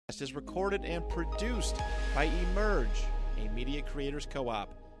is recorded and produced by Emerge, a media creators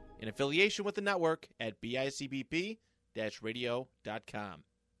co-op, in affiliation with the network at bicbp-radio.com.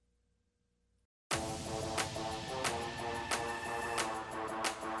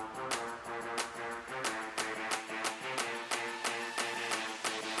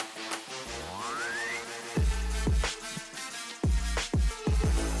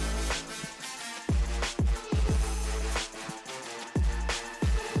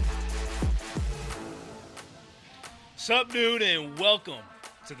 Sup, dude, and welcome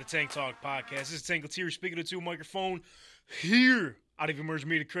to the Tank Talk Podcast. This is Tank Letieri speaking into a microphone here out of Emerge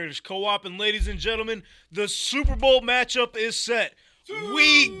Media Creators Co-op. And ladies and gentlemen, the Super Bowl matchup is set.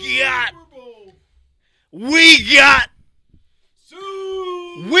 We got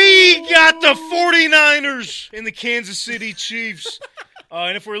the 49ers and the Kansas City Chiefs.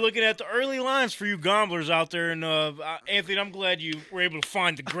 And if we're looking at the early lines for you gamblers out there, and Anthony, I'm glad you were able to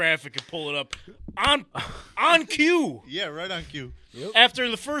find the graphic and pull it up on cue. Yeah, right on cue. Yep. After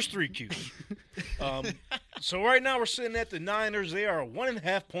the first three cues. So right now we're sitting at the Niners. They are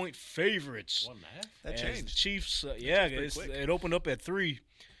 1.5 point favorites. 1.5? That changed. The Chiefs, it opened up at 3.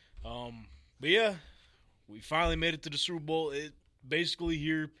 But yeah, we finally made it to the Super Bowl. It basically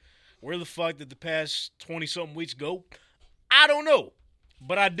here, where the fuck did the past 20-something weeks go? I don't know.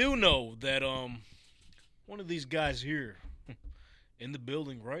 But I do know that one of these guys here in the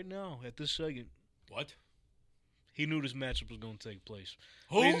building right now at this second, what? He knew this matchup was going to take place.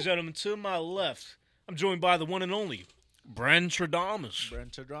 Who? Ladies and gentlemen, to my left, I'm joined by the one and only Brent Tradamus.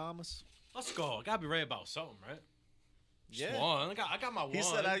 Let's go. I gotta be right about something, right? Yeah. One. I got my one. He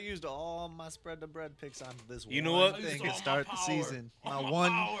said I used all my spread the bread picks on this one. You know what? Thing All to start my the power. season. All My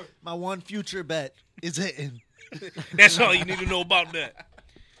my power. one future bet is hitting. That's all you need to know about that.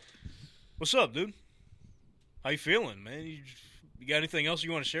 What's up, dude? How you feeling, man? You got anything else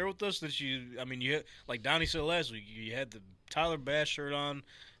you want to share with us? You had, like Donnie said last week, you had the Tyler Bass shirt on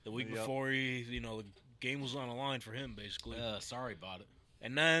the week before the game was on the line for him, basically. Sorry about it.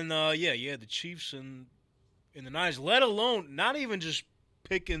 And then, you had the Chiefs and the Niners, let alone not even just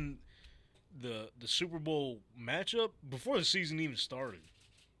picking the Super Bowl matchup before the season even started.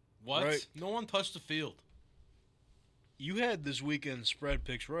 What? Right. No one touched the field. You had this weekend spread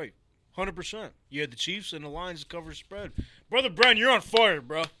picks right. 100%. You had the Chiefs and the Lions to cover spread. Brother Brent, you're on fire,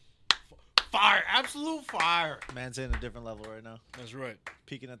 bro. Fire. Absolute fire. Man's in a different level right now. That's right.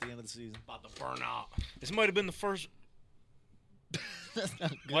 Peaking at the end of the season. About to burn out. This might have been the first. That's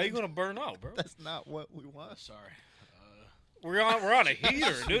not good. Why are you going to burn out, bro? That's not what we want. Sorry. We're on a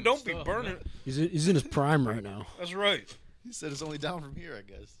heater, dude. Don't be Stuff, burning. man. He's in his prime right now. That's right. He said it's only down from here, I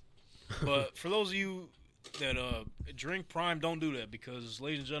guess. But for those of you that drink Prime, don't do that because,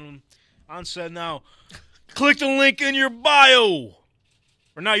 ladies and gentlemen, on set now, click the link in your bio.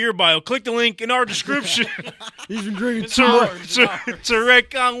 Or not your bio. Click the link in our description He's been drinking It's too ours. much. It's to ours.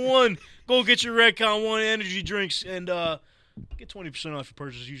 Redcon 1. Go get your Redcon 1 energy drinks and get 20% off your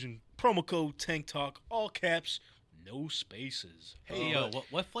purchase using promo code TANKTALK, all caps, no spaces. Hey,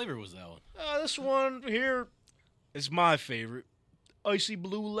 what flavor was that one? This one here is my favorite. Icy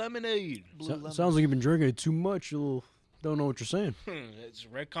Blue Lemonade. Sounds like you've been drinking it too much. You don't know what you're saying. It's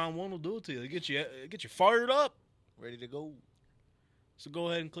Redcon 1 will do it to you. Get you fired up. Ready to go. So go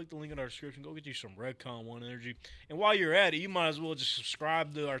ahead and click the link in our description. Go get you some Redcon 1 energy. And while you're at it, you might as well just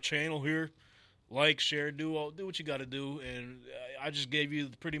subscribe to our channel here. Like, share, do what you got to do. And I just gave you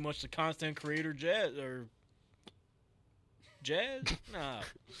pretty much the content creator jazz. Nah.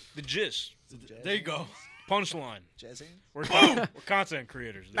 The gist. There you go. Punchline. Jazz hands? We're content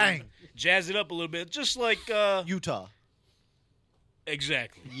creators. Dude. Bang. Jazz it up a little bit. Just like, Utah.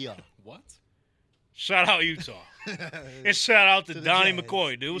 exactly. Yeah. What? Shout out Utah. And shout out to the Donnie Jazz.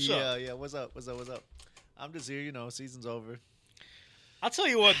 McCoy, dude. What's up? Yeah. What's up? I'm just here, season's over. I'll tell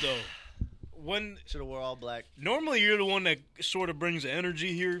you what, though. When Should have wore all black. normally you're the one that sort of brings the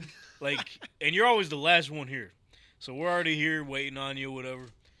energy here, and you're always the last one here. So we're already here waiting on you, whatever.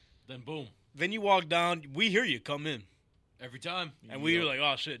 Then boom. Then you walk down, we hear you come in, Every time. and we're like,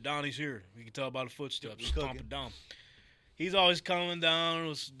 oh shit, Donnie's here. We can tell by the footsteps, We cooking. stomping down. He's always coming down,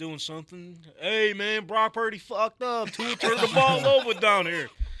 was doing something. Hey man, Brock Purdy fucked up. Tua turned the ball over down here.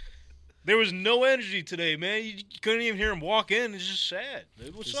 There was no energy today, man. You couldn't even hear him walk in. It's just sad.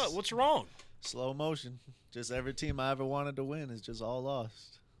 Dude, what's up? What's wrong? Slow motion. Just every team I ever wanted to win is just all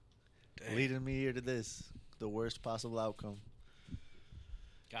lost. Dang. Leading me here to this. The worst possible outcome.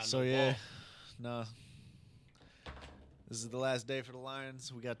 Got So no yeah, ball. no. This is the last day for the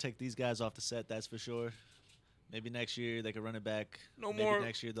Lions. We got to take these guys off the set, that's for sure. Maybe next year they can run it back. No Maybe more.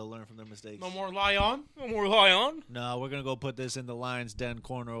 next year they'll learn from their mistakes. No more Lyon. No more Lyon. No, we're gonna go put this in the Lions Den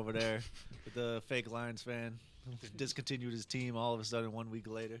corner over there with the fake Lions fan. Discontinued his team all of a sudden 1 week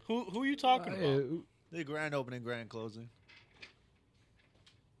later. Who are you talking about? The grand opening, grand closing.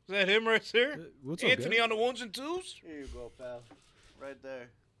 Is that him right there? What's up, Anthony guys? on the ones and twos? Here you go, pal. Right there.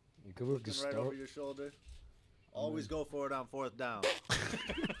 You could work Looking the right start. over your shoulder. Always go for it on 4th down.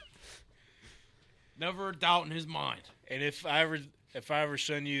 Never a doubt in his mind. And if I ever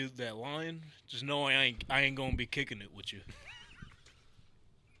send you that line, just know I ain't gonna be kicking it with you.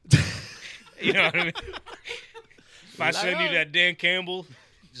 You know what I mean? If I send you that Dan Campbell,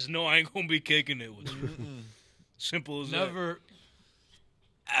 just know I ain't gonna be kicking it with you. Simple as that. Never,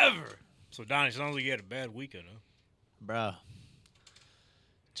 ever. So Donnie, sounds like you had a bad weekend, huh? Bro.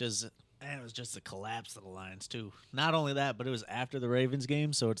 It was just a collapse of the Lions, too. Not only that, but it was after the Ravens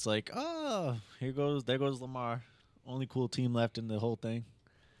game, so it's like, oh, there goes Lamar. Only cool team left in the whole thing.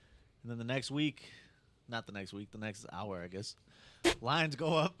 And then the next hour, I guess, Lions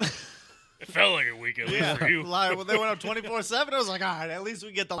go up. It felt like a weekend for you. Well, they went up 24-7. I was like, all right, at least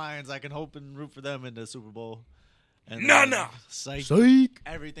we get the Lions. I can hope and root for them in the Super Bowl. And No. Psych. Psych.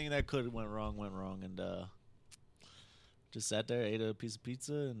 Everything that could went wrong, and just sat there, ate a piece of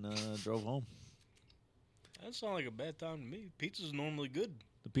pizza, and drove home. That sounds like a bad time to me. Pizza's normally good.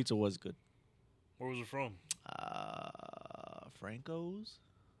 The pizza was good. Where was it from? Franco's.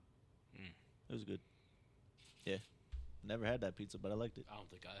 It was good. Yeah. Never had that pizza, but I liked it. I don't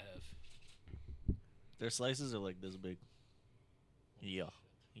think I have. Their slices are like this big. Yeah.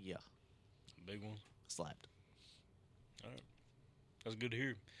 Big one. Slapped. All right. That's good to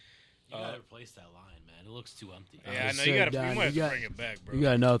hear. You gotta replace that line, man. It looks too empty. Yeah, I know said, you Don, might have you to got- bring it back, bro. You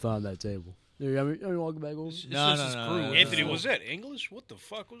got nothing on that table. Here, I mean, walk it back over. It's No, just no, his no, crew. no, Anthony, no. was that English? What the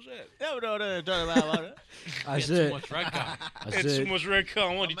fuck was that? No, talking about it. I He had too said, much red guy. I It's too said, much red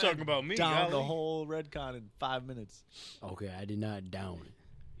con. What are you My talking man about? Me? Down the golly? whole Redcon in 5 minutes. okay, I did not down it.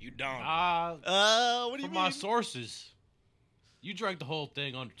 You down. What do you From mean? my sources, you drank the whole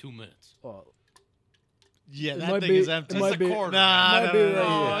thing under 2 minutes. Oh, Yeah, It that might thing be- is empty. it might It's a be- quarter. Nah, might no, be no, right no,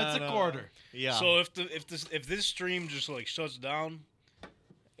 No, here. it's no, a no. quarter. Yeah. So if this stream just like shuts down,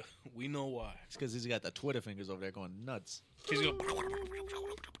 we know why. It's because he's got the Twitter fingers over there going nuts. He's going.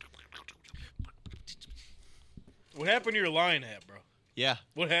 What happened to your lion hat, bro? Yeah,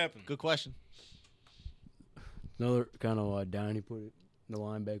 What happened? good question. another kind of Donnie put it the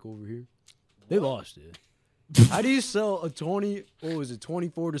line back over here. They lost it. How do you sell a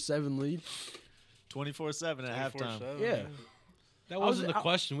 24-7 lead? 24/7 at halftime. 24/7, Yeah. That wasn't the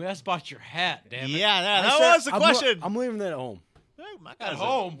question. We asked about your hat, damn it. Yeah, I that said, was the I'm question. I'm leaving that at home. Hey, my At guys are-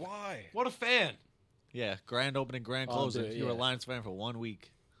 home. Why? What a fan. Yeah, grand opening, grand Oh, closing. dude, You were a yeah. Lions fan for 1 week.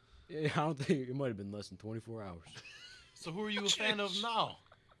 Yeah, I don't think it might have been less than 24 hours. So who are you a fan of now?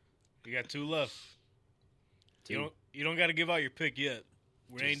 You got 2 left. You don't got to give out your pick yet.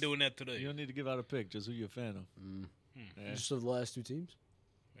 We ain't doing that today. You don't need to give out a pick, just who you're a fan of. Yeah. Just of the last two teams.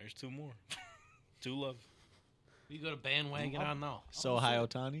 There's 2 more. 2 left. Who you got a bandwagon on now? So high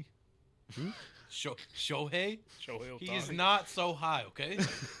Otani. Shohei? Shohei He is Ohtani. not so high, okay?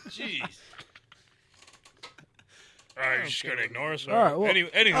 Jeez. All right, you're just gonna ignore us. All right, well,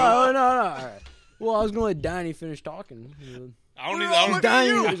 Anywho, Oh, no. All right. Well, I was going to let Donnie finish talking. I don't need. We're I all don't, looking at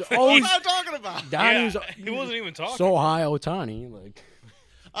you. Donnie was What always am I talking about? Donnie was he wasn't even talking. so high Otani. Like,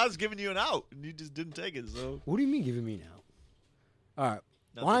 I was giving you an out, and you just didn't take it. So what do you mean giving me now? All right.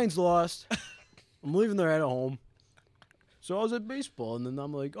 Nothing. Lions lost. I'm leaving their head at home. So I was at baseball, and then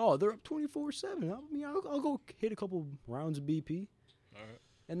I'm like, oh, they're up 24-7. I mean, I'll go hit a couple rounds of BP. All right.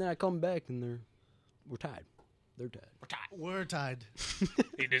 And then I come back, and we're tied. They're tied. we're tied.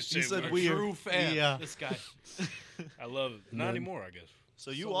 He just You said said weird. True fan. Yeah. This guy. I love it. Not anymore, I guess.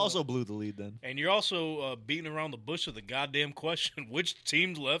 So you also blew the lead then. And you're also beating around the bush with the goddamn question: which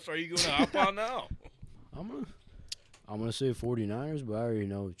teams left are you going to hop on now? I'm gonna say 49ers, but I already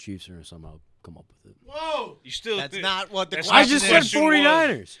know the Chiefs are gonna somehow come up with it. Whoa! You still? That's not what the That's question I just said question was-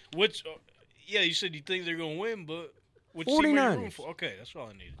 49ers. Which? Yeah, you said you think they're going to win, but which team are you rooting 49ers. for? Okay, that's all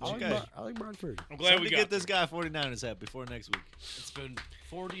I needed. I like, Okay. I like Brock Purdy. I'm glad Time we to got get this guy 49ers hat before next week. It's been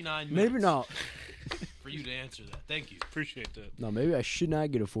 49 minutes Maybe not. for you to answer that. Thank you. Appreciate that. No, maybe I should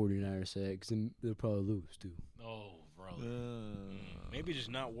not get a 49ers hat because they'll probably lose too. Oh, brother. Maybe just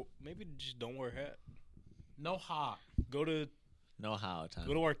not. Maybe just don't wear a hat. No hot. Go to How time.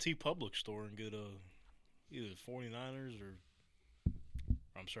 Go to our T Public store and get either 49ers or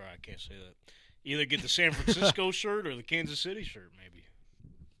I'm sorry, I can't say that. Either get the San Francisco shirt or the Kansas City shirt, maybe.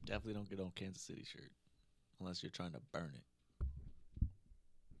 Definitely don't get on Kansas City shirt unless you're trying to burn it.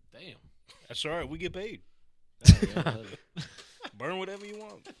 Damn. That's all right. We get paid. Burn whatever you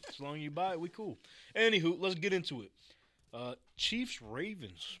want. As long as you buy it, we cool. Anywho, let's get into it. Chiefs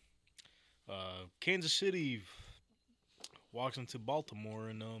Ravens. Kansas City walks into Baltimore,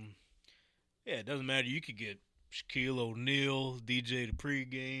 and it doesn't matter. You could get Shaquille O'Neal, DJ the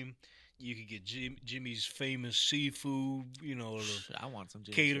pregame. You could get Jimmy's famous seafood. I want some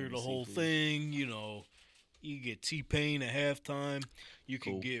cater the whole thing. You could get T-Pain at halftime. You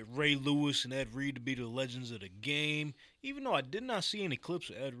could get Ray Lewis and Ed Reed to be the legends of the game. Even though I did not see any clips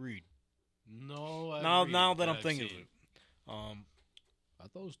of Ed Reed. No. Now that I'm thinking of it. I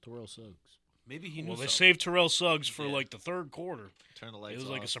thought it was Terrell Suggs. Maybe he knew. Well, they something. saved Terrell Suggs for like the third quarter. Turn the lights It was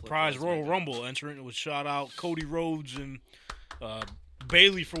off, like a flip surprise the Royal lights back Rumble entrant. It was shout out Cody Rhodes and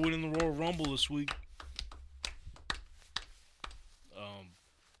Bailey for winning the Royal Rumble this week.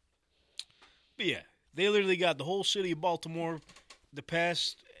 But yeah, they literally got the whole city of Baltimore. The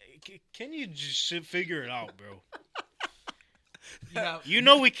past, can you just figure it out, bro? You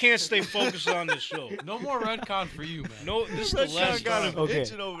know we can't stay focused on this show. No more retcon for you, man. No, this is the last time. Okay,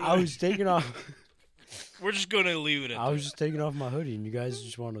 I was taking off. We're just gonna leave it at I that. was just taking off my hoodie, and you guys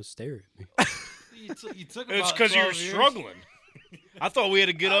just want to stare at me. You took It's about because you were 12 years. struggling. I thought we had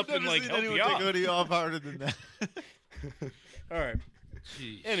to get up and like help you out. hoodie off harder than that. All right.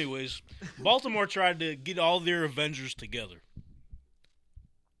 Jeez. Anyways, Baltimore tried to get all their Avengers together.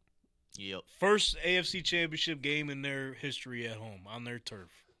 Yep. First AFC Championship game in their history at home on their turf.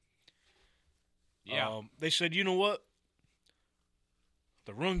 Yeah. They said, you know what?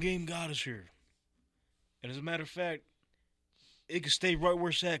 The run game got us here. And as a matter of fact, it can stay right where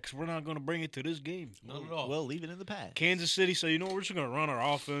it's at because we're not going to bring it to this game. Not at all. Well, leave it in the past. Kansas City said, you know what? We're just going to run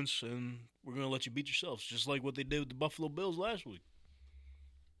our offense and we're going to let you beat yourselves, just like what they did with the Buffalo Bills last week.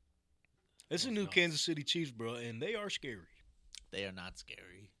 It's a new Kansas City Chiefs, bro, and they are scary. They are not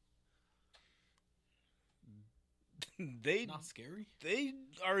scary. They Not scary. They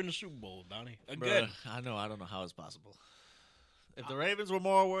are in the Super Bowl, Donnie. Again. Bruh, I don't know how it's possible. If the Ravens were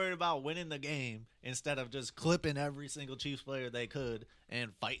more worried about winning the game instead of just clipping every single Chiefs player they could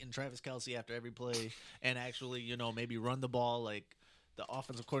and fighting Travis Kelce after every play and actually, maybe run the ball like the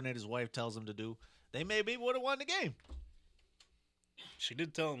offensive coordinator's wife tells them to do, they maybe would have won the game. She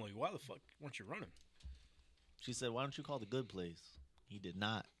did tell him, like, why the fuck weren't you running? She said, why don't you call the good plays? He did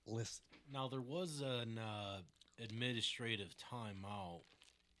not listen. Now there was an administrative timeout.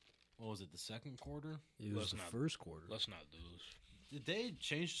 What was it? The second quarter? It was the first quarter. Let's not do this. Did they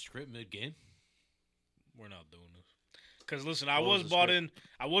change the script mid-game? We're not doing this. Because, listen, I was bought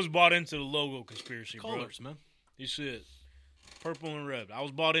into the logo conspiracy, Colors, bro. man. You see it. Purple and red. I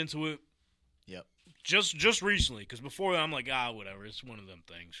was bought into it. Yep. Just recently. Because before I'm like, whatever. It's one of them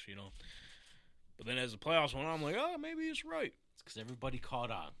things, But then as the playoffs went on, I'm like, maybe it's right. It's because everybody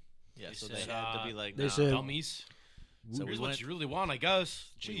caught on. Yeah, They so said, they had to be like, they nah. said- Dummies. So Here's we what went, you really want, I guess.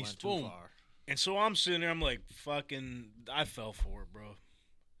 we Jeez, went too boom. far. And so I'm sitting there, I'm like, fucking, I fell for it, bro.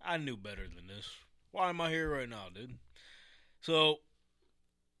 I knew better than this. Why am I here right now, dude? So,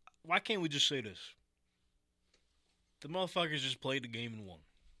 why can't we just say this? The motherfuckers just played the game and won.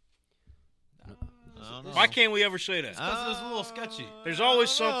 I don't know. Why can't we ever say that? Because it was a little sketchy. There's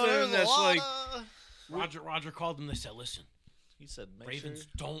always I don't know, something there's a that's lot like- of- Roger called them. They said, listen, He said, make Ravens sure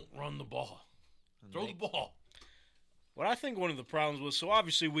don't run the ball. and Throw make- the ball. What I think one of the problems was, so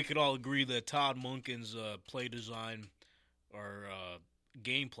obviously we could all agree that Todd Monken's play design or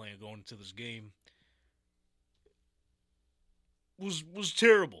game plan going into this game was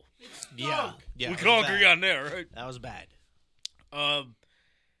terrible. Yeah, we it could all was agree bad. on that, right? That was bad.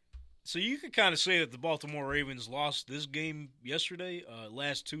 So you could kind of say that the Baltimore Ravens lost this game yesterday,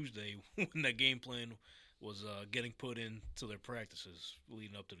 last Tuesday, when that game plan was getting put into their practices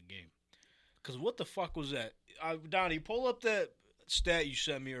leading up to the game. Because what the fuck was that? Donnie, pull up that stat you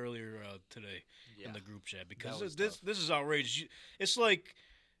sent me earlier today in the group chat, because That was this is outrageous. It's like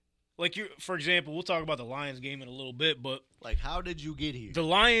you, for example, we'll talk about the Lions game in a little bit, but Like, how did you get here? the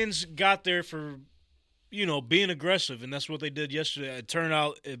Lions got there for, being aggressive, and that's what they did yesterday. It turned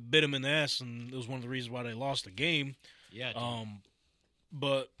out it bit them in the ass, and it was one of the reasons why they lost the game. Yeah, dude.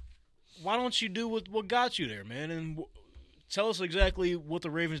 But why don't you do what got you there, man, and tell us exactly what the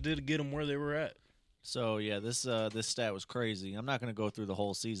Ravens did to get them where they were at. So yeah, this stat was crazy. I'm not gonna go through the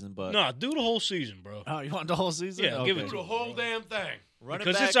whole season, but No, do the whole season, bro, oh, you want the whole season? Yeah, give it Okay. to the whole damn thing. Running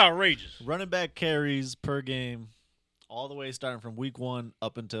because back, it's outrageous. running back carries per game, all the way starting from week 1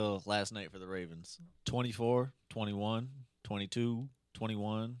 up until last night for the Ravens. 24, 21, 22,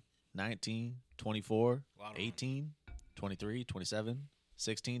 21, 19, 24, A lot of 18, 23, 27,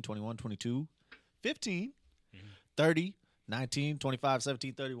 16, 21, 22, 15, 30, 19, 25,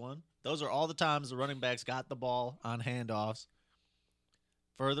 17, 31, Those are all the times the running backs got the ball on handoffs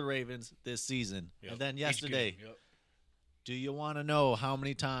for the Ravens this season. Yep. And then Each yesterday, game, yep. do you want to know how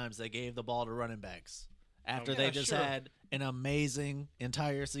many times they gave the ball to running backs after they just sure. had an amazing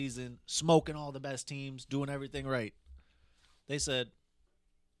entire season, smoking all the best teams, doing everything right? They said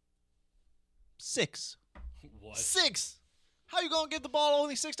 6. What? 6. How you gonna get the ball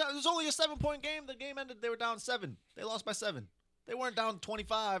only 6 times? It was only a 7-point game. The game ended. They were down 7. They lost by 7. They weren't down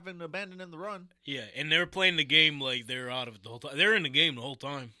 25 and abandoning the run. Yeah, and they were playing the game like they were out of it the whole time. They were in the game the whole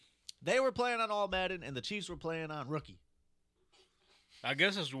time. They were playing on All Madden, and the Chiefs were playing on Rookie. I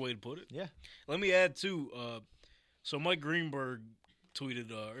guess that's the way to put it. Yeah. Let me add, too, so Mike Greenberg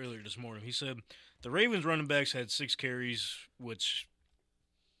tweeted earlier this morning. He said, the Ravens running backs had 6 carries, which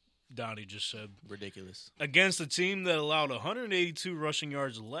Donnie just said, Ridiculous. against a team that allowed 182 rushing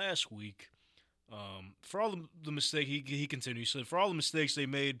yards last week. For all the mistake, he continued, he said, for all the mistakes they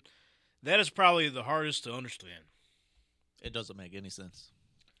made, that is probably the hardest to understand. It doesn't make any sense.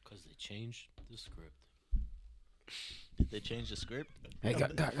 Because they changed the script. Did they change the script? Hey,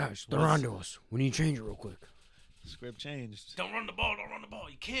 guys, they're on to us. We need to change it real quick. The script changed. Don't run the ball. Don't run the ball.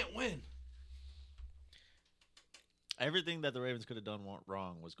 You can't win. Everything that the Ravens could have done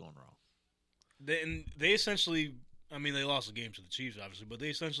wrong was going wrong. They essentially, I mean, they lost the game to the Chiefs, obviously, but they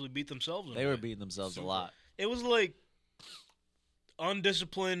essentially beat themselves. in a They were way. beating themselves Super. a lot. It was like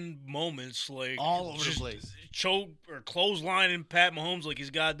undisciplined moments, like All over the just place. choke or clotheslining Pat Mahomes like he's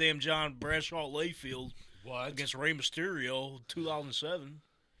goddamn John Bradshaw Layfield What? against Rey Mysterio, 2007.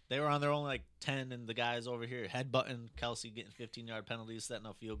 They were on their own like 10, and the guys over here headbutting Kelsey, getting 15-yard penalties, setting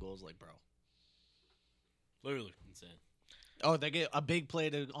up field goals. Like, bro. Literally. Insane. Oh, they get a big play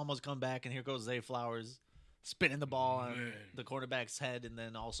to almost come back, and here goes Zay Flowers spinning the ball on Man. the quarterback's head, and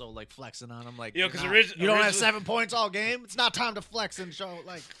then also like flexing on him. Like, Yeah, you're 'cause not- origi- you don't have origi- 7 points all game. It's not time to flex and show.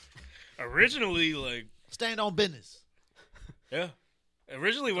 Like, Originally, like, stand on business. yeah.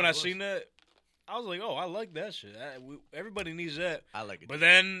 Originally, when I seen that, I was like, oh, I like that shit. Everybody needs that. I like it. But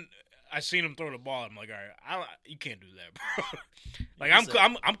then I seen him throw the ball. I'm like, all right, you can't do that, bro. Like, He said-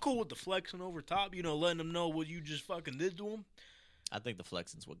 I'm cool with the flexing over top, letting them know what you just fucking did to him. I think the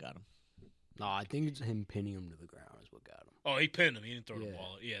flexing's what got him. No, I think it's him pinning him to the ground is what got him. Oh, he pinned him. He didn't throw the Yeah.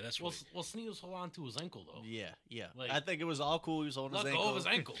 ball. Yeah, that's Well, what. Snead was holding on to his ankle, though. Yeah. Like- I think it was all cool. He was holding Let his go ankle. of his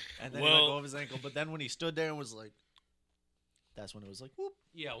ankle. And then he Well- let go of his ankle. But then when he stood there and was like, that's when it was like, whoop.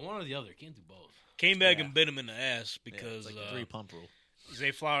 Yeah, one or the other. Can't do both. Came back Yeah. and bit him in the ass Yeah, because it's like the 3-pump rule.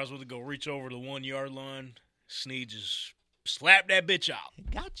 Zay Flowers went to go reach over the 1 yard line. Snead just slapped that bitch out.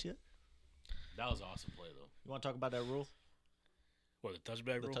 Gotcha. That was an awesome play, though. You want to talk about that rule? What, the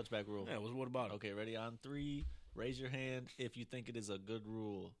touchback The rule? touchback rule. Yeah, what about it? Okay, ready on 3. Raise your hand if you think it is a good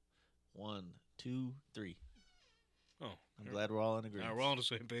rule. 1, 2, 3. Oh, I'm glad we're all in agreement. Nah, we're all on the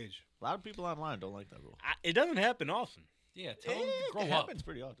same page. A lot of people online don't like that rule. It doesn't happen often. Yeah, tell him to grow it up. happens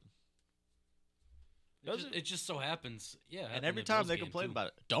pretty often. Does it? It just so happens. Yeah. And every time they complain about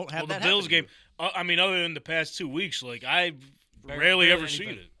it, don't have Well, that the Bills happen to game. you. I mean, other than the past 2 weeks, like I Barely rarely ever anything.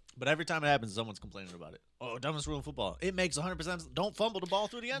 seen it. But every time it happens, someone's complaining about it. Oh, dumbest rule in football. It makes 100%. Don't fumble the ball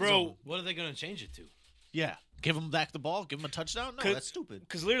through the end Bro. zone. What are they going to change it to? Yeah. Give them back the ball. Give them a touchdown. No, 'Cause- that's stupid.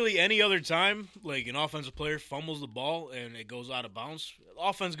 Because literally any other time, like an offensive player fumbles the ball and it goes out of bounds,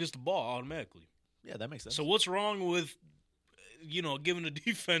 offense gets the ball automatically. Yeah, that makes sense. So what's wrong with, giving the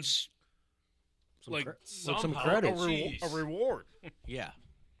defense Some Like, some somehow- credit. Jeez. a reward? yeah.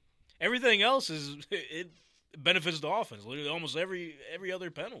 Everything else it benefits the offense. Literally almost every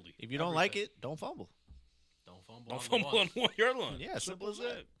other penalty. If you don't like Everything. it, don't fumble. Don't fumble. Don't on the fumble one. on 1 yard line. Yeah, simple as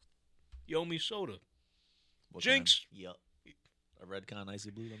that. You owe me soda. What Jinx. kind? Yup. A Redcon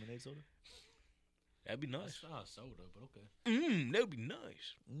Icy Blue Lemonade soda? That'd be nice. That's not soda, but okay. That'd be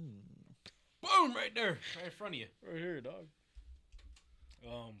nice. Boom! Right there, right in front of you. Right here, dog.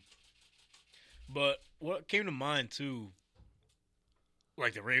 But what came to mind too,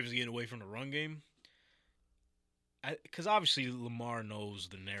 like the Ravens getting away from the run game, because obviously Lamar knows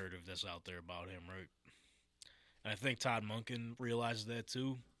the narrative that's out there about him, right? And I think Todd Monken realizes that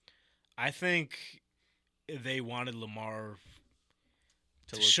too. I think they wanted Lamar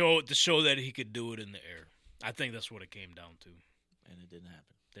to show that he could do it in the air. I think that's what it came down to. And it didn't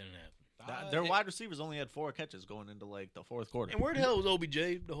happen. Didn't happen. Their wide receivers only had 4 catches going into like the fourth quarter. And where the hell was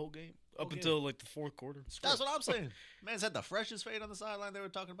OBJ the whole game? Up Okay. until like the fourth quarter. That's what I'm saying. Man's had the freshest fade on the sideline. They were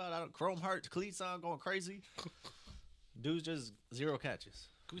talking about Chrome Heart, cleats on, going crazy. Dude's just 0 catches.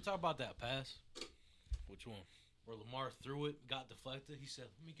 Can we talk about that pass Which one? where Lamar threw it, got deflected? He said,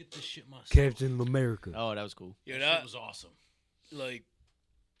 "Let me get this shit myself." Captain America. Oh, that was cool. Yeah, That that shit was awesome. like,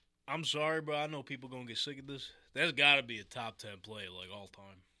 I'm sorry, bro. I know people gonna get sick of this. That's got to be a top 10 play, like all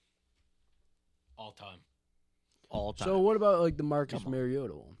time. All time. All time. So what about like the Marcus Come on.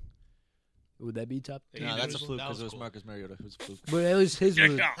 Mariota one? Would that be top? Yeah, no, that's a that fluke that because was it was cool. Marcus Mariota who's a fluke. But at least his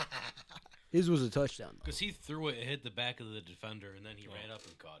was, Yeah. his was a touchdown. Though. Because he threw it, hit the back of the defender, and then he ran up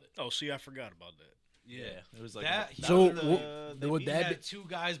and caught it. Oh, see, I forgot about that. It was like That- So was would He that had be, two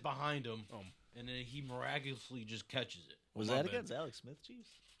guys behind him, and then he miraculously just catches it. was My that bad. against Alex Smith, Chiefs?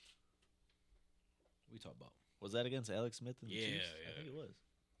 We talk about. Was that against Alex Smith and the Yeah, Chiefs? yeah. I think it was.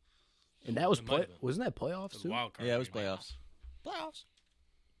 and that was It might play, have been. wasn't that playoffs The too? wild card Yeah, it was game. playoffs. Playoffs.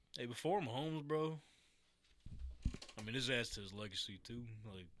 Hey, before Mahomes, bro. I mean, this adds to his legacy too.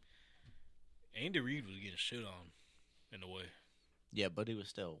 Like, Andy Reid was getting shit on, in a way. Yeah, but he was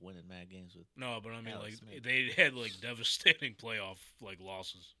still winning mad games with. No, but I mean, Alex like Smith. they had like devastating playoff like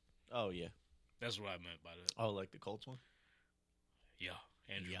losses. Oh yeah. That's what I meant by that. Oh, like the Colts one. Yeah,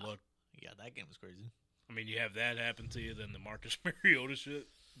 Andrew Yeah. Luck. Yeah, that game was crazy. I mean, you have that happen to you, then the Marcus Mariota shit,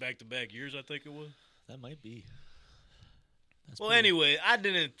 back-to-back years, I think it was. That might be. That's Well, pretty- anyway, I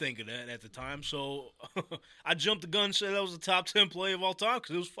didn't think of that at the time, so I jumped the gun and said that was the top 10 play of all time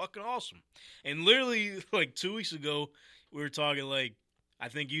because it was fucking awesome. And literally, like 2 weeks ago, we were talking like, I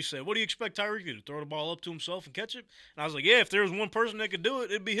think you said, what do you expect Tyreek to do? Throw the ball up to himself and catch it? And I was like, yeah, if there was one person that could do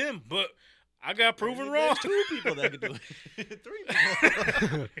it, it'd be him. But I got proven wrong. There's 2 people that could do it.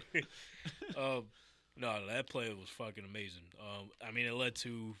 3 people. No, that play was fucking amazing. I mean, it led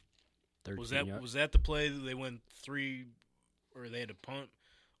to 13 yards. was that the play that they went 3 or they had to punt,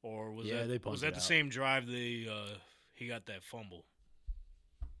 or was Yeah, that they was punted that the out. same drive he got that fumble?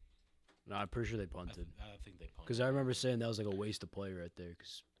 No, I'm pretty sure they I, punted I think they punted. because I remember saying that was like a waste of play right there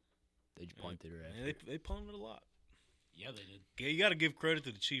because they just punted right Yeah, after. they punted a lot. Yeah, they did. Yeah, you got to give credit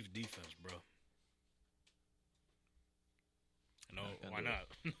to the Chiefs' defense, bro. No, Not gonna why do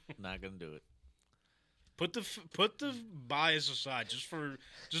not? Not gonna do it. Put the bias aside just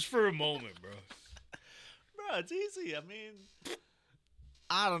for a moment, bro. Bro, it's easy. I mean,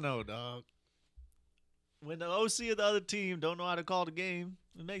 I don't know, dog. When the OC of the other team don't know how to call the game,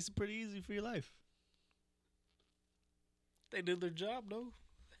 it makes it pretty easy for your life. They did their job, though.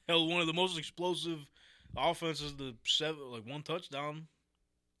 Held one of the most explosive offenses to 1 touchdown.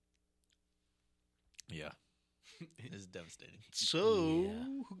 Yeah. It's devastating. So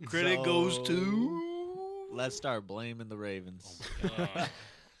Yeah. credit So- goes to. Let's start blaming the Ravens. Uh,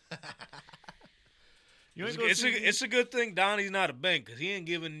 You ain't gonna see me- it's a good thing Donnie's not a bank because he ain't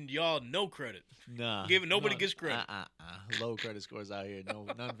giving y'all no credit. Nah. Nobody gets credit. Low credit scores out here. No,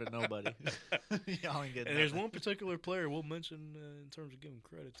 none for nobody. Y'all ain't getting And there's nothing. one particular player we'll mention in terms of giving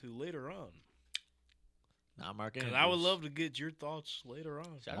credit to later on. Nah, Mark Because Andrews. I would love to get your thoughts later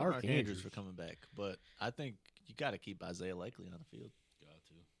on. Shout out Mark Mark Andrews Andrews. for coming back, but I think you got to keep Isaiah Likely on the field. Got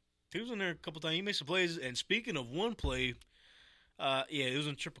to. He was in there a couple times. He made some plays. And speaking of one play, yeah, it was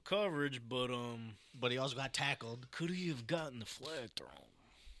in triple coverage, but But he also got tackled. could he have gotten the flag thrown?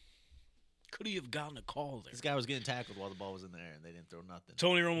 Could he have gotten a call there? This guy was getting tackled while the ball was in the air, and they didn't throw nothing.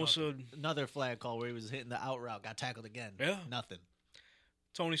 Tony Romo said, Another flag call where he was hitting the out route, got tackled again. Yeah. Nothing.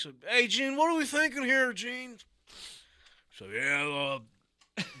 Tony said, "Hey, Gene, what are we thinking here, Gene?" So yeah,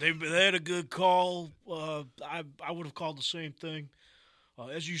 they had a good call. I would have called the same thing.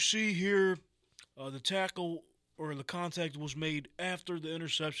 As you see here, the tackle or the contact was made after the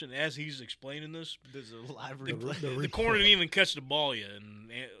interception. As he's explaining this, There's a live the, replay. the corner didn't even catch the ball yet,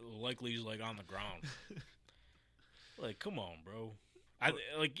 and likely he's like on the ground. Like, come on, bro.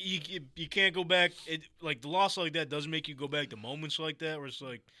 Like you can't go back. Like the loss like that doesn't make you go back to moments like that where it's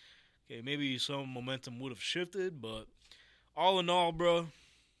like, okay, maybe some momentum would have shifted, but all in all, bro,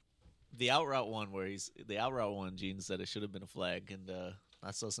 The out route one, Gene said it should have been a flag, and I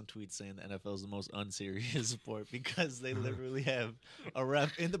saw some tweets saying the NFL is the most unserious sport because they literally have a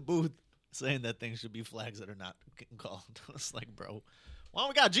ref in the booth saying that things should be flags that are not getting called. I was like, bro, why don't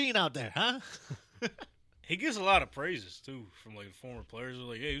we got Gene out there, huh? he gets a lot of praises too from like former players. They're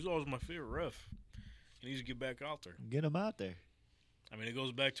like, hey, he's always my favorite ref. He needs to get back out there. Get him out there. I mean, it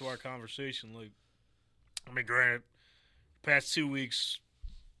goes back to our conversation. Like, I mean, granted, past 2 weeks,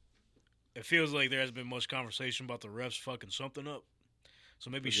 it feels like there hasn't been much conversation about the refs fucking something up. So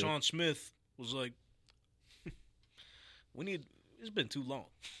maybe Pretty good. Sean Smith was like, it's been too long.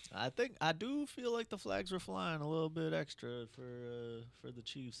 I do feel like the flags were flying a little bit extra for the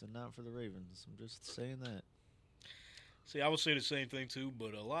Chiefs and not for the Ravens. I'm just saying that. See, I would say the same thing too,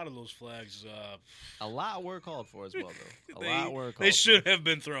 but a lot of those flags, A lot were called for as well, though. they, Lot were called they for. should have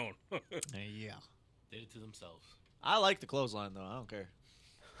been thrown. Yeah. They did it to themselves. I like the clothesline, though. I don't care.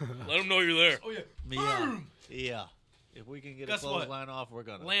 Let them know you're there. Oh yeah. Yeah. Yeah. If we can get Guess a what? clothesline off, we're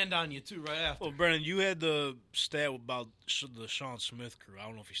gonna Land on you, too, right after. Well, Brennan, you had the stat about the Sean Smith crew. I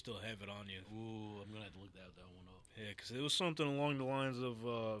don't know if you still have it on you. Ooh, I'm going to have to look that one up. Yeah, because it was something along the lines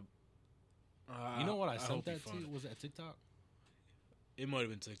of. You know what I hope sent you that find to? it. Was that TikTok? It might have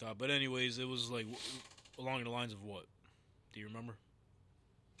been TikTok, but anyways, it was like along the lines of what? Do you remember?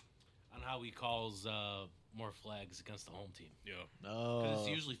 On how he calls more flags against the home team. Yeah. Because Oh, it's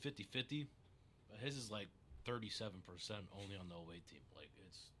usually 50-50, but his is like 37% only on the away team. Like,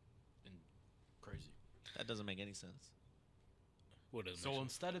 it's crazy. that doesn't make any sense. What is So it?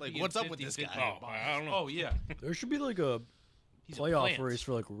 instead of Like, being what's up with this 50-50 guy? Oh, I don't know. Oh, yeah. There should be like a He's a playoff plant. race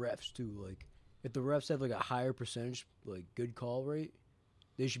for like refs too. Like if the refs have like a higher percentage like good call rate,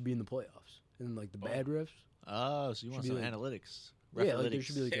 they should be in the playoffs. And like the bad refs, Oh, so you want Should some be like- analytics? yeah, like there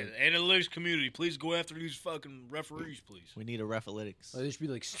should be like Yeah, a, analytics community, please go after these fucking referees, please. We need a refalytics. there should be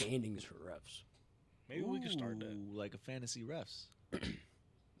like standings for refs. Maybe we can start that. Ooh, like a fantasy refs. I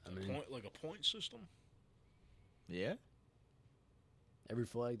mean, Like a point system. Yeah. every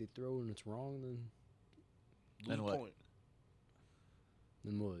flag they throw and it's wrong, Then Lose what? point.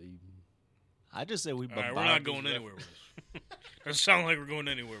 then what? You, I just say we. All right, we're bombard not these going ref- anywhere with this. Doesn't sound like we're going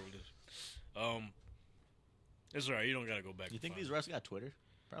anywhere with this. It's all right. You don't got to go back. You and think find these it. refs got Twitter?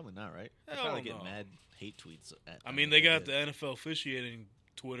 Probably not, right? They Hell probably get no. mad hate tweets. At I them mean, if they got did. the NFL officiating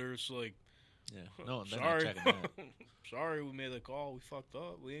Twitter. It's like, Yeah. No, they're sorry, not checking that. sorry, we made that call. We fucked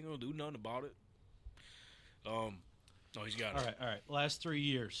up. We ain't gonna do nothing about it. No, he's got it. All right. Last 3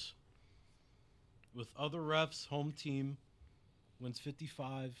 years. With other refs, home team wins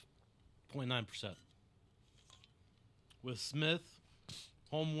 55.9%. With Smith,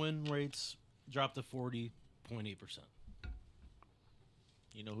 home win rates dropped to 40.8%.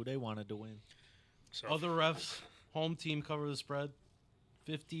 You know who they wanted to win? So, Other refs, home team cover the spread,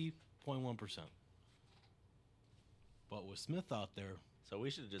 50.1%. But with Smith out there, So we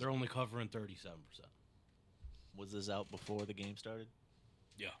should just. they're only covering 37%. Was this out before the game started?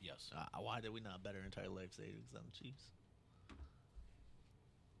 Yes. Why did we not better entire life savings on the Chiefs?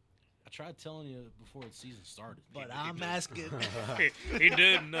 I tried telling you before the season started. But I'm asking. he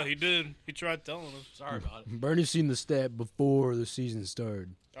did. No, he did. He tried telling us. Sorry about it. Bernie's seen the stat before the season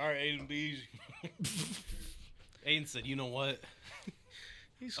started. All right, Aiden, be easy. Aiden said, you know what?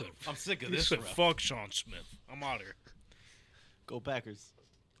 He said, I'm sick of he this said, ref. fuck Sean Smith. I'm out of here. Go Packers.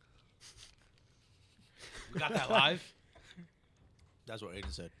 We got that live? That's what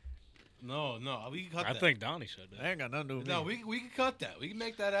Aiden said. No, we can cut I that. think Donnie said that. That ain't got nothing to do with No, me. we can cut that. We can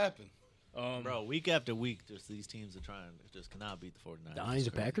make that happen. Bro, week after week, just these teams are trying. Just cannot beat the 49ers. Donnie's a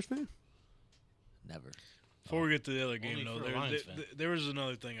It's crazy. Packers fan. Never. Before we get to the other game, Only though, for a Lions fan. there was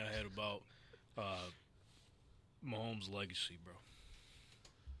another thing I had about Mahomes' legacy, bro.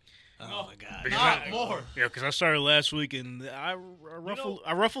 Oh my God. Because Not I- more. Yeah, because I started last week and I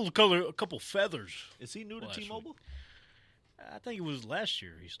ruffled a couple feathers. Is he new to Last week. T-Mobile? I think it was last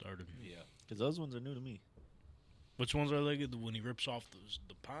year he started. Yeah. Because those ones are new to me. Which ones are they? When he rips off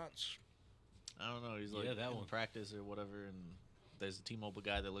the pants? I don't know. He's like Yeah, that in one. practice or whatever, and there's a T-Mobile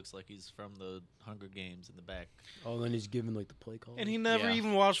guy that looks like he's from the Hunger Games in the back. Oh, then he's giving like the play call. And he never Yeah.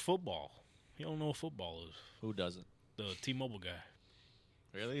 even watched football. He don't know what football is. Who doesn't? The T-Mobile guy.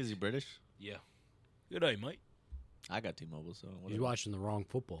 Really? Is he British? Yeah. Good day, mate. I got T-Mobile, so He's whatever. watching the wrong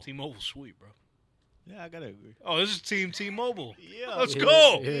football. T-Mobile's sweet, bro. Yeah, I gotta agree. Oh, this is Team T-Mobile. Yeah. Let's Yeah,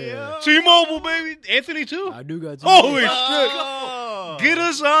 go. yeah. T-Mobile, baby. Anthony, too. I do got. Holy Oh, shit. Get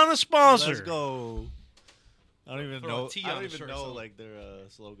us on a sponsor. Let's go. I don't even Throw know. a T I on don't the even shirt, know so- like their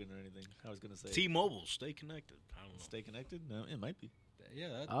slogan or anything. I was gonna say T-Mobile, stay connected. I don't know. stay connected. No, it might be.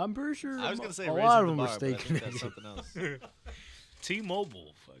 Yeah. I'm pretty sure. I was gonna say a raising lot of the them bar, are but I staying think that's connected. something else.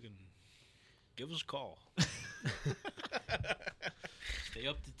 T-Mobile, fucking give us a call. Stay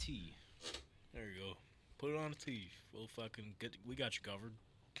up to T. There you go. Put it on a T. We'll fucking get. We got you covered.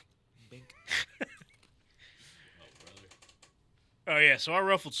 Bink. Oh yeah, so I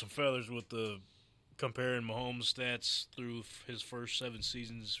ruffled some feathers with the comparing Mahomes' stats through his first 7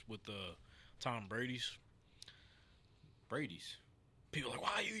 seasons with the Tom Brady's. Brady's. People are like,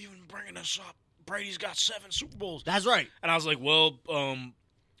 why are you even bringing this up? Brady's got 7 Super Bowls. That's right. And I was like, well, I'm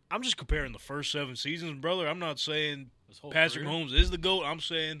just comparing the first 7 seasons, brother. I'm not saying His whole Patrick career? Mahomes is the GOAT. I'm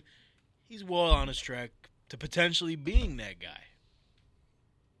saying he's well on his track to potentially being that guy.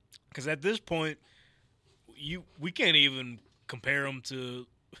 Because at this point, we can't even compare him to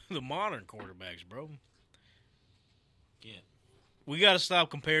the modern quarterbacks, bro. Yeah. We got to stop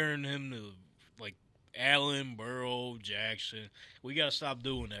comparing him to, like, Allen, Burrow, Jackson. We got to stop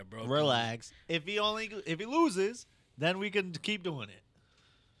doing that, bro. Relax. If he loses, then we can keep doing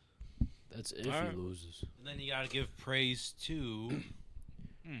it. That's if All he right. loses. And then you got to give praise to.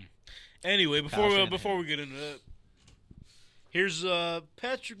 Anyway, Kyle Shanahan. before we get into that, here's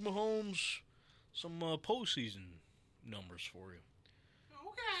Patrick Mahomes, some postseason numbers for you.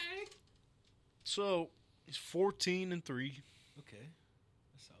 Okay. So he's 14-3, Okay.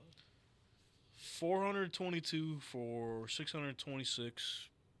 That's solid. 422 for 626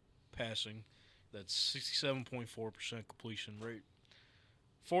 passing. That's 67.4% completion rate.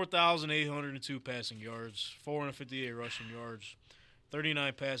 4,802 passing yards, 458 rushing yards,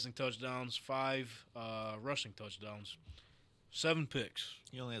 39 passing touchdowns, 5 rushing touchdowns, 7 picks.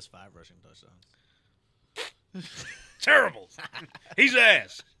 He only has 5 rushing touchdowns. Terrible. He's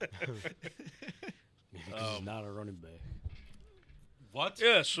ass. Because he's not a running back. What?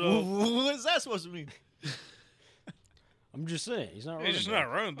 Yeah, so What is that supposed to mean? I'm just saying, he's not running he's just back.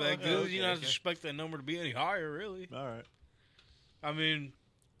 not running back. Okay, dude. okay, You don't okay. expect that number to be any higher, really. All right. I mean,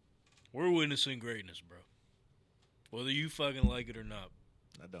 we're witnessing greatness, bro. Whether you fucking like it or not.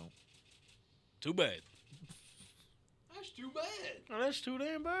 I don't. Too bad. That's too bad. Oh, that's too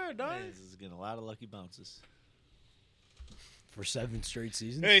damn bad, Man, dog. this is getting a lot of lucky bounces. For 7 straight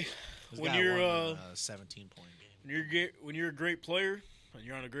seasons. Hey, This when guy you're won a 17-point game. when you're a great player and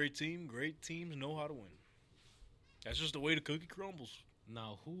you're on a great teams know how to win. That's just the way the cookie crumbles.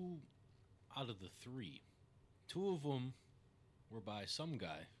 Now, who out of the 3? 2 of them were by some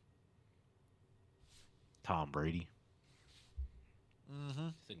guy. Tom Brady. Mm-hmm.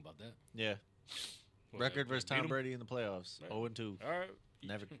 Think about that. Yeah. What, Record they versus beat Tom him? Brady in the playoffs. Right. 0-2. All right.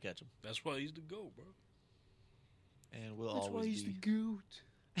 Never could catch him. That's why he's the GOAT, bro. And will That's why always he's be. the goat.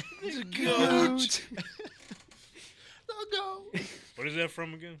 He's a GOAT. The GOAT. What is that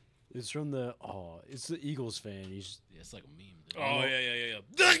from again? It's from it's the Eagles fan. He's Yeah, it's like a meme. Dude. Oh, yeah.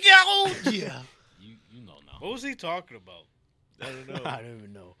 The GOAT! Yeah. You know now. What was he talking about? I don't know. I don't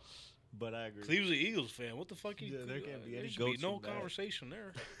even know. But I agree. He was an Eagles fan. What the fuck? Yeah, there can't be any should goats no from that. conversation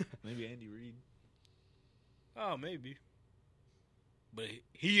there. Maybe Andy Reid. Oh, maybe. But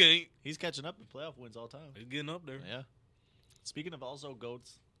he ain't. He's catching up in playoff wins all time. He's getting up there. Yeah. Speaking of also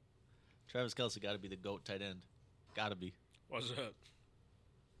GOATs, Travis Kelce got to be the GOAT tight end. Got to be. What's that?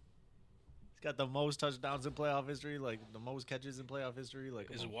 He's got the most touchdowns in playoff history, like the most catches in playoff history. Like,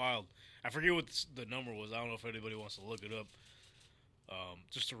 It's wild. I forget what the number was. I don't know if anybody wants to look it up.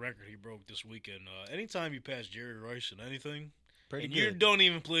 Just a record he broke this weekend. Anytime you pass Jerry Rice in anything, pretty and good. you don't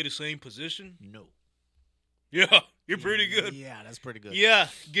even play the same position, No. yeah, you're pretty good. Yeah, that's pretty good. Yeah,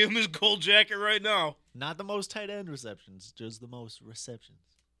 give him his gold jacket right now. Not the most tight end receptions, just the most receptions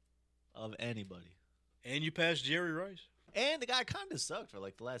of anybody. And you pass Jerry Rice. And the guy kind of sucked for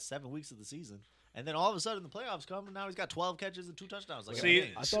like the last 7 weeks of the season. And then all of a sudden the playoffs come, and now he's got 12 catches and 2 touchdowns. Like, See, every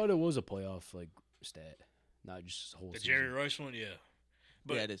game. I thought it was a playoff stat, not just whole The season. Jerry Rice one, yeah.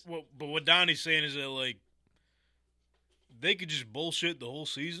 But, Yeah, it is. But what Donnie's saying is that, like, they could just bullshit the whole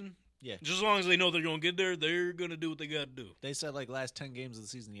season. Yeah. Just as long as they know they're going to get there, they're going to do what they got to do. They said like last 10 games of the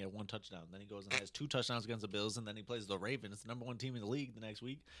season he had 1 touchdown. Then he goes and has 2 touchdowns against the Bills, and then he plays the Ravens, the number 1 team in the league, the next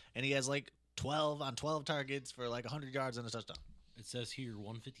week, and he has like 12 on 12 targets for like 100 yards and a touchdown. It says here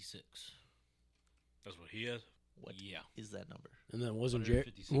 156. That's what he has. What is Yeah. that number? And then wasn't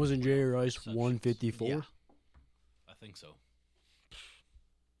 156 Jerry Rice receptions. 154? Yeah. I think so.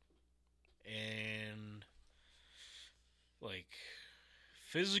 And, like,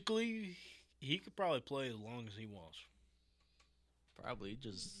 physically, he could probably play as long as he wants. Probably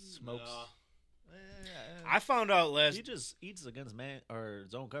just smokes. I found out He just eats against man or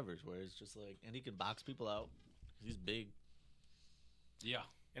zone coverage, where it's just like, and he can box people out. He's big. Yeah.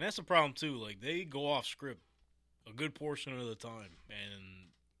 and that's the problem, too. Like, they go off script a good portion of the time. And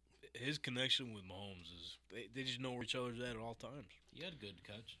his connection with Mahomes is, they just know where each other's at all times. He had a good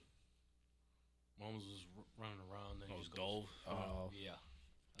catch. Mahomes was running around. Then he Oh, just Dove. Oh. Yeah.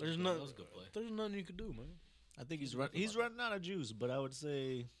 There's That no- was a good play. There's nothing you could do, man. I think he's Nothing he's about running out of juice, but I would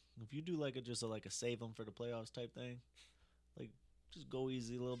say if you do like a save him for the playoffs type thing, like just go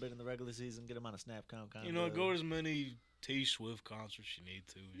easy a little bit in the regular season, get him on a snap count kind You of. know, go to as many T Swift concerts you need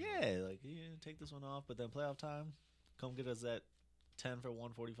to. you know. Yeah, like take this one off, but then playoff time, come get us that 10 for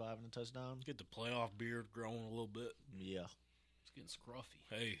 145 and a touchdown. Get the playoff beard growing a little bit. Yeah, It's getting scruffy.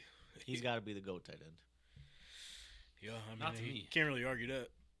 Hey, he's got to be the GOAT tight end. yeah, I mean, Not to you me. can't really argue that.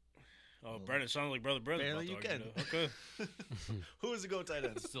 Oh, Well, Brendan sounds like Brother Brendan. apparently about to you argue that. Okay. Who is the GOAT tight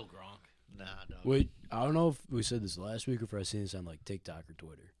end? It's still Gronk. Nah, dog. Wait, I don't know if we said this last week or if I seen this on like TikTok or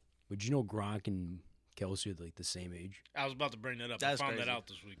Twitter. But you know Gronk and Kelsey are like the same age? I was about to bring that up. That's I found crazy. that out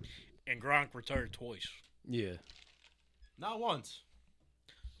this week. And Gronk retired twice. Yeah. Not once.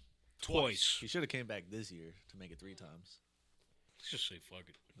 Twice. He should have came back this year to make it 3 times. Let's just say fuck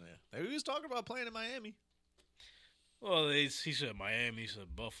it. Yeah. He was talking about playing in Miami. Well, he said Miami, he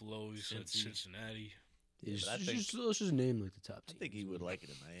said Buffalo, he said Cincinnati. Let's just name like the top I teams. think he would like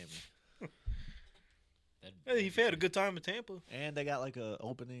it in Miami. Hey, he had a good time in Tampa. And they got like a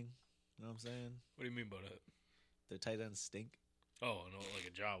opening. You know what I'm saying? What do you mean by that? Their tight ends stink. Oh, no, like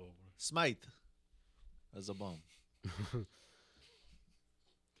a job opener. Smythe as a bum.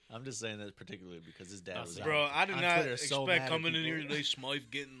 I'm just saying that particularly because his dad was Bro, out I did on not Twitter so expect mad at coming in people. here today, Smythe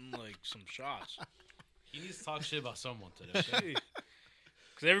getting like some shots. He needs to talk shit about someone today.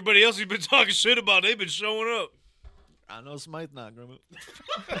 Because everybody else he's been talking shit about, they've been showing up. I know Smythe not, Grumman.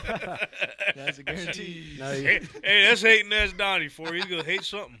 That's a guarantee. Now you- Hey, that's hating ass Donnie for you. He's going to hate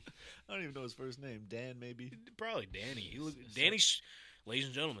something. I don't even know his first name. Dan, maybe. Probably Danny. Danny, ladies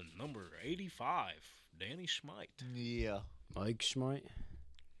and gentlemen, number 85, Danny Smythe. Yeah. Mike Smite.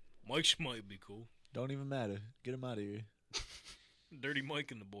 Mike Smythe would be cool. Don't even matter. Get him out of here. Dirty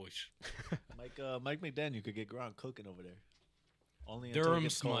Mike and the boys. Mike McDaniel could get Gronk cooking over there. Only until Durham it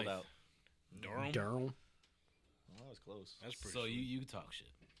gets cold Smythe. out. Durham? Durham. Well, that was close. That's pretty So sweet. you talk shit.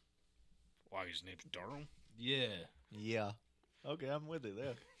 Why, his name's Durham? Yeah. Yeah. Okay, I'm with it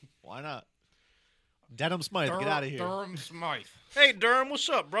there. Why not? Denham Smythe, get out of here. Durham Smythe. Hey, Durham, what's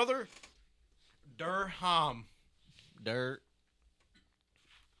up, brother? Durham. Dirt.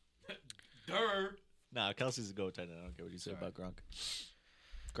 Nah, Kelsey's a go tight end. I don't care what you say Sorry. about Gronk.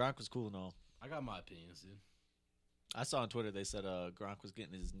 Gronk was cool and all. I got my opinions, dude. I saw on Twitter they said Gronk was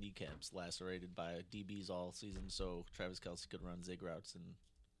getting his kneecaps lacerated by DBs all season, so Travis Kelce could run zig routes and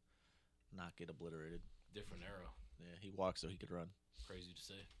not get obliterated. Different era. Yeah, he walked so he could run. Crazy to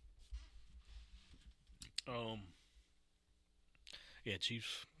say. Yeah,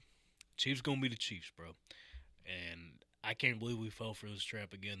 Chiefs. Chiefs gonna be the Chiefs, bro. And I can't believe we fell for this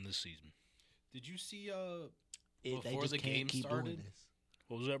trap again this season. Did you see They Before just the can't game keep doing started? this.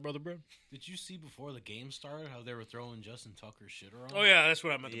 What was that, brother, Brad? Did you see before the game started how they were throwing Justin Tucker's shit around? Oh yeah, that's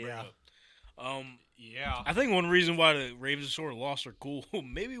what I meant to bring Yeah. up. Yeah. I think one reason why the Ravens sort of lost their cool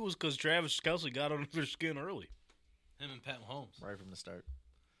maybe it was because Travis Kelce got under their skin early. Him and Pat Mahomes. Right from the start.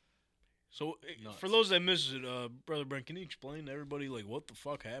 So Nuts. for those that missed it, brother Brent, can you explain to everybody like what the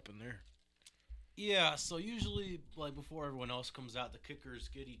fuck happened there? Yeah, so usually, like, before everyone else comes out, the kickers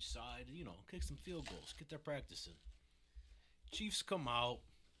get each side, kick some field goals, get their practice in. Chiefs come out.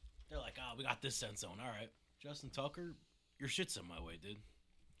 They're like, we got this end zone. All right. Justin Tucker, your shit's in my way, dude.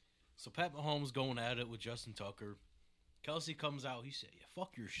 So Pat Mahomes going at it with Justin Tucker. Kelsey comes out. He said, yeah,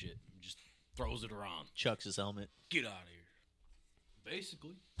 fuck your shit. And just throws it around. Chucks his helmet. Get out of here.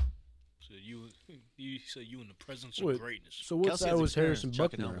 Basically. So you said you in the presence Wait, of greatness. So what Kelsey side has was experience Harrison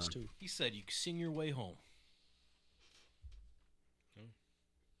chucking Buckner helmets, on? too. He said you can sing your way home.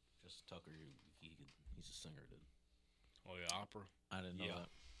 Justin Tucker, he's a singer, dude. Oh yeah, opera. I didn't know Yeah. that.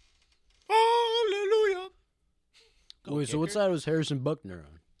 Hallelujah. Wait, so what kicker. side was Harrison Buckner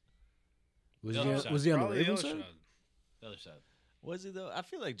on? Was The he, other on- side. was he on the Probably Ravens other side? The other side. Was he though? I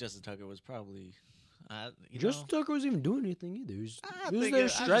feel like Justin Tucker was probably. Justin Tucker wasn't even doing anything either. He was, I he was think there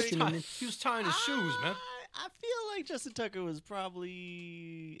it- I stretching. think- and He was tying his shoes, man. I feel like Justin Tucker was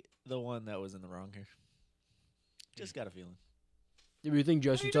probably the one that was in the wrong here. Just got a feeling. Did you think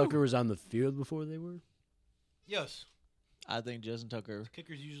Justin Tucker was on the field before they were? Yes. I think Justin Tucker.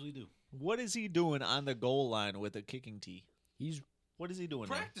 Kickers usually do. What is he doing on the goal line with a kicking tee? He's What is he doing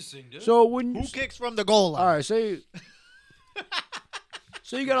there? Practicing, dude. so when Who kicks from the goal line? all right, say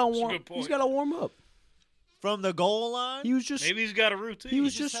so you got to That's a warm. good point. He's got to warm up. From the goal line? He was just Maybe he's got a routine. he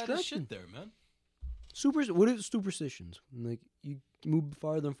was He just had his stretching. shit there, man. What is superstitions? Like you move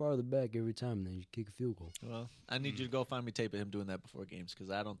farther and farther back every time, and then you kick a field goal. Well, I need you to go find me tape of him doing that before games because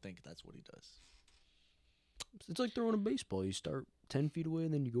I don't think that's what he does. It's like throwing a baseball. You start 10 feet away,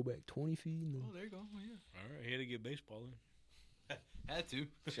 and then you go back 20 feet. And then... Oh, there you go. Oh, yeah. All right, he had to get baseball in. Had to.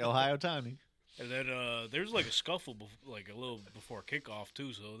 Ohio Tommy. And then there was like a scuffle, like a little before kickoff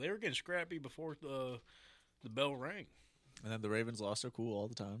too. So they were getting scrappy before the bell rang. And then the Ravens lost their cool all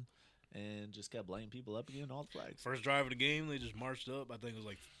the time and just kept lighting people up again, all the flags. First drive of the game, they just marched up. I think it was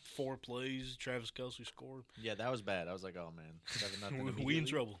like 4 plays. Travis Kelce scored. Yeah, that was bad. I was like, oh, man. 7-0 We in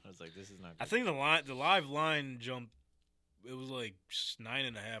immediately. trouble. I was like, this is not good. I think the live line jumped. It was like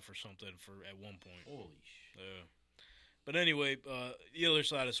 9.5 or something at one point. Holy shit. Yeah. But anyway, the other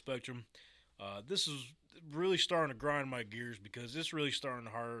side of the spectrum, this is really starting to grind my gears because it's really starting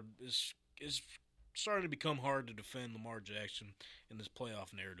hard. It's starting to become hard to defend Lamar Jackson in this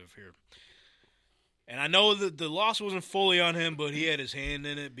playoff narrative here. And I know that the loss wasn't fully on him, but he had his hand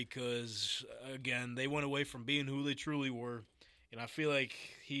in it because, again, they went away from being who they truly were. And I feel like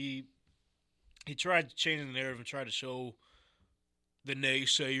he tried to change the narrative and tried to show the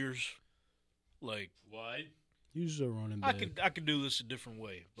naysayers. Like, What? He's a running back. I could do this a different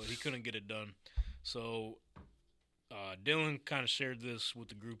way, but he couldn't get it done. So Dylan kind of shared this with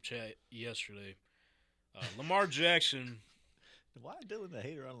the group chat yesterday. Lamar Jackson, Why Dylan the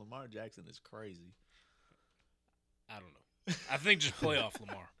hater on Lamar Jackson is crazy. I don't know. I think just playoff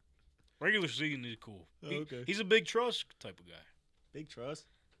Lamar. Regular season is cool. Okay. He's a big trust type of guy. Big trust.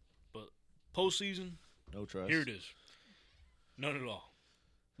 But postseason, No trust. here it is. None at all.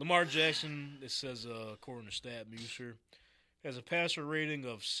 Lamar Jackson, it says according to StatMuser, has a passer rating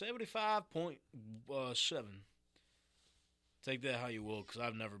of 75.7. Take that how you will, because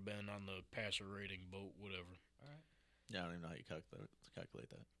I've never been on the passer rating boat, whatever. Yeah, I don't even know how you calculate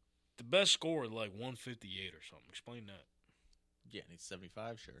that. The best score is like 158 or something. Explain that. Yeah, needs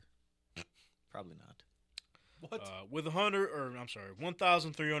 75, sure. Probably not. What? With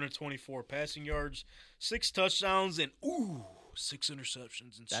 1,324 passing yards, 6 touchdowns, and 6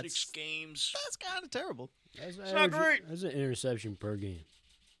 interceptions in 6 games. That's kind of terrible. That's not great. That's an interception per game.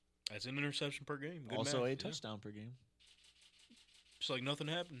 That's an interception per game. Good Also math, a touchdown per game. It's like nothing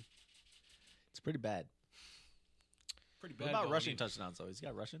happened. It's pretty bad. Pretty What bad. about going rushing in. touchdowns, though? He's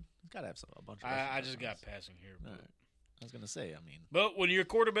got rushing? He's got to have a bunch of rushing I just got touchdowns. passing here. All But, right. I was going to say, I mean, but when you're a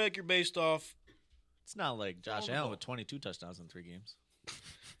quarterback, you're based off. it's not like Josh on the Allen ball. with 22 touchdowns in 3 games.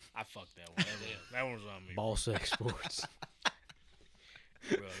 I fucked that one. That one was on me. Ball sack sports.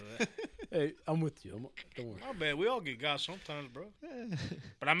 Bro, Hey, I'm with you. Don't worry. my bad. We all get got sometimes, bro.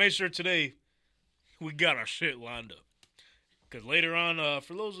 But I made sure today we got our shit lined up. Because later on,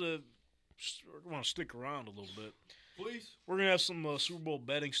 for those that want to stick around a little bit, Please. we're going to have some Super Bowl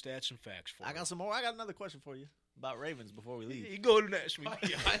betting stats and facts for I you. got some more. I got another question for you about Ravens before we leave. You go ahead and ask me.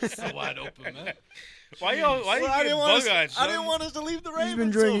 Your eyes so wide open, man. Why you Well, getting I bug-eyed, didn't son? want us to leave the Ravens. He's been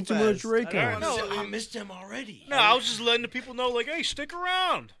drinking so too much fast. Raycon. I No, didn't I wanna missed him already. No, I was just letting the people know, like, hey, stick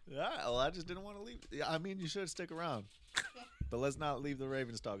around. Yeah, well, I just didn't want to leave. Yeah, I mean, you should stick around. But let's not leave the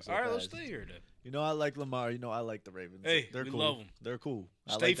Ravens talk so All right, fast. let's stay here then. You know I like Lamar. You know I like the Ravens. Hey, They're we cool. love 'em. They're cool.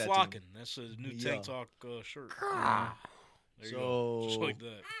 I Stay like that team. flocking. That's a new Yeah. Tank Talk shirt. There you go. Just So- like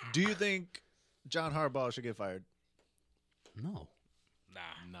that. Do you think John Harbaugh should get fired? No.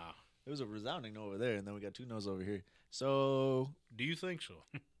 Nah. It was a resounding no over there, and then we got 2 no's over here. So Do you think so?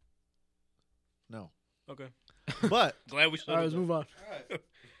 no. Okay. But Glad we said All right, let's move on.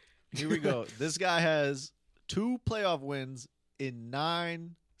 here we go. This guy has 2 playoff wins in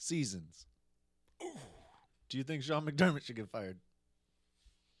 9 seasons. Do you think Sean McDermott should get fired?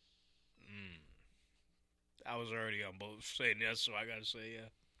 I was already on both saying yes, so I got to say yeah.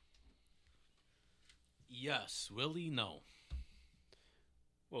 Yes. Willie, no.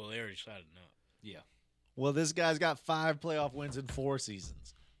 Well, they already decided not. Yeah. Well, this guy's got 5 playoff wins in 4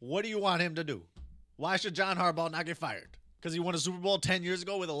 seasons. What do you want him to do? Why should John Harbaugh not get fired? Because he won a Super Bowl 10 years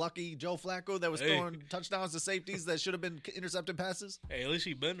ago with a lucky Joe Flacco that was Hey. throwing touchdowns to safeties that should have been intercepted passes? Hey, at least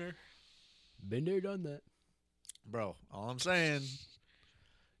he been there. Been there, done that. Bro, all I'm saying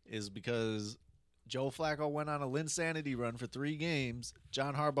is because Joe Flacco went on a Linsanity run for 3 games,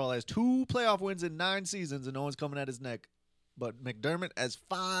 John Harbaugh has 2 playoff wins in 9 seasons, and no one's coming at his neck. But McDermott has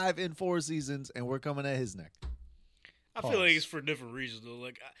 5 in 4 seasons, and we're coming at his neck. I feel like it's for different reasons though.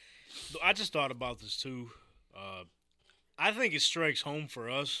 Like, I just thought about this too. I think it strikes home for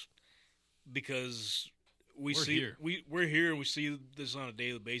us because we're here. we're here and we see this on a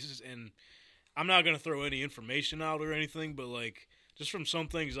daily basis. And I'm not gonna throw any information out or anything, but like just from some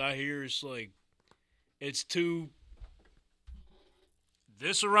things I hear, it's like it's too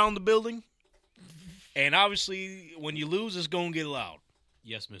this around the building, and obviously when you lose, it's gonna get loud.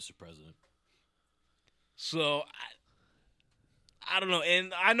 Yes, Mr. President. So I don't know,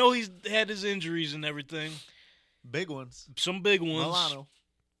 and I know he's had his injuries and everything, Big ones. some big ones Milano.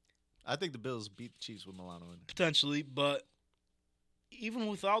 I think the Bills beat the Chiefs with Milano in there. potentially, but even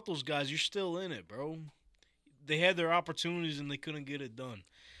without those guys, you're still in it, bro. They had their opportunities and they couldn't get it done.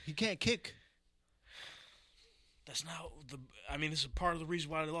 He can't kick. That's not the. I mean, this is part of the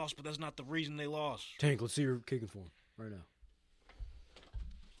reason why they lost, but that's not the reason they lost. Tank, let's see your kicking form right now.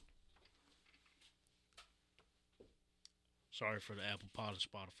 Sorry for the Apple Pod and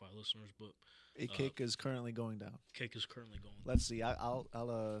Spotify listeners, but A kick is currently going down. cake is currently going. Let's see. I'll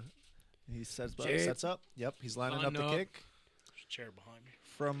he Jake. sets up. Yep, he's lining up Line the up. kick There's a chair behind me.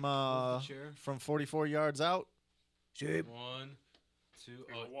 from Move the chair. from 44 yards out. Shape. 1, 2. There's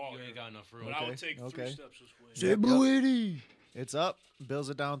Oh, a wall you here. ain't got enough room. But I would Okay, take 3 okay. steps this way. Shape Blue 80. It's up. Bills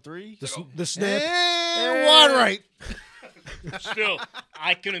are down 3. The snap. And one right. Still,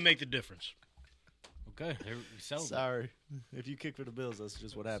 I couldn't make the difference. Okay, there we settled. Sorry. If you kick for the Bills, that's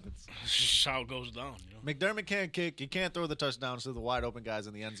just what happens. That's just how it goes down. You know? McDermott can't kick. You can't throw the touchdowns to the wide open guys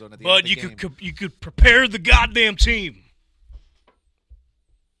in the end zone at the But end of the game. you could prepare the goddamn team.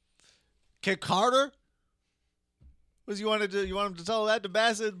 Kick harder? What you want to do? You want him to tell that to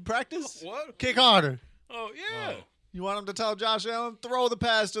Bassett in practice? What? Kick harder. Oh yeah. You want him to tell Josh Allen, throw the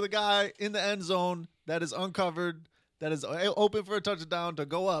pass to the guy in the end zone that is uncovered, that is open for a touchdown to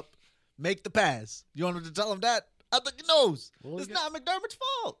go up, make the pass. You want him to tell him that? I think he knows. Well, It's not McDermott's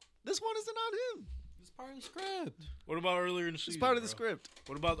fault. This one isn't on him. It's part of the script. What about earlier in the season? It's part of the bro? script.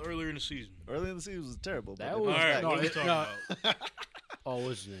 What about earlier in the season? Early in the season was terrible. but That it was- All bounced right, back. no, what are we it- talking no. about? Oh,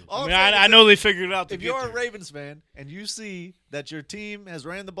 what's his name? All I I'm mean, saying I is know they figured it out. To if get you're a there. Ravens fan and you see that your team has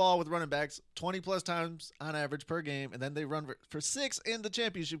ran the ball with running backs 20-plus times on average per game, and then they run for 6 in the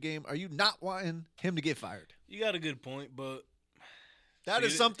championship game, are you not wanting him to get fired? You got a good point, but That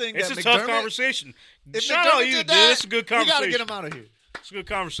is See, something it's that a McDermott, tough conversation. If Shout McDermott out you, did dude. that, It's a good we conversation. got to get him out of here. It's a good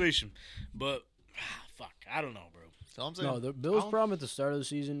conversation, but fuck, I don't know, bro. That's all I'm saying. No, the Bills' problem at the start of the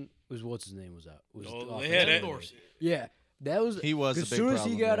season was what's his name was out. Was Oh, the they offensive had it. coordinator. Yeah, that was. He was a as big soon as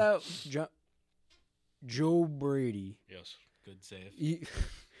problem he got there. out, Joe Brady, Yes. Good save. he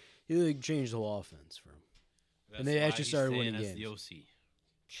like changed the whole offense for him. That's they why actually he's started staying winning as the games. OC.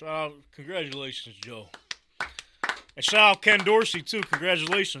 Shout out, congratulations, Joe, and shout out Ken Dorsey too.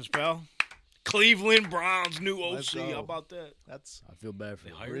 Congratulations, pal. Cleveland Browns new Let's OC. go. How about that? That's I feel bad for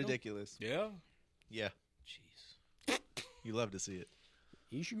They him. hired him? ridiculous. Yeah. Yeah, Jeez. you love to see it.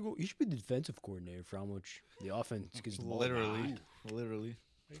 He should go. He should be the defensive coordinator for how much the offense gets the ball. Literally. Literally.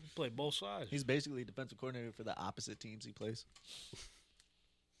 They can play both sides. He's basically defensive coordinator for the opposite teams he plays.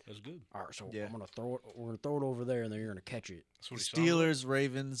 That's good. All right, so Yeah. I'm gonna throw it. We're gonna throw it over there, and then you're gonna catch it. That's what he sounds like. Steelers,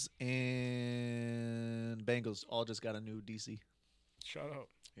 Ravens, and Bengals all just got a new DC. Shout out.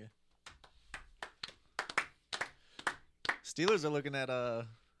 Steelers are looking at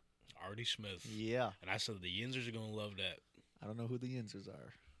Artie Smith. yeah. And I said the Yinzers are gonna love that. I don't know who the Yinzers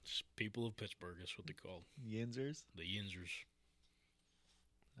are. It's people of Pittsburgh. That's what they call Yinzers? the Yinzers.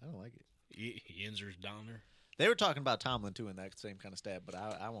 I don't like it. Yinzers down there. They were talking about Tomlin too in that same kind of stab, but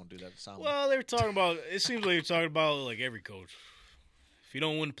I won't do that to Tomlin. Well, they were talking about. It seems like you're talking about like every coach. If you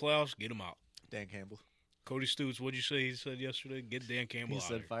don't win the playoffs, get him out. Dan Campbell. Cody Stutes, what'd you say he said yesterday? Get Dan Campbell He out.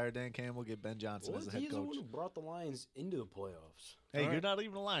 said Here. fire Dan Campbell, get Ben Johnson as the head He's the coach. one who brought the Lions into the playoffs. Hey, All you're right. not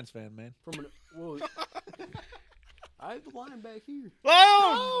even a Lions fan, man. From an well, I have the line back here.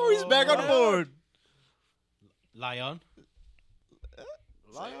 Oh, he's back on the board. Lion.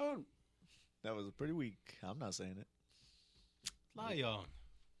 Lion. That was pretty weak. I'm not saying it. Lion.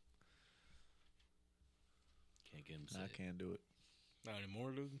 Can't get him to say I it. can't do it. Not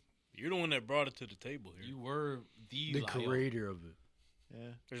anymore, dude. You're the one that brought it to the table here. You were the The Lion. creator of it. Yeah.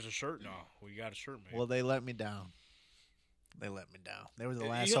 There's a shirt now. We got a shirt made. Well, they let me down. They let me down. They were the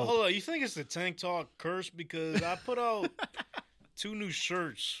last you, hope. hold on. You think it's the Tank Talk curse because I put out 2 new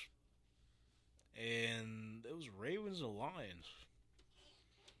shirts, and it was Ravens and Lions.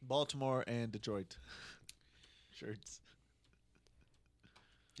 Baltimore and Detroit shirts.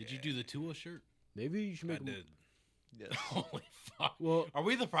 Did you do the Tua shirt? Maybe you should I make. did. Yes. Holy fuck. Well, Are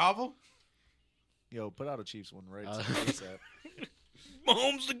we the problem? Yo, put out a Chiefs one right ASAP.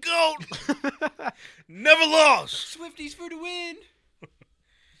 Mahomes the GOAT. Never lost. Swifties for the win.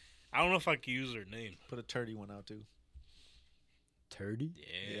 I don't know if I can use their name. Put a turdy one out too. Turdy.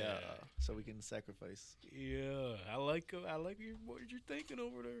 Yeah. So we can sacrifice. Yeah. I like what you're thinking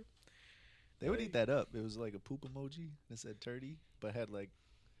over there. They would eat that up. It was like a poop emoji that said turdy, but had like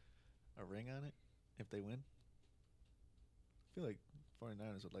a ring on it if they win. I feel like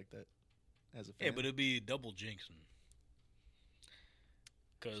 49ers would like that as a fan. Yeah, but it'd be double jinxing.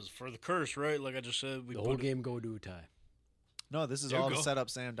 Because for the curse, right? Like I just said, we The put whole it- game go to a tie. no, this is There you all to go. set up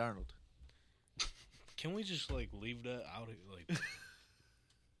Sam Darnold. Can we just like leave that out? Like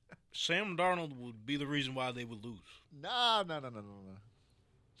Sam Darnold would be the reason why they would lose. No.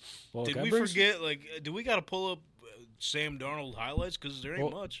 Well, Did can I we bring forget? Like, do we got to pull up Sam Darnold highlights because there ain't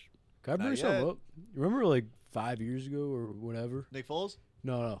Well, much. Can I bring Not something yet. up? Remember, like 5 years ago or whatever? Nick Foles?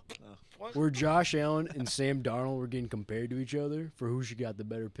 No. What? Where Josh Allen and Sam Darnold were getting compared to each other for who should got the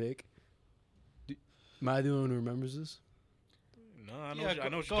better pick. Am I the only one who remembers this? No, I know. Yeah, I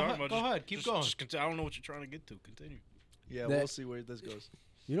know what go you're ahead, talking about. go ahead, keep going. I don't know what you're trying to get to. Continue. Yeah, That- we'll see where this goes.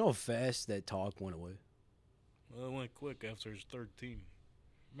 You know how fast that talk went away? Well, it went quick after his third team.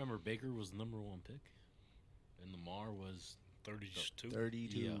 Remember, Baker was the number 1 pick, and Lamar was 32.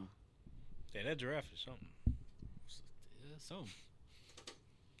 32. Yeah. Yeah, that draft is something. so.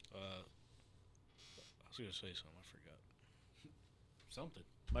 I was gonna say something. I forgot. Something.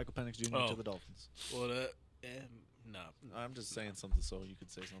 Michael Penix Jr. Oh. to the Dolphins. Well, nah. I'm just saying something so you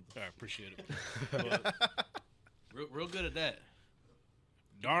could say something. I appreciate it. But Real good at that.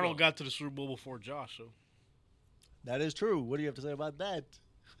 Darnold got to the Super Bowl before Josh, so That is true. What do you have to say about that?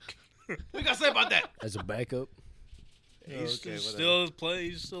 What you got to say about that? As a backup. he's Okay, whatever. still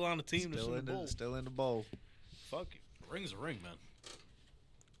plays. He's still on the team. Still in the bowl. Fuck it. Ring's a ring, man.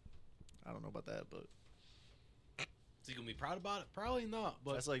 I don't know about that, but Is he gonna be proud about it? Probably not.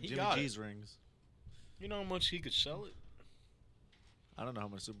 But that's like he Jimmy got G's rings. You know how much he could sell it? I don't know how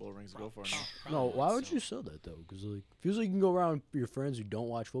much Super Bowl rings go for now. No, why would you sell that though? Because like, feels like you can go around your friends who don't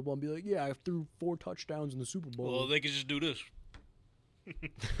watch football and be like, "Yeah, I threw 4 touchdowns in the Super Bowl." Well, they could just do this.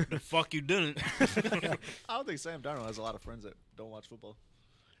 The fuck you didn't. I don't think Sam Darnold has a lot of friends that don't watch football.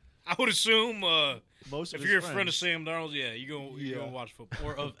 I would assume Most of if his you're a friends, friend of Sam Darnold, yeah, you're gonna watch football.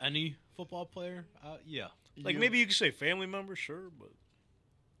 Or of any football player? Yeah. Like maybe you could say family members, sure, but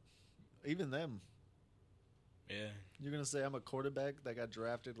even them. yeah. You're gonna say I'm a quarterback that got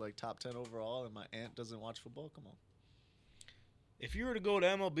drafted like top 10 overall, and my aunt doesn't watch football? Come on. If you were to go to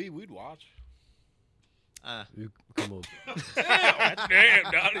MLB, we'd watch. You come up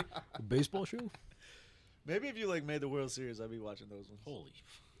Damn, Dottie. a baseball show. Maybe if you like made the World Series, I'd be watching those ones. Holy.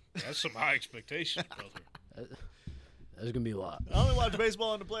 That's some high expectations, brother. That's gonna be a lot. I only watch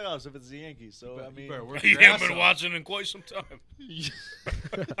baseball in the playoffs if it's the Yankees. So I mean, You haven't been watching in quite some time.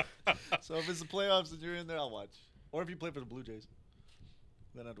 so if it's the playoffs and you're in there, I'll watch. Or if you play for the Blue Jays,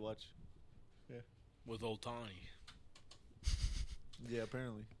 then I'd watch. With Otani. Yeah,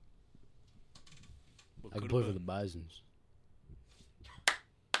 apparently. What I can could've play for been. the Bisons.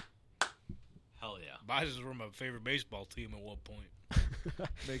 Hell yeah. Bisons were my favorite baseball team at one point.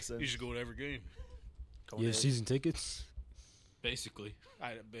 Makes sense. You should go to every game. Yeah, season tickets. Basically.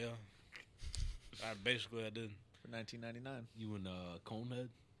 I basically did. For 1999. You and Conehead?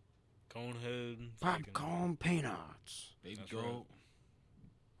 Conehead. fucking Popcorn peanuts. Baby That's Goat. right.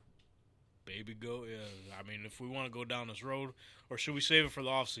 Baby Goat, yeah. I mean, if we want to go down this road, or should we save it for the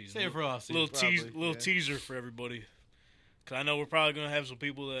off season? Save it for us. Little probably, teaser for everybody. Cause I know we're probably gonna have some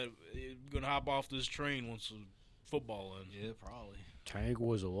people that gonna hop off this train once the football ends. Yeah, probably. Tank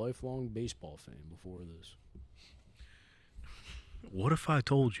was a lifelong baseball fan before this. What if I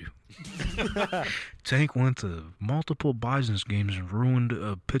told you? Tank went to multiple Bisons games and ruined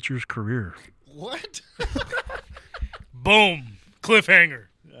a pitcher's career. What? Boom! Cliffhanger.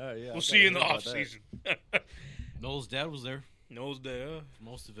 Yeah, We'll see you in the off season. Noel's dad was there Knows that. for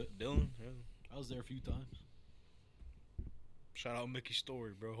most of it. Dylan. Yeah. I was there a few times. Shout out Mickey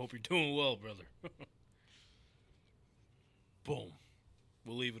Story, bro. Hope you're doing well, brother. Boom.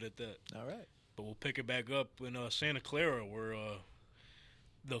 We'll leave it at that. All right. But we'll pick it back up in Santa Clara, where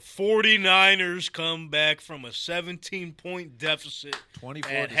the 49ers come back from a 17-point deficit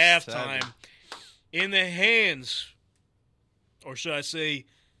 24 at to halftime 7. in the hands, or should I say,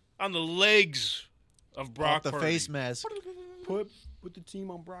 on the legs of Brock Off the Purdy. face mask. Put the team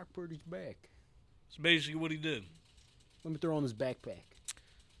on Brock Purdy's back. That's basically what he did. Let me throw on his backpack.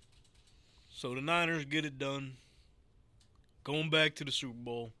 So the Niners get it done, going back to the Super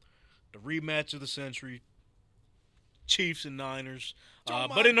Bowl, the rematch of the century, Chiefs and Niners.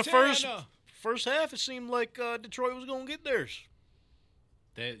 But in the first half, it seemed like Detroit was going to get theirs.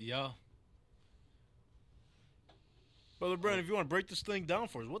 Yeah. Brother Brent, if you want to break this thing down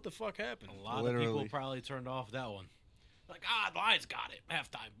for us, what the fuck happened? A lot of Literally. people probably turned off that one. Like, the Lions got it.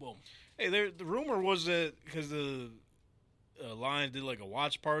 Halftime. Boom. Hey, the rumor was that because the Lions did like a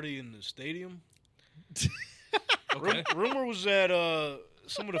watch party in the stadium. Okay. Rumor was that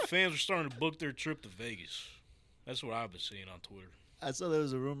some of the fans were starting to book their trip to Vegas. That's what I've been seeing on Twitter. I saw there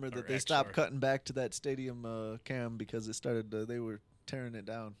was a rumor that Or they X, stopped sorry. cutting back to that stadium cam because it started. They were tearing it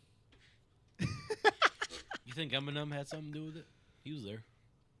down. You think Eminem had something to do with it? He was there.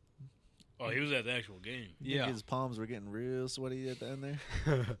 Oh, he was at the actual game. I think his palms were getting real sweaty at the end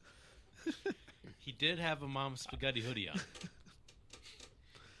there. He did have a Mom Spaghetti hoodie on.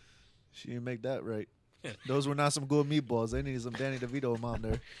 She didn't make that right. Those were not some good meatballs. They needed some Danny DeVito mom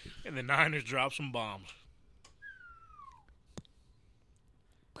there. And the Niners dropped some bombs.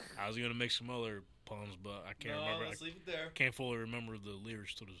 I was gonna make some other puns, but I can't remember. I leave it there. can't fully remember the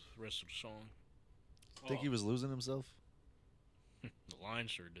lyrics to the rest of the song. Think he was losing himself? The line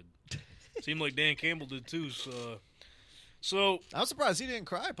sure did. Seemed like Dan Campbell did too. So I'm surprised he didn't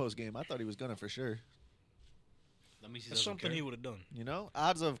cry post game. I thought he was gonna for sure. Let me see. that's something he would have done. You know,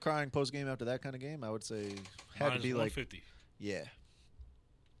 odds of crying post game after that kind of game, I would say had Minus to be like 150. yeah.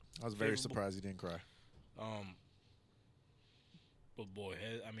 I was very Favorable. surprised he didn't cry. But boy,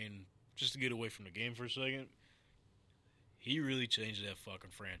 I mean, just to get away from the game for a second, He really changed that fucking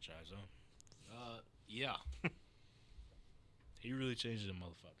franchise, huh? Yeah. He really changed them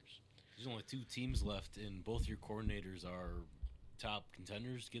motherfuckers. There's only 2 teams left, and both your coordinators are top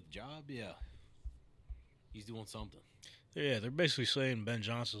contenders to get the job. Yeah. He's doing something. Yeah, they're basically saying Ben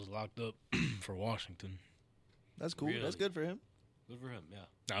Johnson's locked up for Washington. That's cool. Really? That's good for him. Good for him, yeah.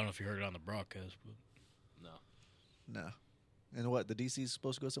 I don't know if you heard it on the broadcast, but No. No. And what? The DC's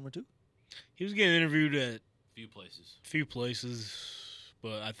supposed to go somewhere too? he was getting interviewed at Few places. a few places,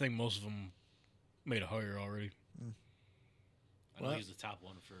 but I think most of them made a hire already. I know What? he's the top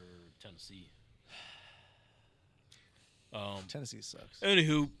one for Tennessee. Tennessee sucks.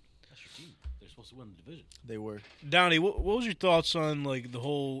 Anywho, That's your team. They're supposed to win the division. They were. Donnie, what was your thoughts on like the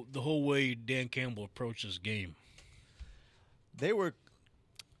whole way Dan Campbell approached this game? They were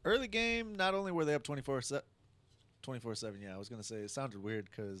early game. Not only were they up 24-7. Yeah, I was gonna say it sounded weird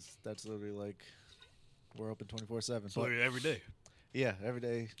because that's literally like we're open 24/7. So every day. Yeah, every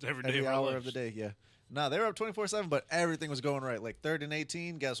day, Every day every of our hour lives. of the day. Yeah. No, they were up 24/7, but everything was going right. Like 3rd and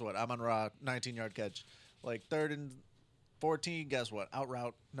 18, guess what? I'm on route, 19-yard catch. Like 3rd and 14, guess what? Out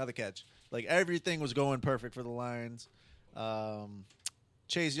route, another catch. Like everything was going perfect for the Lions.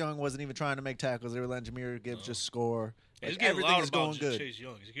 Chase Young wasn't even trying to make tackles. They were letting Jahmyr Gibbs just score. It's Like, getting everything loud is about going good. Chase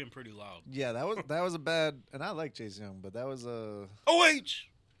Young. He's getting pretty loud. Yeah, that was a bad. And I like Chase Young, but that was a. OH!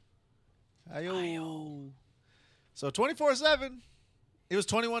 Ayo. So 24/7. It was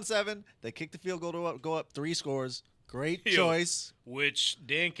 21-7. They kicked the field goal to go up 3 scores. Great Yo. choice. Which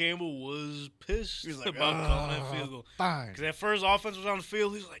Dan Campbell was pissed He was like, about calling that field goal. Fine. Because that first offense was on the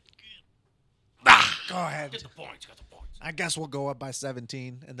field, he's like, Go ahead. Get the points. Got the points. I guess we'll go up by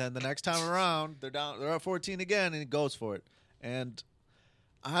 17, and then the next time around, they're up 14 again, and he goes for it. And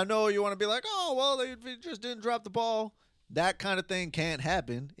I know you want to be like, oh, well, they just didn't drop the ball. That kind of thing can't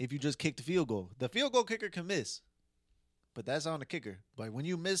happen if you just kick the field goal. The field goal kicker can miss, but that's on the kicker. But when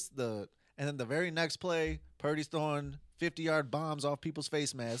you miss and then the very next play, Purdy's throwing 50-yard bombs off people's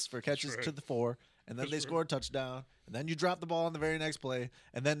face masks for catches right. to the 4, and then That's they right. score a touchdown, and then you drop the ball on the very next play,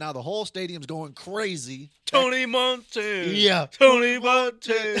 and then now the whole stadium's going crazy. Tony Montana. Yeah. Tony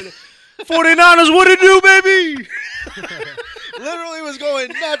Montana. 49ers, what it do, baby? Literally was going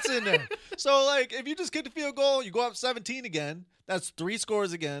nuts in there. So, like, if you just kick the field goal, you go up 17 again. That's 3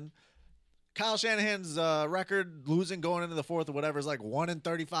 scores again. Kyle Shanahan's record losing going into the 4th or whatever is like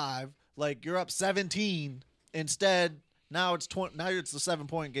 1-35. Like, you're up 17. Instead, now it's the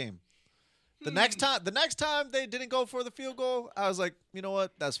 7-point game. The next time they didn't go for the field goal, I was like, you know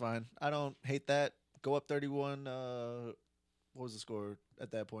what? That's fine. I don't hate that. Go up 31. What was the score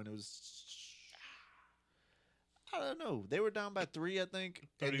at that point? It was, I don't know. They were down by 3, I think.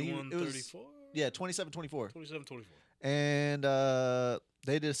 And 31-34? Yeah, 27-24. 27-24. And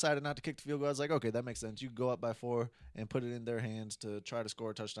they decided not to kick the field goal. I was like, okay, that makes sense. You can go up by 4 and put it in their hands to try to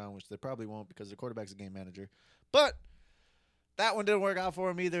score a touchdown, which they probably won't because their quarterback's a game manager. But that one didn't work out for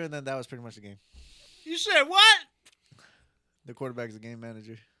him either, and then that was pretty much the game. You said what? The quarterback's a game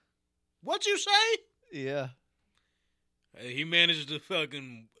manager. What'd you say? Yeah. Hey, he managed to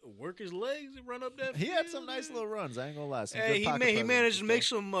fucking work his legs and run up that He had field, some nice man. little runs. I ain't going to lie. Some Hey, good pocket he presence managed to and make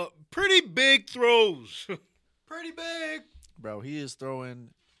stuff. some pretty big throws. Pretty big. Bro, he is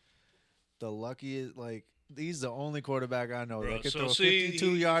throwing the luckiest, like, he's the only quarterback I know Bro, that can so throw see,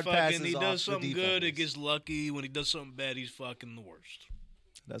 52-yard he passes fucking, he off does the something good, it defenders. gets lucky. When he does something bad, he's fucking the worst.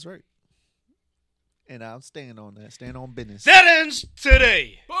 That's right. And I'm staying on that. Staying on business. That ends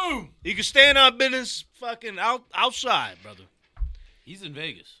today. Boom. You can stand on business fucking outside, brother. He's in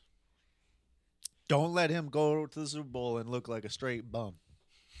Vegas. Don't let him go to the Super Bowl and look like a straight bum.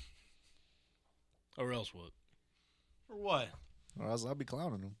 Or else what? Or what? Or else I'll be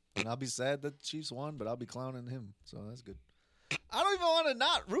clowning him. And I'll be sad that the Chiefs won, but I'll be clowning him. So that's good. I don't even want to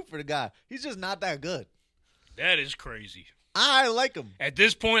not root for the guy. He's just not that good. That is crazy. I like him. At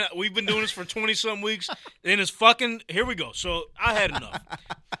this point, we've been doing this for 20-some weeks, and it's fucking... Here we go. So, I had enough.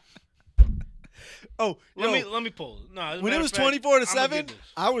 Oh, Let me pull it. No, as a when it matter was of fact, 24-7, I'ma get this.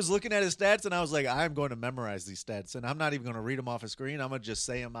 I was looking at his stats and I was like, I'm going to memorize these stats, and I'm not even going to read them off a screen. I'm going to just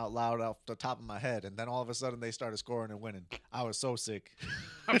say them out loud off the top of my head, and then all of a sudden they started scoring and winning. I was so sick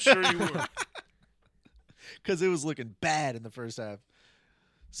I'm sure you were. because it was looking bad in the first half.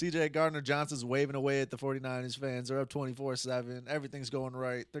 CJ Gardner-Johnson's waving away at the 49ers fans. They're up 24-7. Everything's going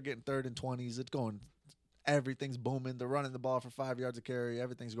right. They're getting 3rd and 20s. It's going. Everything's booming. They're running the ball for 5 yards of carry.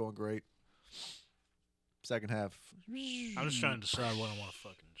 Everything's going great. Second half. I'm just trying to decide what I want to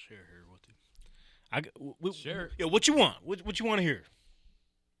fucking share here with you. Share it. Yeah, what you want? What you want to hear?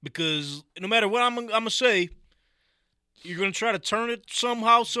 Because no matter what I'm gonna say, you're gonna try to turn it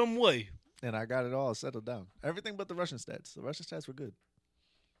somehow, some way. And I got it all settled down. Everything but the Russian stats. The Russian stats were good.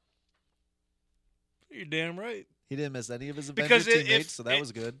 You're damn right. He didn't miss any of his Because Avengers teammates, so that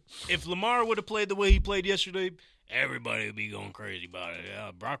was good. If Lamar would have played the way he played yesterday, everybody would be going crazy about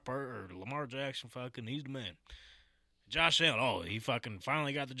it. Brock Purdy or Lamar Jackson, fucking, he's the man. Josh Allen, he fucking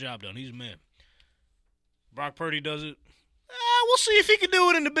finally got the job done. He's the man. Brock Purdy does it. We'll see if he can do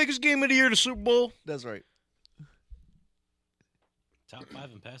it in the biggest game of the year, the Super Bowl. That's right. Top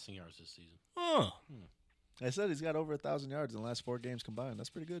 5 in passing yards this season. Huh. I said he's got over 1,000 yards in the last 4 games combined. That's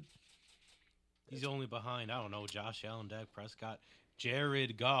pretty good. He's only behind, I don't know, Josh Allen, Dak Prescott,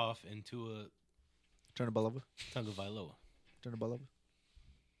 Jared Goff, and Tua Turn the ball over. Tagovailoa. Turn the ball over.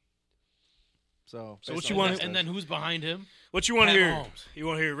 So what you want? And then who's behind him? What you want to Pat hear? Mahomes. You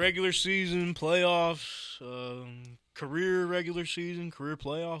want to hear regular season, playoffs, career regular season, career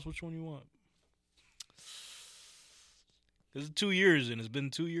playoffs? Which one you want? Because it's 2 years, and it's been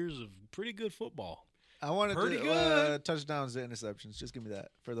 2 years of pretty good football. I wanted Pretty to good. touchdowns to interceptions. Just give me that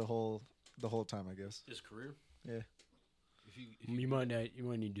for the whole time, I guess. His career? Yeah. You might need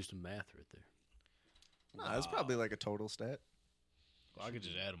to do some math right there. Nah, it's probably like a total stat. Well, I could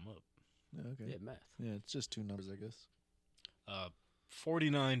just add them up. Yeah, okay. Yeah, math. Yeah, it's just 2 numbers, I guess.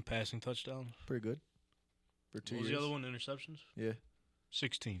 49 passing touchdowns. Pretty good. For 2 What was years. the other one? Interceptions? Yeah.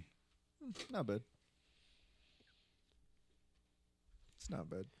 16. Not bad. It's not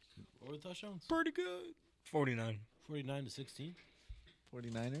bad. What were the touchdowns? Pretty good. 49. 49 to 16?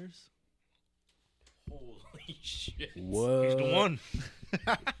 49ers? Holy shit. What? He's the one.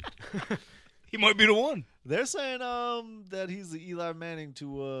 He might be the one. They're saying that he's the Eli Manning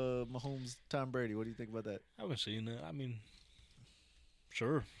to Mahomes, Tom Brady. What do you think about that? I haven't seen that. I mean,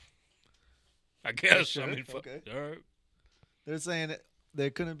 sure. I guess. Sure? I mean, Okay. all right. They're saying that there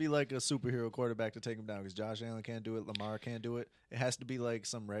couldn't be like a superhero quarterback to take him down because Josh Allen can't do it, Lamar can't do it. It has to be like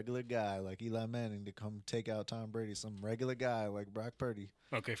some regular guy like Eli Manning to come take out Tom Brady, some regular guy like Brock Purdy.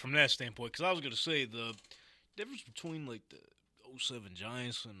 Okay, from that standpoint, because I was going to say the difference between like the 07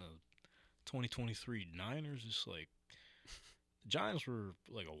 Giants and the 2023 Niners is like the Giants were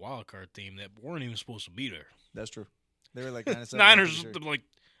like a wild card team that weren't even supposed to be there. That's true. They were like 97. Niners, I'm pretty like,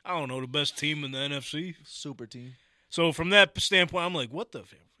 I don't know, the best team in the NFC. sure. Super team. So from that standpoint, I'm like, what the?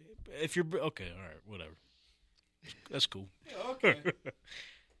 If you're okay, all right, whatever. That's cool.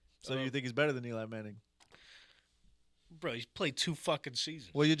 So you think he's better than Eli Manning? Bro, he's played 2 fucking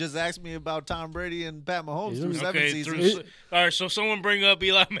seasons. Well, you just asked me about Tom Brady and Pat Mahomes through 7 Okay, seasons. all right, so someone bring up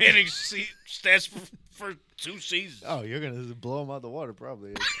Eli Manning's stats for 2 seasons. Oh, you're gonna blow him out the water,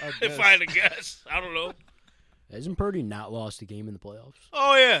 probably. If I had to guess, I don't know. Hasn't Purdy not lost a game in the playoffs?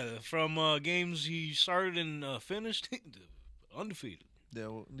 Oh yeah, from games he started and finished, undefeated. Yeah,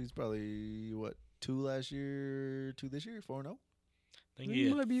 well, he's probably what 2 last year, 2 this year, 4-0. I think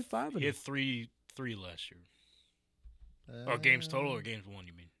He might be 5. he had three last year. Or games total, or games won?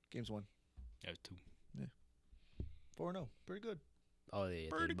 You mean? Games 1, Yeah, 2. 4-0, pretty good. Oh, yeah,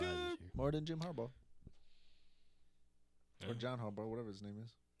 Pretty good. More than Jim Harbaugh Yeah. or John Harbaugh, whatever his name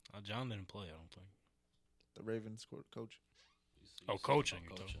is, John didn't play, I don't think. the Ravens coach. Oh, coaching.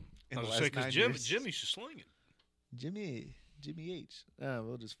 You're talking. In I the was saying last 9 because years. Jim used to sling it. Jimmy H.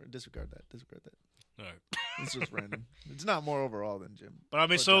 We'll just disregard that. All right. It's just random. It's not more overall than Jim. But I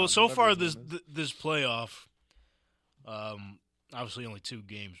mean, Or so John, whatever far his this name is. this playoff, obviously only 2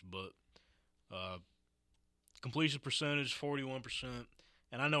 games, but completion percentage 41%,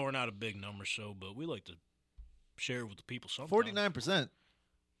 and I know we're not a big number, but we like to share it with the people sometimes. 49%.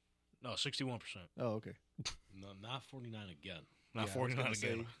 No, 61%. Oh, okay. No, not 49 again. Not Yeah, I was 49 gonna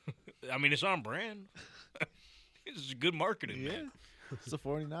again. I mean, it's on brand. It's good marketing, Yeah. man. It's a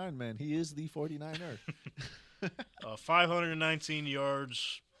 49 man. He is the 49er. 519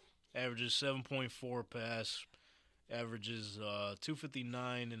 yards, averages 7.4 pass, averages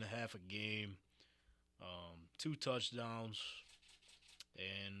 259 and a half a game, 2 touchdowns,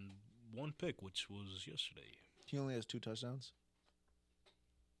 and 1 pick, which was yesterday. He only has 2 touchdowns.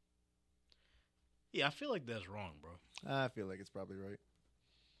 Yeah, I feel like that's wrong, bro. I feel like it's probably right.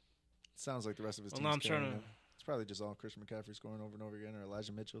 Sounds like the rest of his Well, team. now I'm trying to. It's probably just all Christian McCaffrey scoring over and over again, or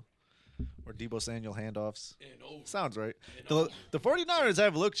Elijah Mitchell, or Debo Samuel handoffs. Sounds right. The 49ers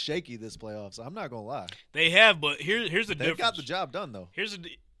have looked shaky this playoffs. I'm not gonna lie. They have, but here's the They've difference. got the job done though.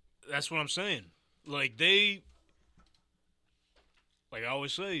 That's what I'm saying. Like like I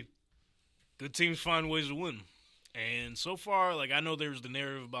always say, good teams find ways to win. And so far, like I know there's the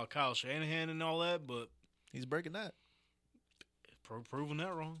narrative about Kyle Shanahan and all that, but He's breaking that. proving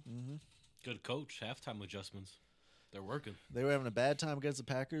that wrong. Mm-hmm. Good coach. Halftime adjustments. They're working. They were having a bad time against the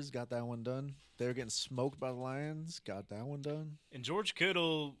Packers. Got that one done. They were getting smoked by the Lions. Got that one done. And George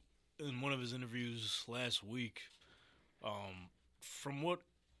Kittle in one of his interviews last week. From what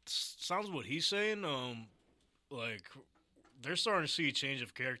sounds what he's saying, like they're starting to see a change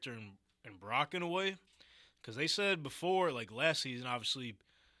of character in Brock in a way, because they said before, like last season, obviously,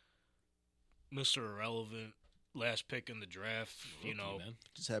 Mr. Irrelevant, last pick in the draft. You know, man.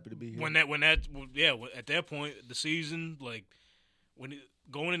 Just happy to be here. At that point, the season, like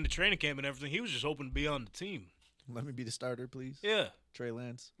going into training camp and everything, he was just hoping to be on the team. Let me be the starter, please. Yeah. Trey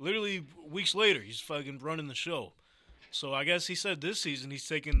Lance. Literally weeks later, he's fucking running the show. So I guess he said this season he's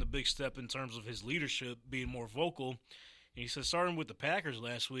taking the big step in terms of his leadership, being more vocal. And he said starting with the Packers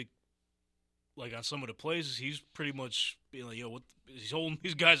last week, like on some of the plays, he's pretty much being like, he's holding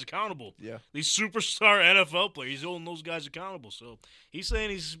these guys accountable. Yeah. These superstar NFL players, he's holding those guys accountable. So he's saying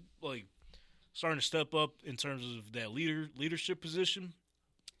he's like starting to step up in terms of that leadership position.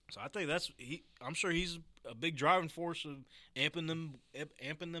 So I think I'm sure he's a big driving force of amping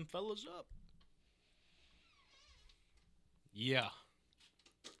them fellas up. Yeah.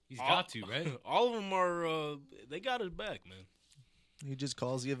 He's got to, right? All of them are, they got his back, man. He just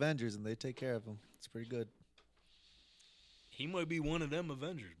calls the Avengers and they take care of him. It's pretty good. He might be one of them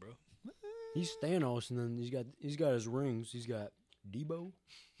Avengers, bro. He's Thanos, and then he's got his rings. He's got Debo,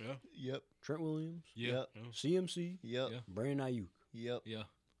 Yeah. Yep. Trent Williams, Yep. CMC, Yep. Yeah. Brandon Ayuk. Yep. Yeah.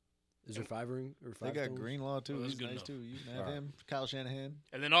 Is there 5 ring or 5? They got stones? Greenlaw too. Oh, that's He's good nice enough. too. You can have All right. him. Kyle Shanahan.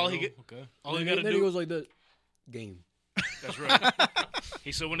 And then all he Okay. got to Then he do. goes like this. Game. That's right.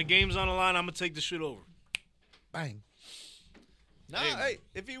 He said, when the game's on the line, I'm gonna take the shit over. Bang. Nah, Hey. hey,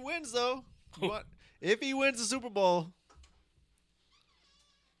 if he wins though, if he wins the Super Bowl,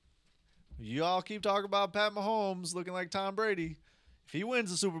 you all keep talking about Pat Mahomes looking like Tom Brady. If he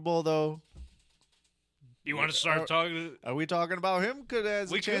wins the Super Bowl though, You want to start talking? are we talking about him? Could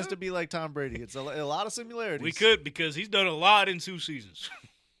has We a chance could. to be like Tom Brady? It's a lot of similarities. We could, because he's done a lot in 2 seasons.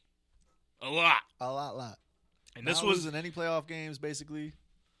 A lot. a lot. And this Not was losing any playoff games basically.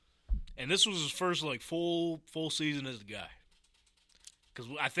 his first like full season as the guy. Because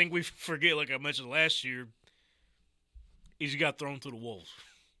I think we forget, like I mentioned last year, he's got thrown to the wolves.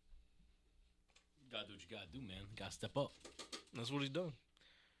 You gotta do what you gotta do, man. You gotta step up. And that's what he's done.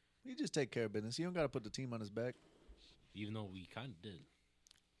 He just take care of business. You don't got to put the team on his back. Even though we kind of did.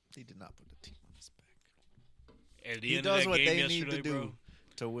 He did not put the team on his back. At the He end does of that what game they yesterday, need to do bro,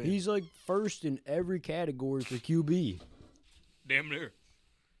 to win. He's like first in every category for QB. damn near.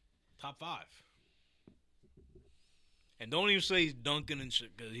 Top 5. And don't even say he's dunking and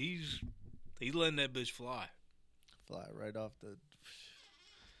shit, because he's letting that bitch fly. Fly right off the.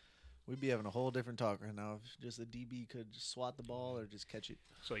 We'd be having a whole different talk right now if just a DB could just swat the ball or just catch it.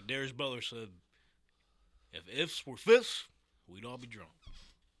 It's like Darius Butler said, if ifs were fifths, we'd all be drunk.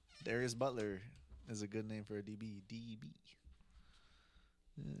 Darius Butler is a good name for a DB. DB.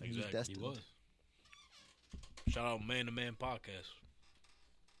 He's Exactly. destined. He was. Shout out Man to Man Podcast.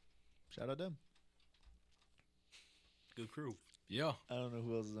 Shout out them. Good crew. Yeah. I don't know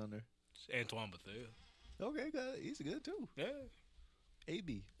who else is on there. It's Antoine Bethea. Okay, good. He's good too. Yeah.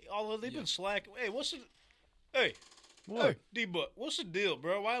 AB. Although they've Yeah. been slacking. Hey, what's the... Hey. What? Hey, D-Buck, what's the deal,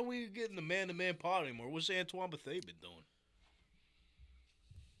 bro? Why aren't we getting the man-to-man pod anymore? What's Antoine Bethea been doing?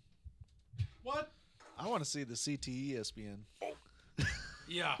 What? I want to see the CTE ESPN.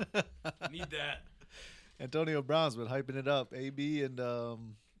 Yeah. Need that. Antonio Brown's been hyping it up. AB and I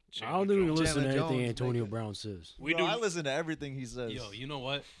don't think we can listen to Chandler anything Jones Antonio make it. Brown says. We Bro, do. I listen to everything he says. Yo, you know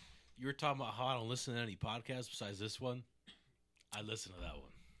what? You were talking about how I don't listen to any podcasts besides this one. I listen to that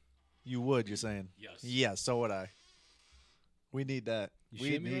one. You would, you're saying? Yes. Yeah, so would I. We need that. You We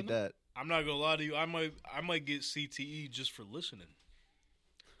shit me need on that? that. I'm not gonna lie to you. I might get CTE just for listening.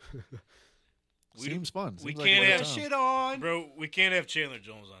 We Seems fun. we Seems like a can't good have time. shit on, bro. We can't have Chandler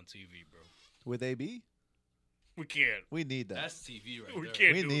Jones on TV, bro. With AB? We can't. We need that. That's TV right We there.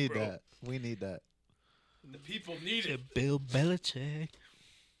 can't We do need it, bro. that. We need that. The people need it. Bill Belichick.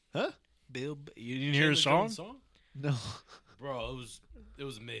 Huh? You didn't hear the song? No. Bro, it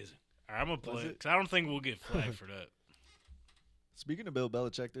was amazing. All right, I'm gonna play it? it 'cause I don't think we'll get flagged for that. Speaking of Bill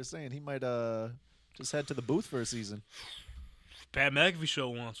Belichick, they're saying he might just head to the booth for a season. Pat McAfee show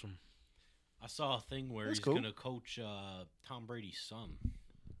wants him. I saw a thing where That's he's cool. gonna coach Tom Brady's son.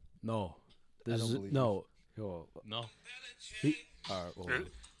 No. I don't believe no. Yo, No, all right,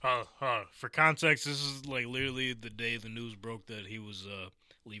 well, For context, this is like literally the day the news broke that he was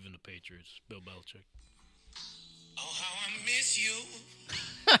leaving the Patriots. Bill Belichick. Oh, how I miss you.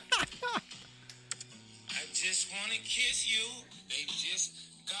 I just want to kiss you. They just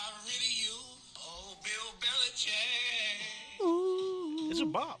got rid of you. Oh, Bill Belichick. It's a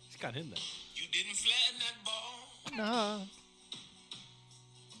bop. he's got him there. You didn't flatten that ball. Nah.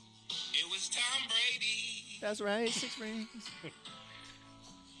 That's right, 6 rings.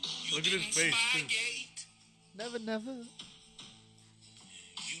 Look at his face, too. Gate. Never, never. You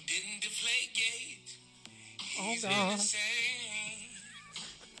didn't deflate gate. Oh, He's God. insane.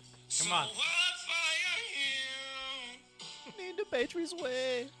 Come on. So what fire him Need the Patriots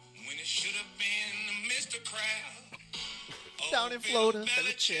way. when it should have been Mr. Crab? Down in Bill Florida.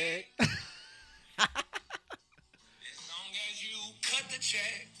 Belichick. As long as you cut the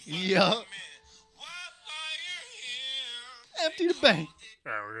check. Yeah. What fire him? Empty the bank.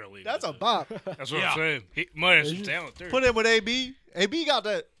 All right, we're gonna leave That's it a at bop. that. That's what I'm saying. He might have some talent there. Put him with AB. AB got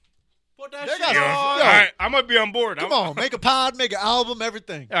that. Put that They shit got Yo, some- on. yo, all right, I might be on board. Come on, make a pod, make an album,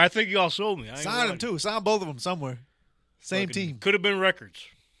 everything. I think y'all sold me. I ain't Sign gonna them lie. too. Sign both of them somewhere. Same team. Could have been records.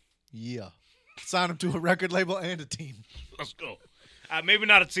 Yeah. Sign them to a record label and a team. Let's go. Maybe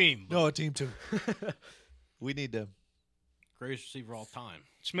not a team. But No, a team too. We need them. Greatest receiver all time.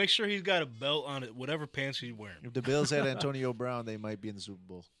 just make sure he's got a belt on it, whatever pants he's wearing. If the Bills had Antonio Brown, they might be in the Super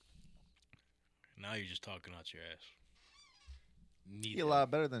Bowl. Now you're just talking out your ass. He'd be a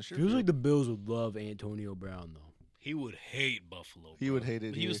lot better than Feels Sherfield. like the Bills would love Antonio Brown though. He would hate Buffalo. He bro. would hate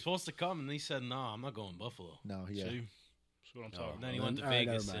it. He was here. supposed to come, and he said, "No, I'm not going Buffalo." No, yeah. See? That's what I'm talking And then about. he went to All right,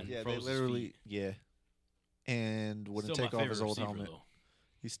 Vegas never and mind. Yeah, froze they his literally, feet. yeah. And wouldn't Still take my off his favorite old receiver, helmet. though,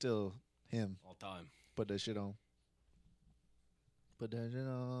 He's still him. all time. Put that shit on. Put that shit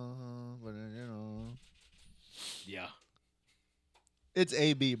on. Put that shit on. Yeah, It's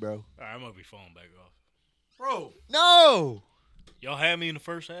AB, bro. All right, I might be falling back off. bro. No! Y'all had me in the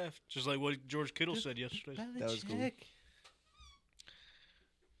first half, just like what George Kittle said yesterday. That was cool.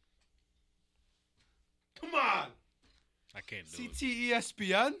 Come on, I can't do it.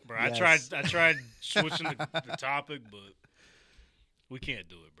 CTESPN. Bro, Yes. I tried switching the topic, but we can't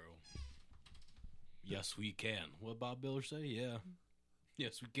do it, bro. Yes, we can. What Bob Miller say? Yeah.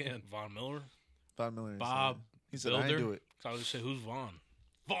 Yes, we can. Von Miller? $5 million. Bob He said, I Builder? ain't do it. So I was just say, who's Vaughn?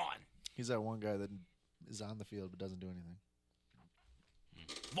 Vaughn. He's that one guy that is on the field but doesn't do anything.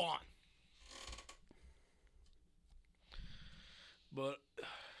 Vaughn. But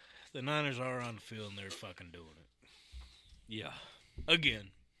the Niners are on the field and they're fucking doing it. Yeah. Again.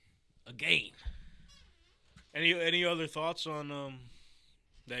 Any other thoughts on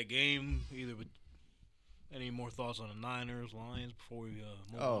that game? Either with any more thoughts on the Niners, Lions before we move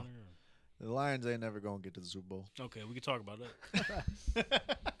Oh. on here? The Lions ain't never going to get to the Super Bowl. Okay, we can talk about that.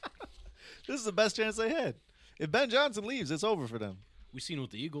 This is the best chance they had. If Ben Johnson leaves, it's over for them. We seen with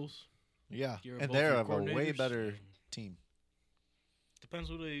the Eagles. Yeah. You're And both they're your a way coordinators? better team. Depends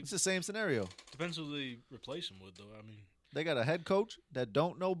who they It's the same scenario. replace him with, though. I mean, They got a head coach that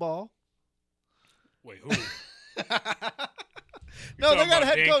don't know ball. wait, who? No, they Talking got a about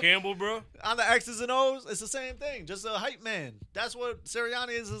head Dan coach Campbell, bro. on the X's and O's. It's the same thing. Just a hype man. That's what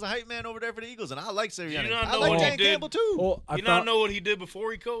Sirianni is a hype man over there for the Eagles. And I like Sirianni. not I know like what he Dan did? Campbell too. Oh, I You not found, know what he did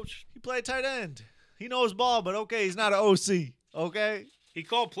before he coached? He played tight end. He knows ball, but okay, he's not an OC. Okay? He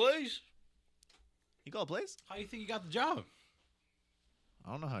called plays. He called plays? How you think he got the job?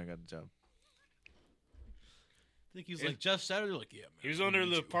 I don't know how he got the job. I think he's Yeah. like Jeff Saturday. Like, yeah, man. He was we under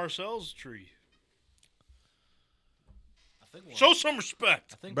need the you. Parcells tree. I think one Show of- some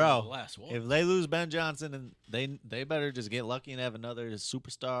respect. I think Bro, one of the last one. if they lose Ben Johnson, and they better just get lucky and have another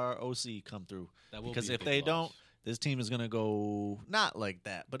superstar OC come through. That will Because be a if big they loss. don't, this team is going to go not like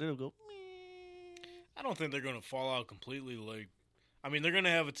that, but it'll go. I don't think they're going to fall out completely. Like, I mean, they're going to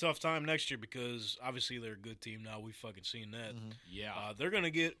have a tough time next year because obviously they're a good team now. We've fucking seen that. yeah, They're going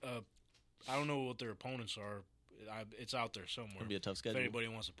to get. I don't know what their opponents are. It's out there somewhere. It'll be a tough if schedule. anybody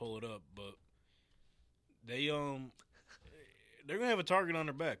wants to pull it up, but they're gonna have a target on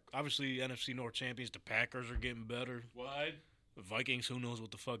their back. Obviously, NFC North champions. The Packers are getting better. wide. The Vikings, who knows what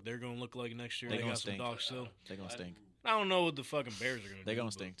the fuck they're gonna look like next year? They They gonna got some stink. dogs still. They're going to stink. I don't know what the fucking Bears are gonna do. They're going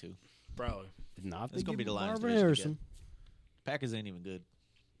but to stink too. Probably. if not, It's they gonna be give the Lions Marvin division Harrison. again. Packers ain't even good.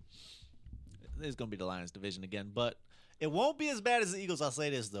 It's going to be the Lions division again, but it won't be as bad as the Eagles. I'll say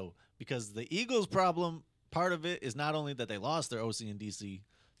this though, because the Eagles' problem, part of it is not only that they lost their OC in DC,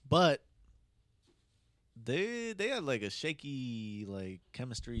 but they had like a shaky like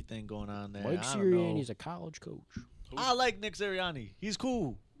chemistry thing going on there. Mike I don't know. Sirianni's a college coach. I like Nick Sirianni. He's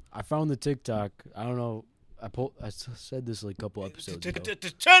cool. I found the TikTok. I don't know. I said this like a couple episodes ago.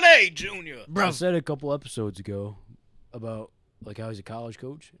 Today, Junior. I said a couple episodes ago about like how he's a college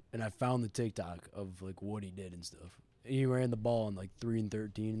coach, and I found the TikTok of like what he did and stuff. He ran the ball in like 3 and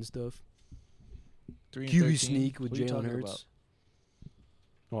 13 and stuff. 3 and QB 13. sneak with What are you Jalen talking Hurts.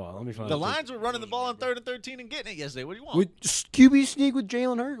 about? Well, let me find The out. Lions were running the ball on 3rd and 13 and getting it yesterday. What do you want? With QB sneak with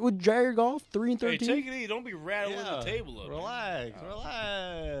Jalen Hurts with Jared Goff 3 and Hey, 13. take it easy. Don't be rattling the table up. Relax,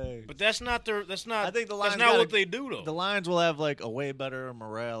 relax. But that's not their. That's not. I think the that's Lions not gotta- what they do though. The Lions will have like a way better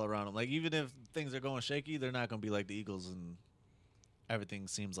morale around them. Like even if things are going shaky, they're not going to be like the Eagles and everything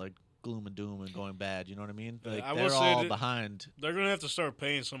seems like gloom and doom and going bad. You know what I mean? Like I will they're say all that- behind. They're gonna have to start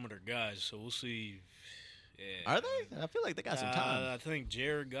paying some of their guys, so we'll see. Yeah. Are they? I feel like they got some time. I think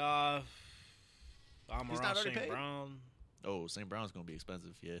Jared Goff, He's Amon-Ra not already St. paid? Brown. Oh, St. Brown's going to be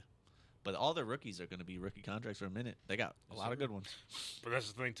expensive, yeah. But all their rookies are going to be rookie contracts for a minute. They got a lot of good ones. But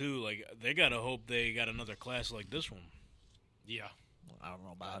that's the thing too. Like they gotta hope they got another class like this one. Yeah. I don't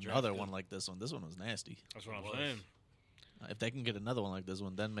know about draft another good. one like this one. This one was nasty. That's what I'm was. saying. If they can get another one like this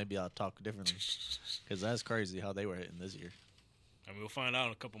one, then maybe I'll talk differently. Because that's crazy how they were hitting this year. I mean, we'll find out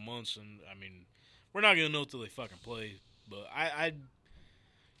in a couple months, and I mean, we're not gonna know till they fucking play. But I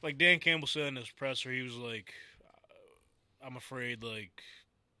like Dan Campbell said in his presser, he was like, "I'm afraid like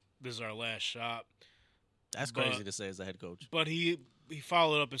this is our last shot." That's But- crazy to say as a head coach. But he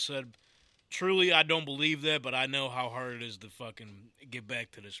followed up and said, "Truly, I don't believe that, but I know how hard it is to fucking get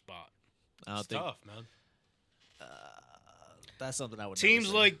back to this spot." I don't It's think tough, man. that's something I would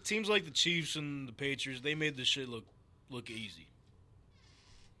Teams never say. teams like the Chiefs and the Patriots, they made this shit look easy.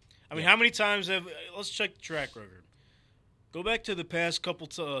 I mean, how many times have let's check the track record. Go back to the past couple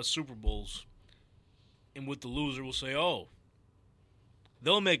Super Bowls, and with the loser, we'll say, "Oh,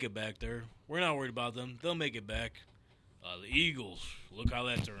 they'll make it back there. We're not worried about them. They'll make it back." The Eagles, look how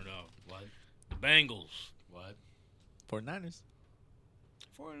that turned out. What? The Bengals, What? 49ers.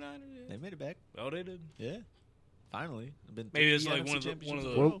 49ers. They made it back. Oh, they did. Yeah. Finally. Been Maybe it's 3 like NFC one of the- championships one of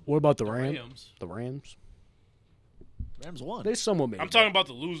in the- a row. What about the The Rams? Rams. The Rams. Rams won. They somewhat made I'm it talking back. about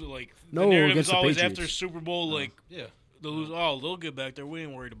the loser. Like No, the narrative against is the always Patriots. after Super Bowl. Like Yeah. the loser. Oh, they'll get back there. We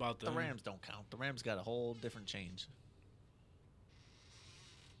ain't worried about the them. Rams don't count. The Rams got a whole different change.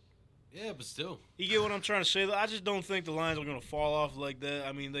 Yeah, but still. You get what I'm trying to say? I just don't think the Lions are going to fall off like that.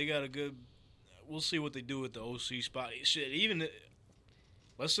 I mean, they got a good. We'll see what they do with the OC spot. Shit, even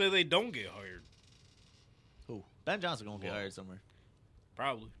let's say they don't get hired. Who? Ben Johnson going to get Well, hired somewhere.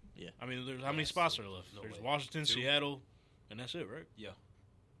 Probably. Yeah. I mean, there's how many Yeah, spots so are left? no There's way. Washington, 2. Seattle, and that's it, right? Yeah.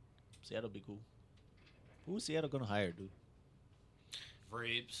 Seattle be cool. Who's Seattle going to hire, dude?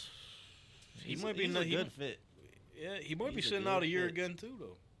 Vrabes. He might be he's a he good might- fit. Yeah, he might be He's a sitting good out a year fit. again too,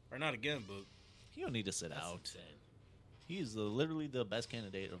 though, or not again, but He don't need to sit That's out. insane. He's literally the best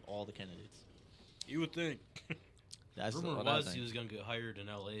candidate of all the candidates. you would think. That's Rumor what I was think. he was going to get hired in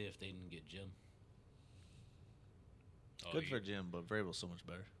L.A. if they didn't get Jim. Oh, Good yeah. for Jim, but Vrabel's so much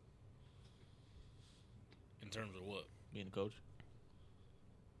better. In terms of what, Being a coach.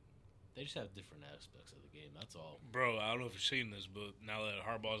 They just have different aspects of the game. That's all. bro? I don't know if you've seen this, but now that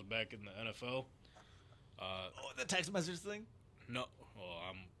Harbaugh's back in the NFL, Oh, the text message thing? no, well,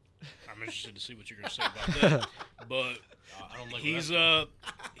 I'm interested to see what you're going to say about that. But I don't like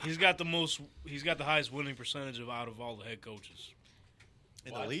he's got the highest winning percentage out of all the head coaches.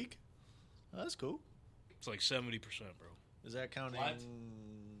 In What? the league? Oh, that's cool. It's like 70%, bro. Is that counting? What?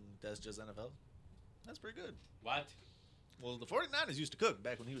 That's just NFL? That's pretty good. What? Well, the 49ers used to cook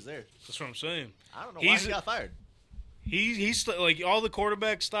back when he was there. That's what I'm saying. I don't know why He's- he got fired. He's like all the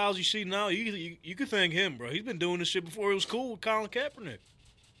quarterback styles you see now. You could thank him, bro. He's been doing this shit before it was cool with Colin Kaepernick.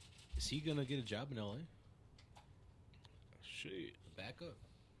 Is he going to get a job in L.A.? Shit, Back up.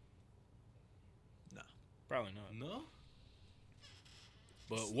 probably not. No?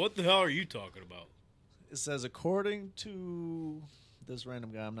 But what the hell are you talking about? It says, according to this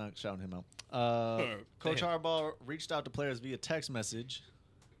random guy, I'm not shouting him out. Coach Damn. Harbaugh reached out to players via text message.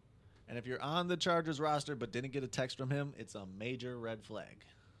 And if you're on the Chargers roster but didn't get a text from him, it's a major red flag.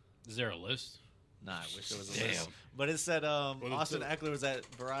 Is there a list? Nah, I wish there was a Damn. list. But it said it's Austin the- Eckler was at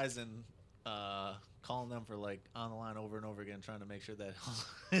Verizon calling them for like on the line over and over again, trying to make sure that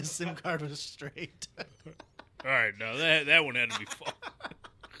his SIM card was straight. All right, now that one had to be fun.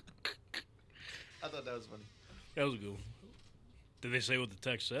 I thought that was funny. That was a good one. Did they say what the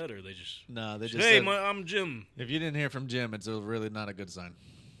text said, or they just? No, they just Hey, said, I'm Jim. if you didn't hear from Jim, it's really not a good sign.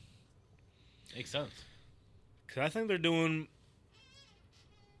 Makes sense. 'Cause I think they're doing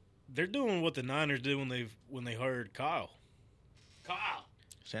what the Niners did when they hired Kyle. Kyle.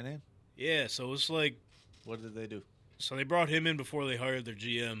 Shanahan, Yeah, so it's like what did they do? so they brought him in before they hired their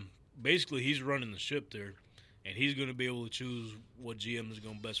GM. Basically, he's running the ship there, and he's going to be able to choose what GM is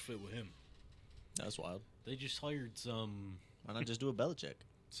going to best fit with him. That's wild. They just hired some Why not just do a Belichick?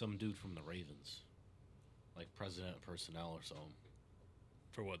 dude from the Ravens. Like president of personnel or something.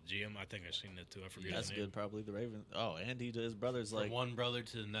 For what, GM? I think I've seen that too. I forget That's his name. good, probably the Ravens. Oh, and his brother's From like, one brother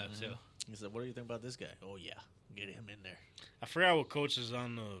to the next. Yeah. he said, "What do you think about this guy?" Oh yeah, get him in there. I forgot what coach is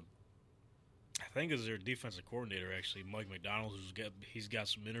on the. I think is their defensive coordinator actually, Mike McDonald. He's got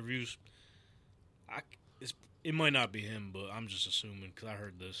some interviews. It might not be him, but I'm just assuming because I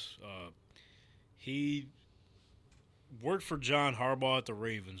heard this. He worked for John Harbaugh at the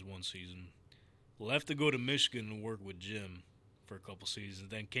Ravens one season, left to go to Michigan and work with Jim for a couple seasons,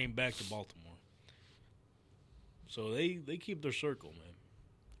 then came back to Baltimore. So they keep their circle, man.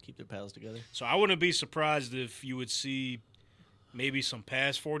 Keep their pals together. So I wouldn't be surprised if you would see maybe some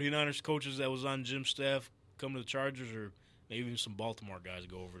past 49ers coaches that was on Jim's staff come to the Chargers, or maybe even some Baltimore guys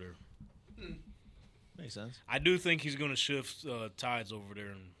go over there. Makes sense. I do think he's going to shift tides over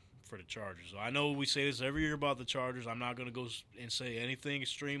there for the Chargers. So I know we say this every year about the Chargers. I'm not going to go and say anything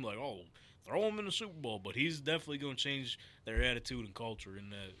extreme like, oh, throw him in the Super Bowl, but he's definitely going to change their attitude and culture in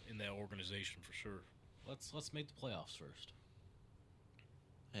that organization for sure. Let's make the playoffs first,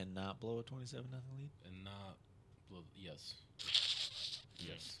 And not blow a 27-0 lead. and not. Well, yes.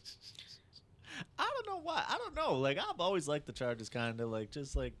 I don't know why. I don't know. Like, I've always liked the Chargers, kind of want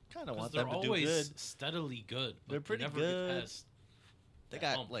They're them to do always good. steadily good. But They're pretty never good. Get past They that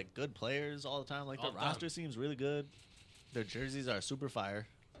got hump. like good players all the time. Like All their the time. roster seems really good. Their jerseys are super fire.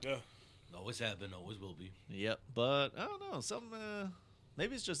 Yeah. Always have been, always will be. Yep. But I don't know.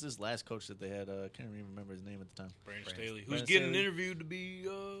 Maybe it's just this last coach that they had. I can't even remember his name at the time. Brandon Brandon- Staley, who's Brandon getting Staley. interviewed to be.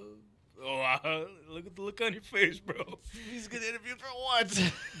 Look at the look on your face, bro. He's getting interviewed for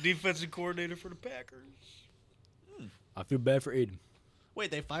what? Defensive coordinator for the Packers. I feel bad for Aiden.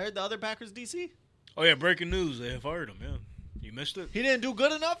 Wait, they fired the other Packers DC? Oh yeah, breaking news! They have fired him. Yeah, you missed it. He didn't do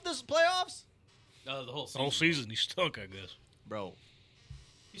good enough this playoffs? The whole The season. whole season he stunk, I guess. Bro,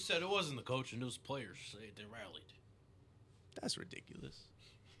 He said it wasn't the coach and it was players. They rallied. that's ridiculous.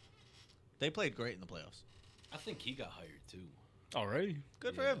 They played great in the playoffs. I think he got hired too. Already?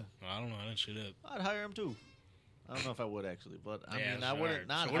 Good for Yeah. him. I don't know. I didn't see that. I'd hire him too. I don't know if I would actually, but I mean, that's I all wouldn't right.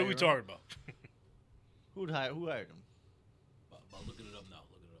 not. So what are we hire him. talking about? Who hired him? But looking it up now.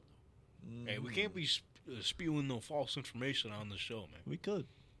 Looking it up now. Hey, we can't be spewing no false information on the show, man. We could.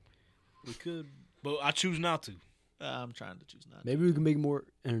 We could, but I choose not to. I'm trying to choose not. Maybe we can make it more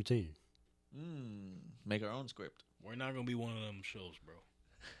entertaining. Make our own script. We're not gonna be one of them shows, bro.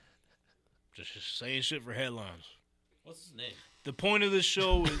 Just saying shit for headlines. What's his name? The point of this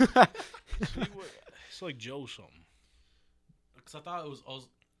show is it's like Joe something. Because I thought it was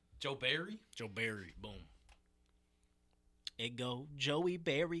Joe Barry. Joe Barry. Boom. It go Joey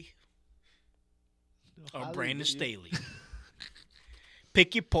Barry or Brandon Staley.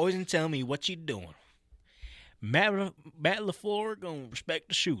 Pick your poison. Tell me what you doing. Matt LaFleur gonna respect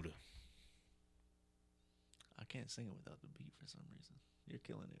the shooter. I can't sing it without the beat for some reason. You're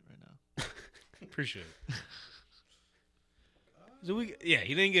killing it right now. Appreciate it. So he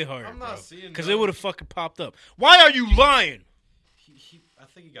didn't get hired. I'm not seeing because none. it would have fucking popped up. Why are you lying? I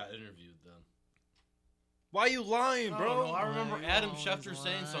think he got interviewed then. Why are you lying, Bro, bro? I remember Why Adam you Schefter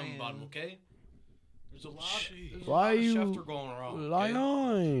saying something lying? about him. Okay. There's a lot. Jeez. There's a Why lot are of you Schefter going around. Okay?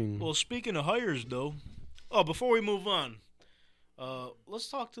 lying? Well, speaking of hires, though, before we move on, let's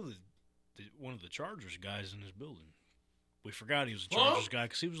talk to one of the Chargers guys in this building. We forgot he was a Chargers guy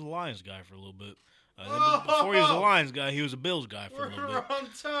because he was a Lions guy for a little bit. Before he was a Lions guy, he was a Bills guy for a little bit. on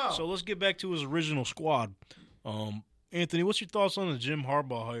top. So let's get back to his original squad. Anthony, what's your thoughts on the Jim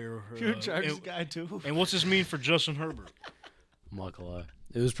Harbaugh hire? You're a Chargers guy too. And what's this mean for Justin Herbert? I'm not gonna lie.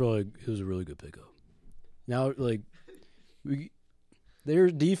 It was a really good pickup. Now, like, their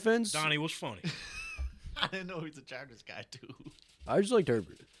defense. Donnie, what's funny? I didn't know he's a Chargers guy too. I just liked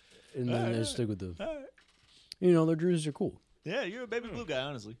Herbert, and then I stick with them. You know, their jerseys are cool. Yeah, you're a baby blue guy,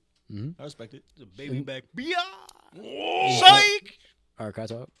 honestly. I respect it. The baby back. Psych! All right, can I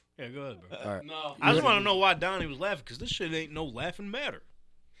talk? Yeah, go ahead, bro. All right. No, I just want to know why Donnie was laughing because this shit ain't no laughing matter.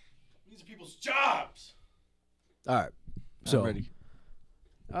 these are people's jobs. All right. So, ready.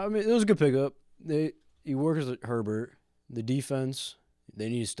 I mean, it was a good pickup. He works with Herbert. The defense, they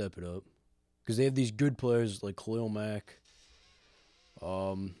need to step it up because they have these good players like Khalil Mack.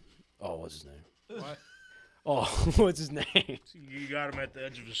 What's his name? What? Oh, what's his name? You got him at the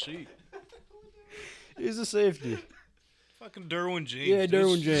edge of the seat. He's a safety. Fucking Derwin James. Yeah, This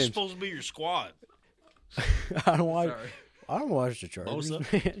Derwin is James. supposed to be your squad. I don't watch the Chargers,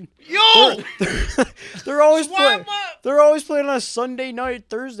 man. Yo! They're always Swap playing. up! They're always playing on a Sunday night,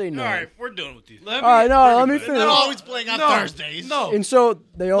 Thursday All night. right, we're done with you. All right, no, let me finish. They're always playing on Thursdays. No. And so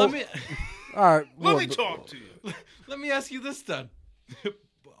they all. Let me All right, Let what, me talk to you. let me ask you this then.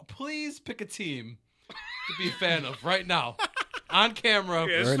 Please pick a team to be a fan of right now. on camera.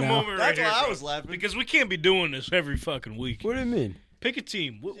 Yeah, it's Right the now. moment That's right why here, I bro. was laughing. Because we can't be doing this every fucking week. What do you mean? Pick a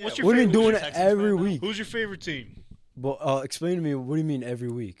team. What's Yeah, your What do you favorite? mean doing your it Texans every fan now? week? Who's your favorite team? But explain to me, what do you mean every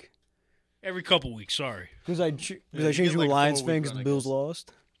week? Every couple weeks. Sorry. Because I you changed get to like a a Lions 4-week fan because run, the I Bills guess.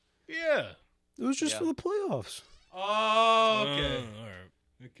 lost. Yeah. It was just Yeah. for the playoffs. Oh, okay. All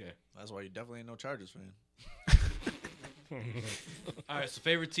right. Okay. That's why you definitely ain't no Chargers fan. All right. So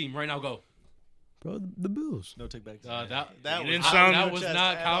favorite team right now. Go. Bro, the Bills. No take backs. That You was didn't not sound- in that the was chest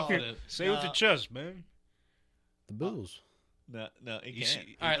not at all. confident. Say it with your chest, man. The Bills. No, it You can't.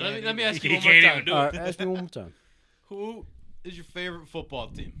 see- All right. Let can't me either. ask you He one more can't time. even do All right, ask me one more time. Who is your favorite football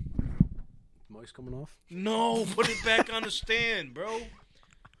team? Mike's coming off. No, put it back on the stand, bro. All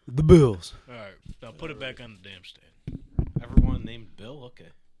The Bills. right. Now put it back on the damn stand. Everyone named Bill. Okay.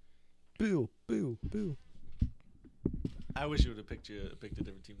 Bill. I wish you would have picked a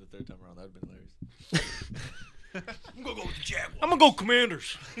different team the third time around. That would have been hilarious. I'm gonna go with the Jaguars. I'm going to go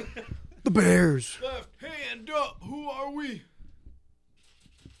Commanders. The Bears. Left hand up. Who are we?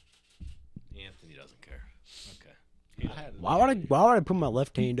 Anthony doesn't care. Okay. I had it. Why would I put my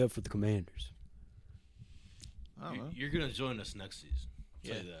left hand up for the Commanders? I don't know. You're gonna join us next season.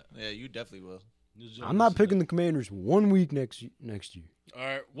 Tell Yeah, you that. yeah, you definitely will. You'll join I'm not us picking the Commanders 1 week next year. All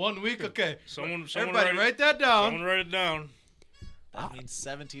right. 1 week. Okay. Someone Everybody, write that down. Someone write it down. That means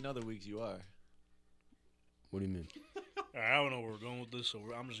 17 other weeks you are. What do you mean? All right, I don't know where we're going with this, so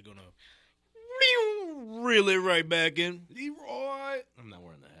I'm just going to reel it right back in. Leroy. I'm not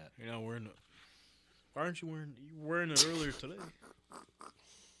wearing the hat. You're not wearing it. Why aren't you wearing it? You were wearing it earlier today.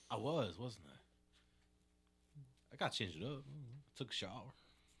 I was, wasn't I? I got to change it up. Took a shower.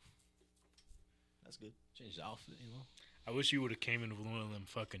 That's good. Changed the outfit, you know. I wish you would have came in with one of them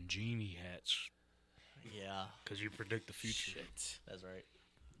fucking genie hats Yeah. because you predict the future. Shit. That's right.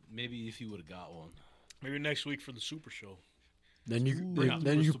 Maybe if you would have got one. Maybe next week for the Super Show. Then you Bring out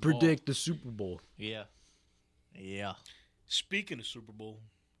then the you crystal ball. predict the Super Bowl. Yeah. Yeah. Speaking of Super Bowl,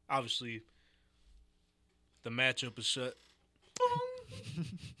 obviously the matchup is set.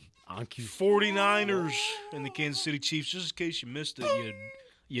 On cue. 49ers and the Kansas City Chiefs. Just in case you missed it,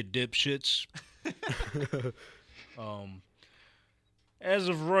 you dipshits. As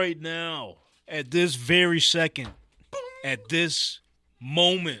of right now, at this very second, at this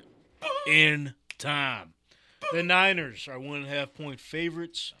moment in time, the Niners are 1.5 point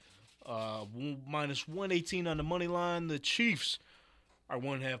favorites. Minus 118 on the money line. The Chiefs are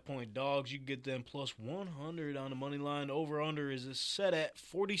 1.5 point dogs. You can get them plus 100 on the money line. Over under is set at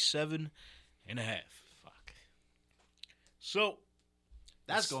 47.5. Fuck. So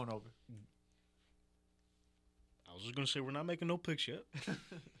That's going over. I was just gonna say we're not making no picks yet,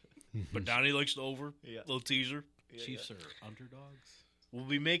 but Donnie likes the over. Yeah. Little teaser. Chiefs are underdogs. We'll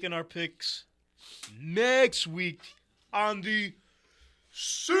be making our picks next week on the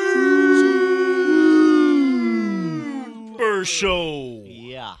Super Show.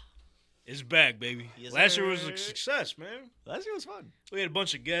 Yeah. It's back, baby. Yes, Last year was sir. a success, man. Last year was fun. We had a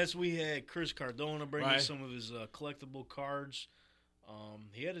bunch of guests. We had Chris Cardona bring Right. us some of his collectible cards.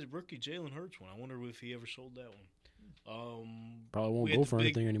 He had his rookie Jalen Hurts one. I wonder if he ever sold that one. Probably we won't had go the for big-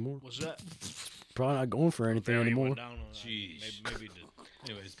 anything anymore. What's that? Probably not going for anything Barely anymore. went down on that. Jeez. Maybe he did.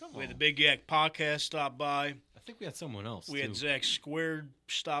 Anyways, come We on. had the Big Yak podcast stop by. I think we had someone else. We too. had Zach Squared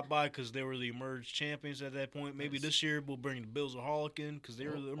stop by because they were the Emerge champions at that point. Maybe this year we'll bring the Bills of Holic in because they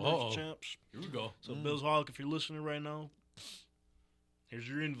were the Emerge Uh-oh. champs. Here we go. So Bills Holic, if you're listening right now, here's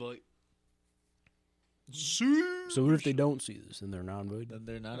your invite. So what if they don't see this and they're not invited? Then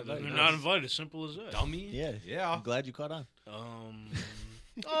they're not They're invited. not invited. Simple as that. Dummy. Yeah. Yeah. I'm glad you caught on.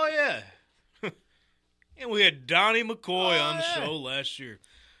 Oh yeah. And we had Donnie McCoy on the show last year.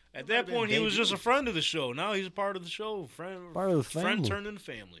 At that been point, he was debuted. just a friend of the show. Now he's a part of the show. Friend, Part of the friend family. turned into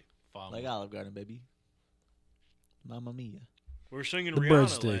family. Like Olive Garden, baby. Mamma mia. We were singing The Rihanna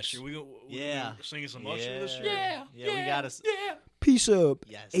breadsticks. last year. We were singing some Usher this year. Yeah, we got to. Yeah. Peace up,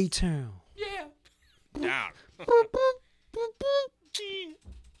 Yes. A-Town. Yeah. Down. Yeah.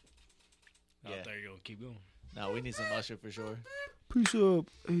 Oh, there you go. Keep going. No, we need some Usher for sure. Peace up,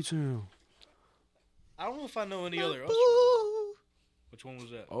 A-Town. I don't know if I know any other Usher. Which one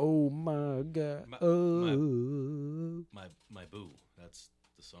was that? Oh my God. My- Oh. My boo. That's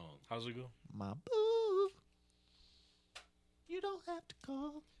the song. How's it go? My boo. You don't have to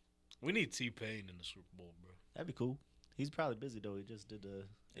call. We need T-Pain in the Super Bowl, bro. That'd be cool. He's probably busy though. He just did the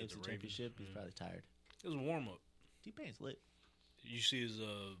Yeah, AFC the Ravens, Championship. He's yeah. probably tired. It was a warm-up. T-Pain's lit. Did you see his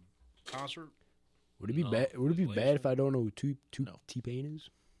concert? Would it be No, bad? Would it be Blake bad if Shelton. I don't know who No. T-Pain is?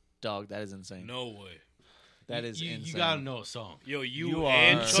 Dog, that is insane. No way. That is you, insane. You gotta know a song. Yo, You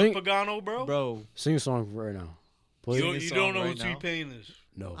and are- Chuck Sing- Pagano, bro? Bro, Sing a song right now. Play You, this you song don't know right who now? T-Pain is.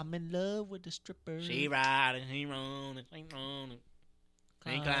 No. I'm in love with the stripper. riding, he rolling, he rolling.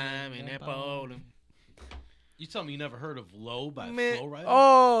 He climbing that pole. You tell me you never heard of "Low" by Man. Flo Rida?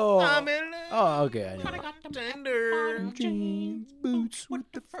 Oh. I'm in love. Oh, okay. I know. Tender. Jeans, boots with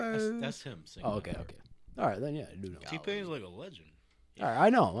the fur. That's him singing. Oh, okay, okay. All right, then yeah, I do know. T-Pain's like a legend. All right, I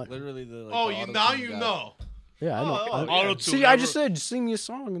know. Literally the. Like, Oh, the you auto-tune now you guy. know. Yeah, I know. Oh, yeah. Auto-tune. See, I just said sing me a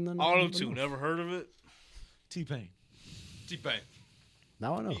song and then Auto-tune. Never heard of it? T-Pain. T-Pain.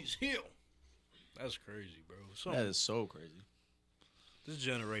 Now I know. He's him. That's crazy, bro. That is so crazy. This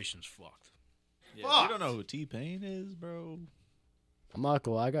generation's fucked. Yeah, if you don't know who T-Pain is, bro. I'm not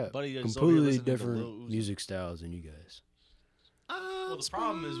gonna lie, I got Buddy is over here completely listening to Lil different Uzi. music styles than you guys. Well, the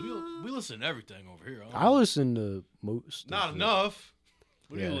problem is we listen to everything over here. I listen to most. Not of it. enough.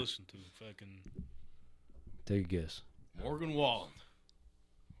 What do Yeah. you listen to? Fucking Take a guess. Morgan Wallen.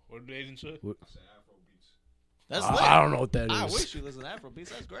 what did Aiden say? That's I don't know what that is. I wish you listen to Afrobeats.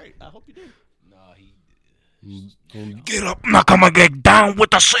 That's great. I hope you do. Nah, he. Get up, not gonna get down with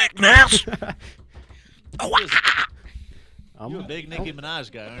the sickness. I'm, You a big Nicki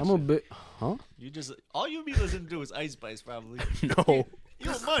Minaj guy, aren't I'm you? a bit. Huh? You just all you be listening to is Ice Spice, probably. No. You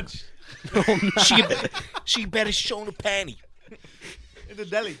a munch She better show the panty. in the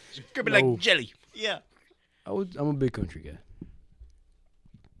deli. Could be No. like jelly. Yeah. I'm a big country guy.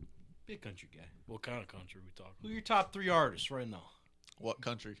 Big country guy. What kind of country we talking? Who are your top 3 artists right now? What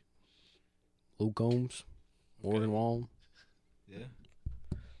country? Luke Combs, Morgan Wallen, Yeah.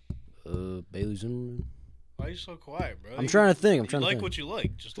 Bailey Zimmerman. Why are you so quiet, bro? I'm trying to think. I'm You trying to like think. what you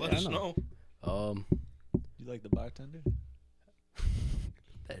like. Just let Yeah, I us know. know. You like the bartender?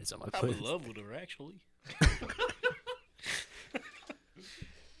 That is on my I'm in playlist. love with her, actually.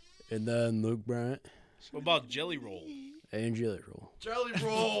 And then Luke Bryant What about Jelly Roll? and Jelly Roll. Jelly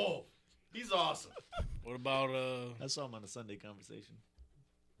Roll. He's awesome. What about I saw him on a Sunday Conversation.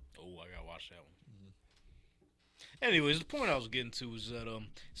 Oh, I gotta watch that one. Anyways, the point I was getting to is that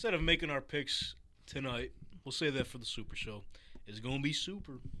instead of making our picks tonight, we'll save that for the Super Show. It's gonna be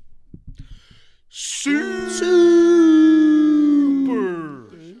super. Super.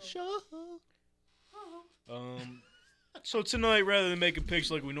 So tonight, rather than making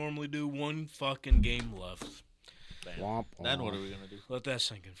picks like we normally do, one fucking game left. Womp, Then what womp. are we gonna do? Let that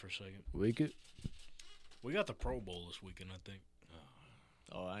sink in for a second. Wicked. We got the Pro Bowl this weekend, I think.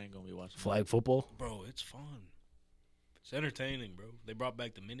 Oh, I ain't gonna be watching. Flag football. Bro, it's fun. It's entertaining, bro. They brought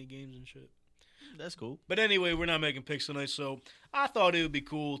back the mini games and shit. That's cool. But anyway, we're not making picks tonight, so I thought it would be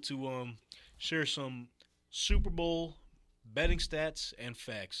cool to share some Super Bowl betting stats and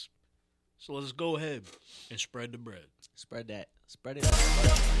facts. So let's go ahead and spread the bread. Spread that. Spread it.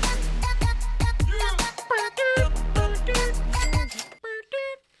 Out.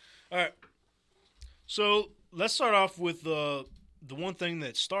 All right. So let's start off with the one thing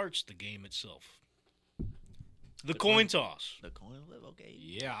that starts the game itself. The coin toss. The coin flip. Okay.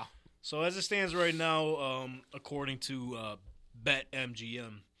 Yeah. So as it stands right now, according to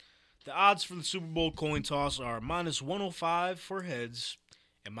BetMGM, the odds for the Super Bowl coin toss are minus 105 for heads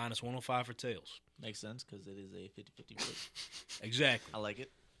and minus 105 for tails. Makes sense because it is a 50-50 flip. Exactly. I like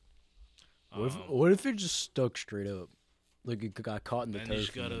it. What if it just stuck straight up? Like it got caught in the And turf. you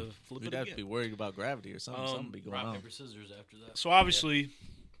just gotta and- flip We'd it have to be again. worried about gravity or something. Something be going Rock, on. paper, scissors after that. So obviously,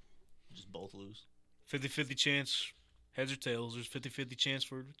 Just both lose. 50-50 chance heads or tails. There's 50-50 chance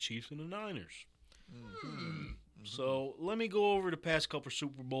for the Chiefs and the Niners. So let me go over the past couple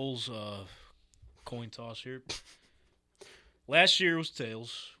Super Bowls coin toss here. Last year was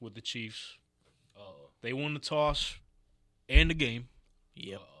tails with the Chiefs. They won the toss and the game.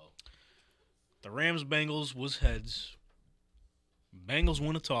 Yep. The Rams-Bengals was heads. Bengals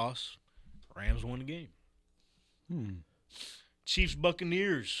won the toss. Rams won the game.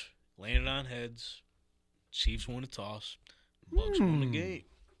 Chiefs-Buccaneers landed on heads. Chiefs won the toss. Bucks won the game.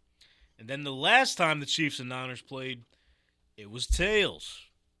 And then the last time the Chiefs and Niners played, it was tails.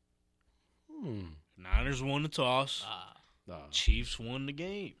 Niners won the toss. Chiefs won the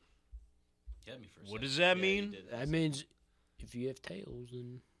game. Get me for a What second. does that Yeah, mean? you did. That means if you have tails,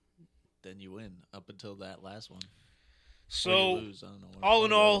 then Then you win up until that last one. Or So, you lose. I don't know. all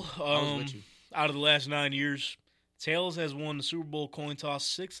in all, I was with you. out of the last 9 years, tails has won the Super Bowl coin toss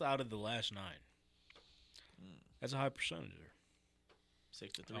 6 out of the last 9. That's a high percentage there.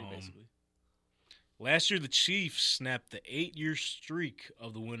 6-3, basically. Last year, the Chiefs snapped the 8-year streak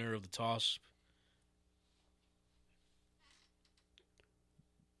of the winner of the toss.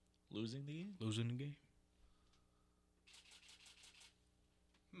 Losing the game. Losing the game.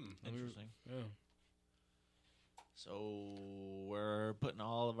 Interesting. Yeah. So we're putting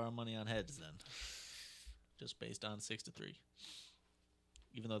all of our money on heads then. just based on 6-3.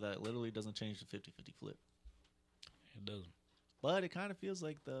 Even though that literally doesn't change the 50-50 flip. It doesn't. But it kind of feels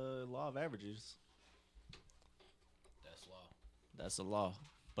like the law of averages. That's law. That's the law.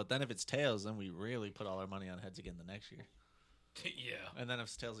 But then if it's tails, then we really put all our money on heads again the next year. Yeah. And then if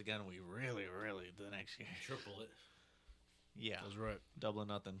it's tails again, we really the next year. Triple it. Yeah. That's right. Double or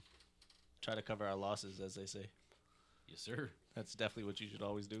nothing. Try to cover our losses, as they say. Yes, sir. That's definitely what you should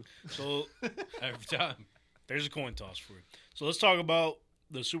always do. So Every time. there's a coin toss for you. So let's talk about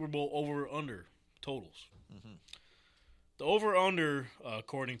the Super Bowl over/under totals. Mhm. The over/under,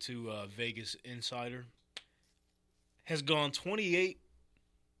 according to Vegas Insider, has gone 28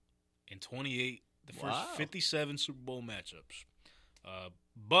 and 28 the first Wow. 57 Super Bowl matchups.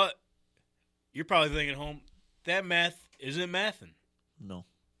 But you're probably thinking at home, that math isn't mathing. No.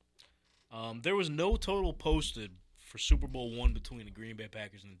 There was no total posted for Super Bowl I between the Green Bay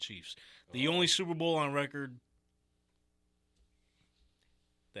Packers and the Chiefs. The only Super Bowl on record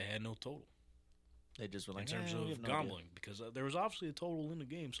that had no total They just were in like, terms we of have no idea." gambling because there was obviously a total in the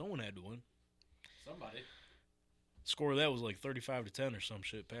game. Someone had to win. Somebody. Score of that was like 35-10 or some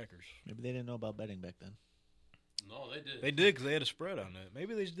shit. Packers. Maybe they didn't know about betting back then. No, they did. They did because they had a spread on that.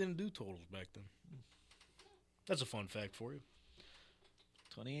 Maybe they just didn't do totals back then. That's a fun fact for you.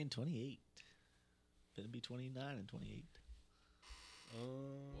 28 and 28. Gonna be 29 and 28.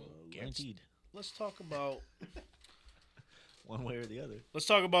 Guaranteed. Let's talk about One way or the other.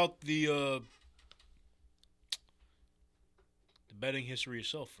 the betting history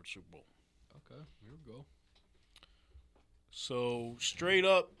itself for the Super Bowl. Okay, here we go. So straight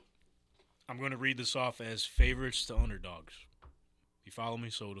up, I'm going to read this off as favorites to underdogs. You follow me?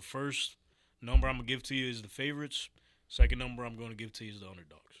 So the first number I'm going to give to you is the favorites. Second number I'm going to give to you is the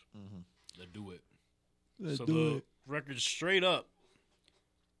underdogs. Mm-hmm. Let's do it. Let's so do the it. record straight up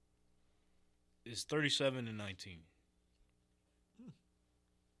is 37 and 19,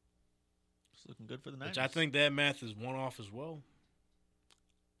 It's looking good for the Niners. which I think that math is one off as well,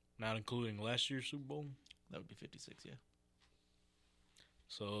 not including last year's Super Bowl. that would be 56. Yeah.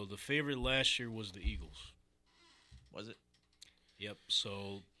 So the favorite last year was the Eagles. Was it? Yep.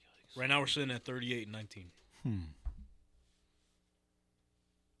 So right now we're sitting at 38 and 19.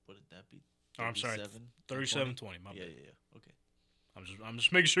 What did that be? Oh, I'm sorry, 37? 37-20. My Yeah, bad. yeah. Okay. I'm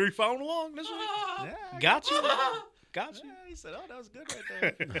just making sure you following along. That's what Yeah. got you. Got you. Yeah, he said, "Oh, that was good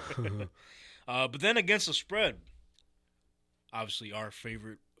right there." But then against the spread, obviously our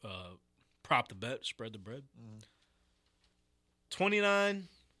favorite prop to bet, spread the bread. 29,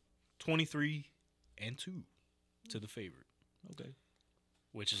 23, and 2 to the favorite, Okay.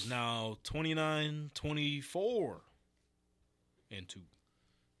 which is now 29, 24, and 2.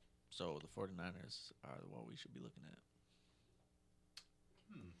 So the 49ers are the one we should be looking at.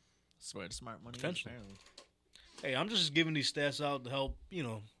 That's where the smart money is, Potentially. apparently. Hey, I'm just giving these stats out to help,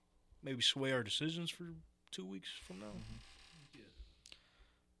 maybe sway our decisions for 2 weeks from now.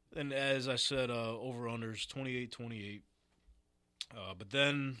 And as I said, over-unders 28-28. But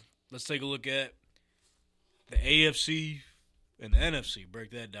then let's take a look at the AFC and the NFC. Break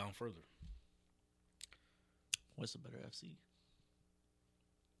that down further. What's the better FC?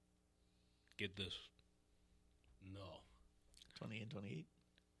 Get this. No. 20 and 28?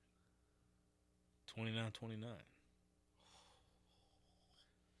 29-29.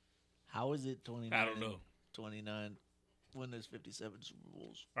 How is it 29? I don't know. 29 when there's 57 Super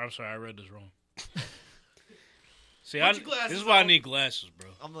Bowls. I'm sorry, I read this wrong. See, Put your glasses this is why I on. need glasses, bro.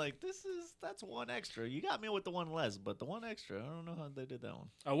 I'm like, that's one extra. You got me with the one less, but the one extra, I don't know how they did that one.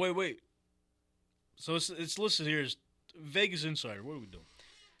 Oh, wait. So it's listed here as Vegas Insider. What are we doing?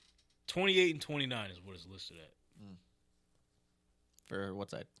 28 and 29 is what it's listed at. For what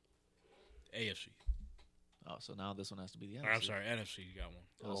side? AFC. Oh, so now this one has to be the NFC. Or, I'm sorry, NFC. You got one.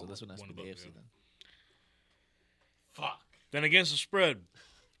 Oh, so this one has to be the above, AFC yeah. then. Fuck. Then against the spread,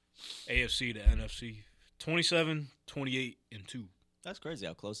 AFC to NFC, 27, 28, and 2. That's crazy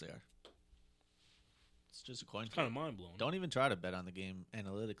how close they are. It's just a coin It's kind flip. of mind blowing. Don't even try to bet on the game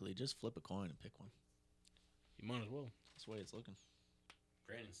analytically. Just flip a coin and pick one. You might as well. That's the way it's looking.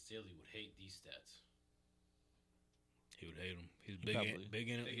 Brandon Staley would hate these stats. He would hate him. He's He big, probably- big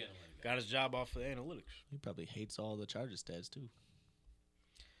in it. Big analytic guy. Got his job off of analytics. He probably hates all the Chargers stats too.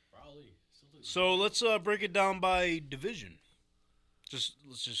 Probably. Still do. So let's break it down by division. Let's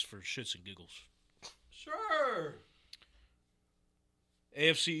just for shits and giggles. Sure.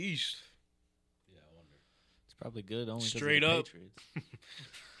 AFC East. Yeah, I wonder. It's probably good only 'cause of Straight the up. Patriots.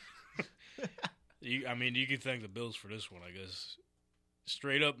 You could thank the Bills for this one, I guess.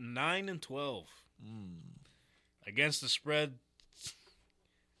 Straight up 9 and 12 against the spread.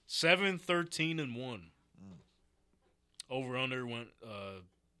 7, 13 and 1. Over under went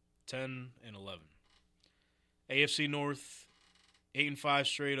 10 and 11. AFC North 8-5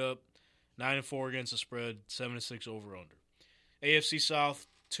 straight up, 9-4 against the spread, 7-6 over under. AFC South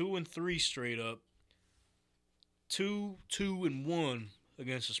 2-3 straight up, 2-1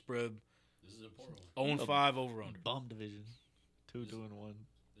 against the spread, This is an important one. 0-5 over under. Bum division. 2-1. This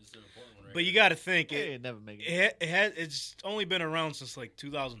is an important one right But you here. got to think Hey, it. never make it. It's only been around since like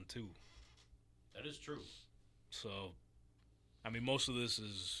 2002. That is true. So, I mean, most of this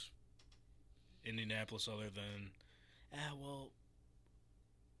is Indianapolis, other than,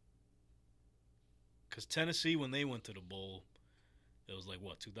 because Tennessee, when they went to the bowl, it was like,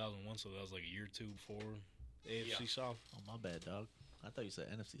 2001? So that was like a year or two before AFC Yeah. South. Oh, my bad, dog. I thought you said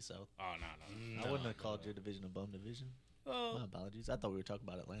NFC South. Oh, no. I wouldn't have called your division a bum division. My apologies. I thought we were talking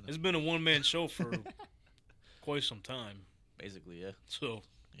about Atlanta. It's been a one-man show for quite some time. Basically, yeah. So,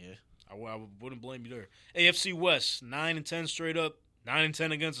 Yeah. I wouldn't blame you there. AFC West, 9-10 straight up,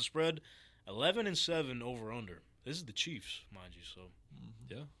 9-10 against the spread, 11-7 over under. This is the Chiefs, mind you. So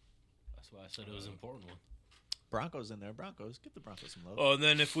That's why I said it was an important one. Broncos in there. Broncos. Give the Broncos some love. Oh, and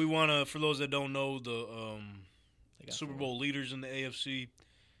then if we want to, for those that don't know, the They got Super 4. Bowl leaders in the AFC,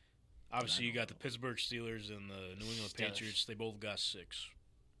 obviously you don't got the Pittsburgh Steelers and the New England Steelers. Patriots. They both got 6.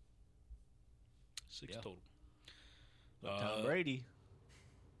 6 Yeah. total. Tom Brady.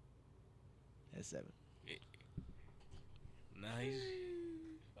 That's 7. Nice.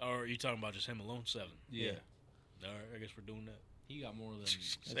 Or are you talking about just him alone? 7. Yeah. All right, I guess we're doing that. He got more than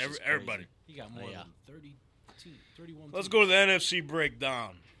just Everybody. he got more Oh, yeah. than 31. Let's go to the NFC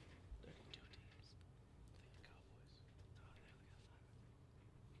breakdown.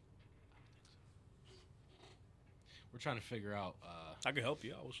 We're trying to figure out. I can help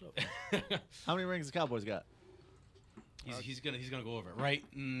you out. What's up? How many rings the Cowboys got? He's gonna go over it right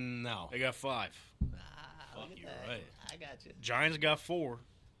now. They got 5. Fuck, you're right. I got you. Giants got 4.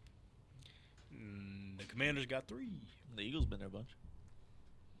 The Commanders got 3. The Eagles been there a bunch.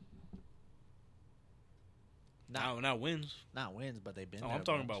 Now wins. Not wins, but they've been No, there I'm a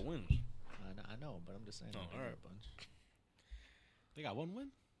talking bunch. about wins. I know, but I'm just saying. Oh, they've been all there right. a bunch. They got one win.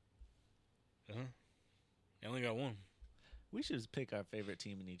 They only got 1. We should just pick our favorite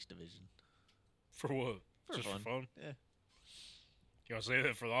team in each division. For what? For Just fun. for fun? Yeah. You want to say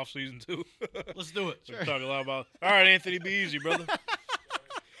that for the off season too? Let's do it. We're talking a lot about. All right, Anthony, be easy, brother.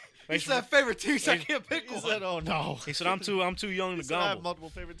 Thanks for- favorite teams. I can't pick He said, "Oh no." he said, "I'm too young He to said, I have gobble." multiple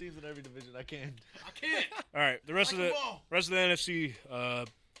favorite teams in every division. I can. I can't. All right, the rest of the NFC,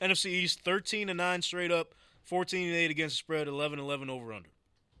 NFC East, 13-9 straight up, 14-8 against the spread, 11-11 over under.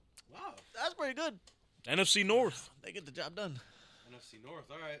 Wow. That's pretty good. NFC North, They get the job done. NFC North.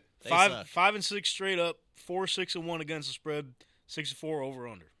 All right. They suck. 5-6 straight up, 4-6-1 against the spread, 6-4 over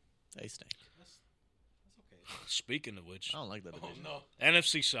under. They stink. That's okay. Speaking of which, I don't like that Oh division. no.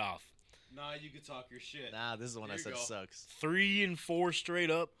 NFC South, Nah, you can talk your shit. Nah, this is the one I Here said you go. sucks. 3-4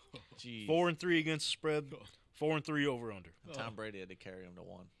 straight up, Jeez. 4-3 against the spread, 4-3 over under. Tom Brady had to carry him to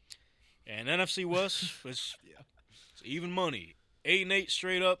 1. And NFC West, it's even money. 8-8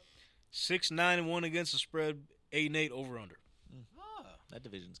 straight up, 6-9-1 against the spread, 8-8 over under. Ah, That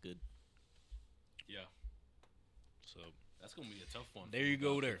division's good. yeah. So, That's gonna be a tough one. There you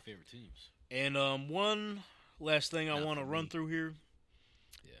go for there. Favorite teams. and one last thing I Not want to for run me. through here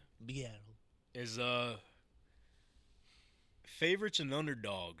Seattle. is favorites and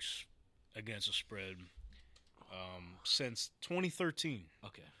underdogs against the spread since 2013.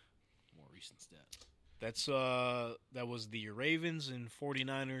 Okay. More recent stats. That's that was the Ravens and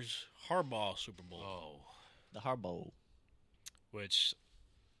 49ers Harbaugh Super Bowl. Oh. The Harbaugh. Which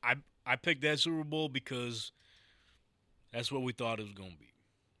I picked that Super Bowl because that's what we thought it was going to be.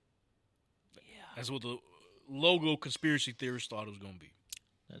 Yeah. That's what the logo conspiracy theorists thought it was going to be.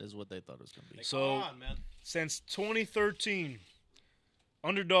 That is what they thought it was going to be. So- come on, man. Since 2013,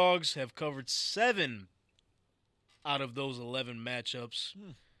 underdogs have covered 7 out of those 11 matchups,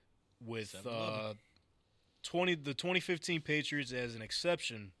 with 7-11. the 2015 Patriots as an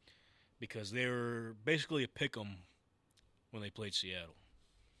exception because they were basically a pick 'em when they played Seattle.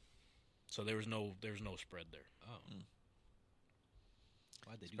 So there was no spread there. Oh.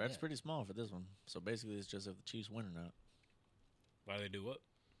 Why'd they do Spread's that? pretty small for this one. So basically, it's just if the Chiefs win or not. Why they do what?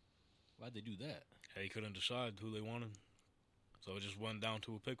 Why'd they do that? They couldn't decide who they wanted, so it just went down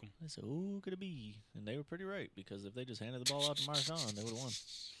to a pick 'em. They said, "Who could it be?" And they were pretty right because if they just handed the ball out to Marshawn, they would have won.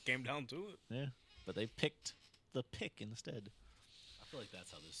 Came down to it. Yeah, but they picked the pick instead. I feel like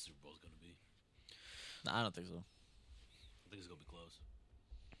that's how this Super Bowl's gonna be. No, I don't think so. I think it's gonna be close.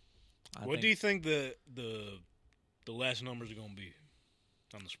 What do you think the last numbers are going to be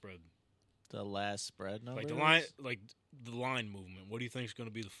on the spread? The last spread number. Like the line movement. What do you think is going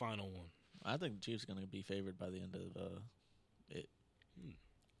to be the final one? I think the Chiefs are going to be favored by the end of it.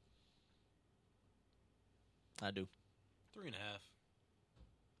 I do. 3.5.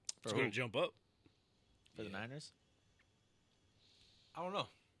 It's going to jump up. For the Niners? I don't know.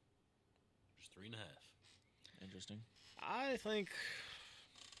 Just 3.5. Interesting. I think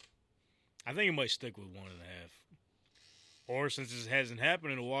it might stick with 1.5. Or since this hasn't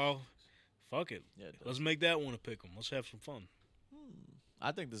happened in a while, fuck it. Yeah, it does. Let's make that one a pick 'em. Let's have some fun.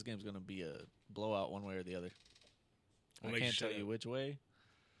 I think this game's going to be a blowout one way or the other. What I makes can't you tell say you that? which way.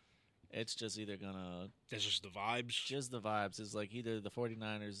 It's just either going to... That's just the vibes. Just the vibes. It's like either the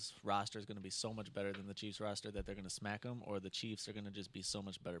 49ers roster is going to be so much better than the Chiefs roster that they're going to smack them, or the Chiefs are going to just be so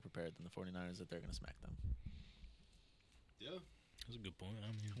much better prepared than the 49ers that they're going to smack them. Yeah. That's a good point. I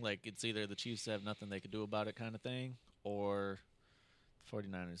mean, Like, it's either the Chiefs have nothing they could do about it kind of thing, or the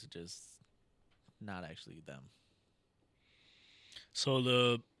 49ers are just not actually them. so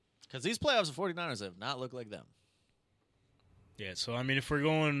Because these playoffs, the 49ers have not looked like them. so I mean, if we're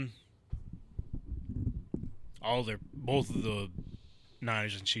going both of the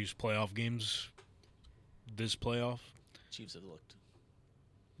Niners and Chiefs playoff games this playoff, Chiefs have looked.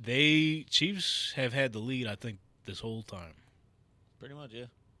 Chiefs have had the lead, I think, this whole time. Pretty much, yeah.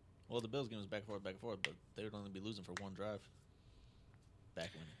 Well, the Bills game was back and forth, but they would only be losing for one drive. Back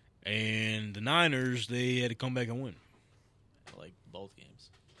winning. And the Niners, they had to come back and win. Like, both games.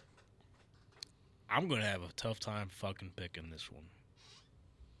 I'm going to have a tough time fucking picking this one.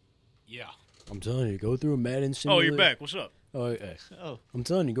 Yeah. I'm telling you, go through a Madden Oh, simulator. you're back. What's up? Oh, yeah. Oh, I'm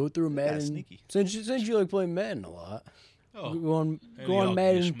telling you, go through a got Madden. sneaky. Since you like playing Madden a lot, Oh. go on Hey, go y'all on get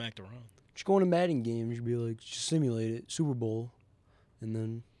Madden. smacked around. Just go on a Madden game. You be like, just simulate it, Super Bowl, and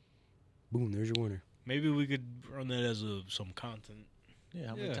then, boom, there's your winner. Maybe we could run that as some content. yeah.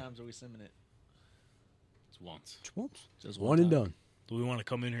 How many Yeah. times are we simming it? It's once. Just once. Just One and time. done. Do we want to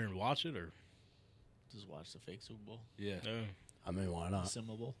come in here and watch it, or? Just watch the fake Super Bowl. Yeah. No. I mean, why not?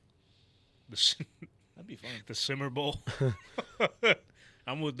 Simmer Bowl. That'd be fun. The Simmer Bowl.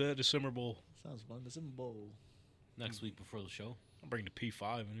 I'm with that. The Simmer Bowl. Sounds fun. The Simmer Bowl. Next week before the show. I'll bring the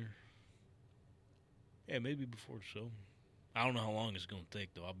P5 in here. Yeah, maybe before the show. I don't know how long it's going to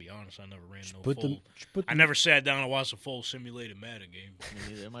take, though. I'll be honest. I never ran no full. I never sat down and watched a full simulated Madden game.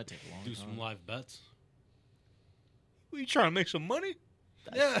 Me neither. It might take a long Do time. some live bets. What, you trying to make some money?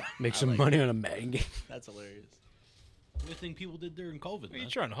 Yeah. Make I some like money on a Madden game. That's hilarious. What do you think people did during COVID, What, you man?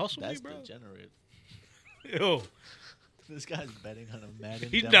 trying to hustle That's me, bro? degenerate. Yo, This guy's betting on a Madden.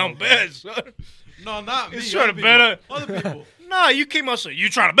 he's demo. down bad, son. No, not me. He's trying to other bet people. Other people. Nah, you came out and said, you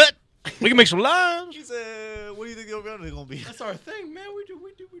trying to bet? We can make some lines. He said, "What do you think the over is gonna be?" That's our thing, man.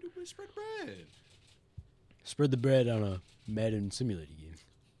 We spread bread. Spread the bread on a Madden simulated game.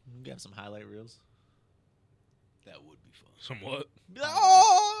 We have some highlight reels. That would be fun. Somewhat.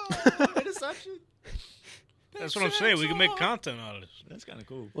 Oh, interception. That's what I'm saying. We can make content out of this. That's kind of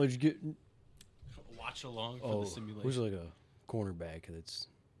cool. Well, did you get? Watch along for Oh, the simulation. who's like a cornerback that's?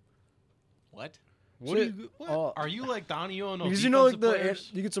 What? What do you? What? Oh, Are you like Donnie on those because you know, like players?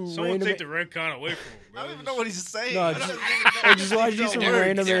 you get some Someone random. take the red con away from him, bro. I don't even know what he's saying. No, I just- don't even know I just watched you what some he's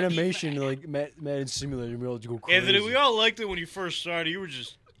random saying. animation like Madden simulator, and we all just go crazy. Anthony, we all liked it when you first started. You were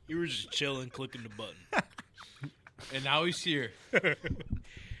just chilling, clicking the button. And now he's here.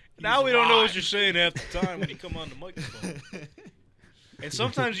 Now we don't know what you're saying half the time when you come on the microphone. And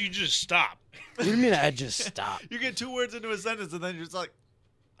sometimes you just stop. What do you mean? I just stopped? You get 2 words into a sentence and then you're just like,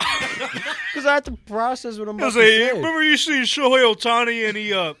 Because I have to process what I'm I about was to like, say. remember you see Shohei Ohtani and he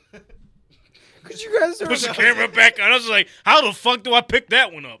Because you guys puts the start, camera back on. I was like, how the fuck do I pick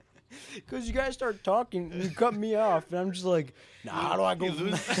that one up? because you guys start talking and you cut me off, and I'm just like, nah, how do I go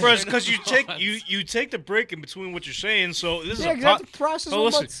from that? Bro, it's because you take the break in between what you're saying. So this is Yeah, a 'cause I have to process Oh,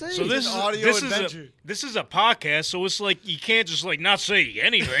 what I'm listen. about to say. So this It's is an audio this adventure. is this is a podcast. So it's like you can't just like not say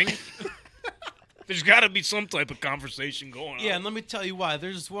anything. There's got to be some type of conversation going on. Yeah, and let me tell you why.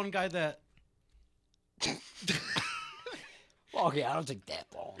 There's this one guy that Okay, I don't take that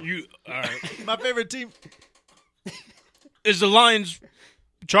long. You all right? my favorite team. Is the Lions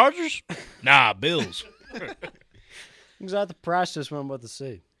Chargers? Nah, Bills. Because I have to process what I'm about to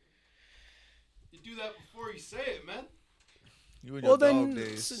say. you do that before you say it, man. You and Well, your dog then,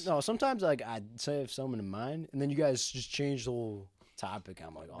 days. no, sometimes like I say I have someone in mind, and then you guys just change the whole topic.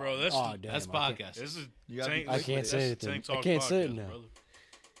 I'm like, oh, Bro, that's oh, the- damn, That's I can't- podcast. This is You gotta be Tank- I can't that's say the anything. Tank I Talk can't say it podcast, now. brother.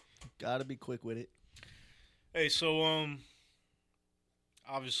 Gotta be quick with it. Hey, so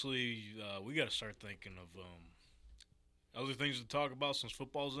obviously we got to start thinking of other things to talk about since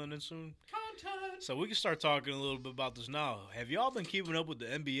football's ending soon. So we can start talking a little bit about this now. Have y'all been keeping up with the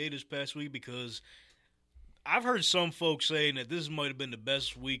NBA this past week? Because I've heard some folks saying that this might have been the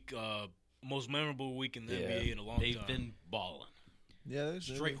best week, most memorable week in the NBA in a long They've time. been balling. Yeah,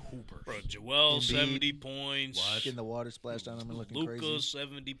 Straight hoopers. Bro, Joel, Embiid. 70 points. Getting the water splashed on him and looking Luka, crazy.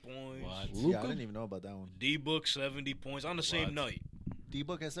 70 points. What? Yeah, I didn't even know about that one. D-Book, 70 points on the same What? night.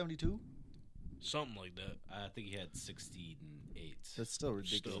 D-Book at 72? Something like that. I think he had 68. That's still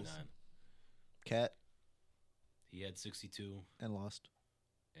ridiculous. 69. Cat He had 62 and lost.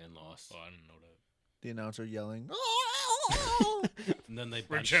 and lost. Oh, I didn't know that. The announcer yelling. And then they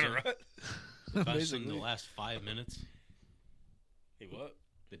benched him, Regenerate. benched him Basically. the last 5 minutes. Hey, what?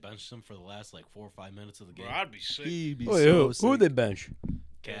 They benched him for the last 4 or 5 minutes of the game. Bro, I'd be sick. He'd be Wait, so who sick. would they bench? Yeah,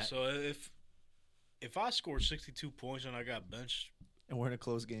 Cat. so if I scored 62 points and I got benched, And we're in a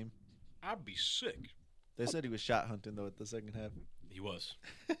close game. I'd be sick. They said he was shot hunting, though, at the second half. He was.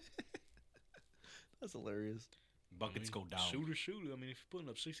 That's hilarious. Buckets go down. Shoot. I mean, if you're putting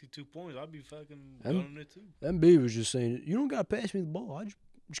up 62 points, I'd be fucking Em- gunning it too. Embiid was just saying, you don't got to pass me the ball. I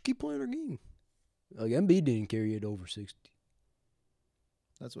just keep playing our game. Like, Embiid didn't carry it over 60.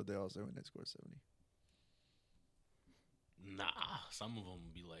 That's what they all say when they score 70. Nah, some of them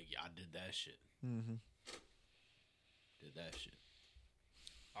be like, yeah, I did that shit. Mm-hmm. Did that shit.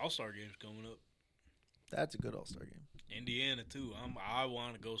 All-Star game's coming up. That's a good All-Star game. Indiana too. I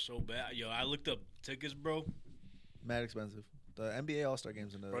want to go so bad. Yo, I looked up tickets, bro. Mad expensive. The NBA All-Star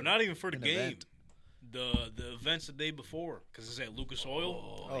game's in the... Bro, not even for the an game. event. The events the day before, because it's at Lucas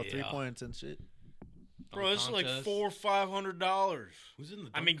Oil. Oh, yeah. 3 points and shit. Bro, Dunk it's like contest. $400-500. Who's in the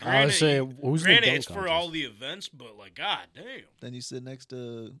I dunk mean, contest? I granted, was saying, who's in the dunk it's for contest? all the events, but like, god damn. Then you sit next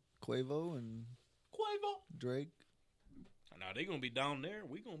to Quavo and Drake. Now they gonna be down there.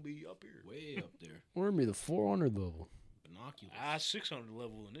 We gonna be up here. way up there. We're going to be the 400 level. Binoculars. 600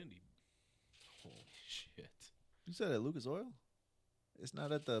 level in Indy. Holy shit. You said at Lucas Oil? It's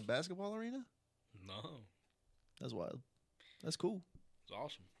not at the basketball arena? No, That's wild. That's cool. it's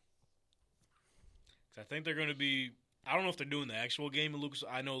awesome. 'Cause I think they're gonna be. I don't know if they're doing the actual game at Lucas.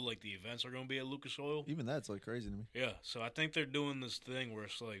 I know like the events are gonna be at Lucas Oil. Even that's like crazy to me. Yeah, so I think they're doing this thing where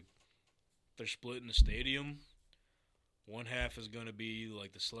it's like they're splitting the stadium. One half is going to be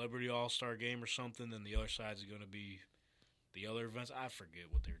like the Celebrity All-Star Game or something, then the other side is going to be the other events. I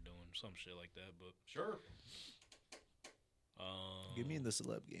forget what they're doing, some shit like that. But Sure. Get me in the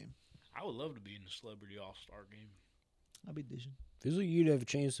celeb game. I would love to be in the Celebrity All-Star Game. I'll be dishing. Feels like you'd have a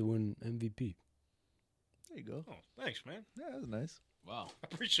chance to win MVP. There you go. Oh, thanks, man. Yeah, that's nice. Wow. I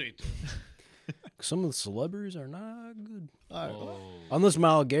appreciate that. Some of the celebrities are not good. All right. Whoa. Unless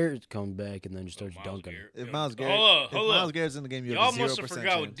Myles Garrett comes back and then just starts Miles dunking. Garrett. If Yo, Myles Garrett, hold if Myles up. Garrett's in the game, you Y'all have a 0% must have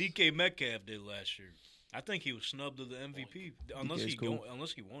forgot what chance. DK Metcalf did last year. I think he was snubbed of the MVP. Unless DK's he cool.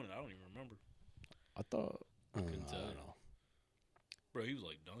 unless he won it, I don't even remember. I thought. I don't Couldn't know, I tell don't you. know. Bro, he was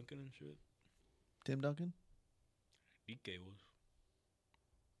like dunking and shit. Tim Duncan? DK was.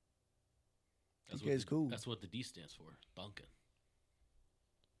 That's DK's what the, cool. That's what the D stands for. Duncan.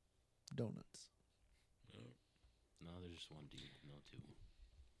 Donuts. No, there's just one D. No, two.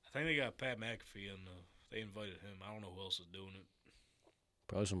 I think they got Pat McAfee and they invited him. I don't know who else is doing it.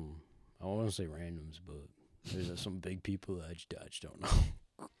 Probably some. I want to say randoms, but there's some big people that I just don't know.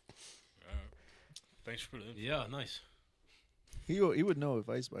 All right. Thanks for that. Yeah, nice. He would know if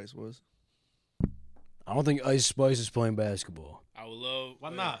Ice Spice was. I don't think Ice Spice is playing basketball. I would love.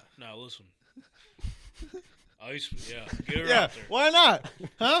 Why not? Now listen. Ice, yeah, get her Yeah, out there. why not?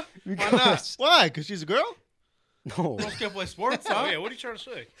 Huh? Why not? Why? Because she's a girl? No. Girls can't play sports, Oh huh? yeah, what are you trying to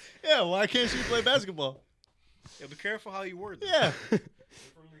say? Yeah, why can't she play basketball? Yeah, be careful how you word that. Yeah.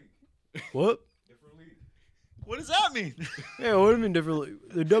 What? What does that mean? Yeah, what do you mean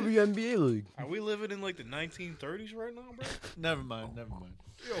different? The WNBA league. Are we living in like the 1930s right now, bro? Never mind.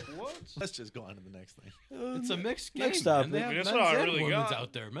 Yo, what? Let's just go on to the next thing. It's a mixed game. Next man. topic. They have That's men's all I and really women's got.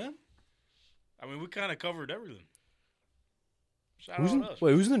 out there, man. I mean, we kind of covered everything. Shout Who's out in, us.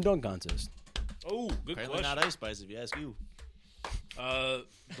 wait, who's in the dunk contest? Oh, good Apparently question. not Ice Spice if you ask you. The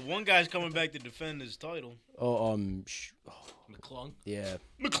one guy's coming back to defend his title. Oh, McClunk. yeah.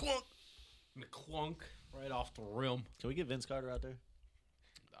 McClunk. McClunk. Right off the rim. Can we get Vince Carter out there?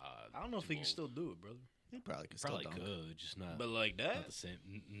 I don't know if he can still do it, brother. He probably could Probably still dunk. could, just not, But like not that, the same.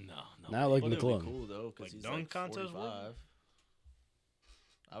 No. Not like But it'd be McClung. cool though, because Like he's dunk like contest 45.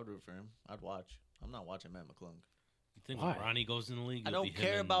 I would root for him. I'd watch. I'm not watching Matt McClung. You think Why? when Ronnie goes in the league, I it'll don't be him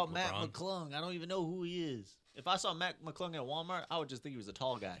care and about Matt LeBron? McClung. I don't even know who he is. If I saw Matt McClung at Walmart, I would just think he was a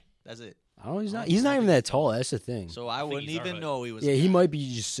tall guy. That's it. I don't. He's not. He's not even that tall. That's the thing. So I think wouldn't he's even alright. know he was. Yeah, a he guy. might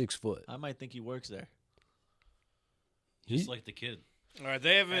be just 6 foot. I might think he works there. Just He- like the kid. All right,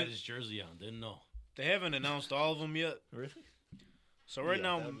 they Had haven't his jersey on. Didn't know. announced all of them yet. Really? So right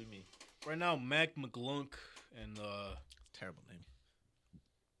that would be me. now, Mac McGlunk and Terrible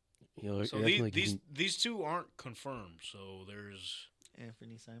name. so these two aren't confirmed. So there's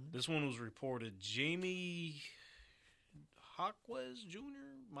Anthony Simon. this one was reported. Jamie Hawkwez Jr.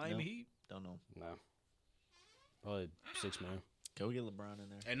 Miami No. Heat, Don't know. No. Probably 6 man. Can we get LeBron in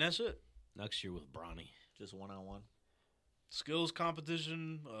there? and that's it. Next year with Bronny. Just 1-on-1. Skills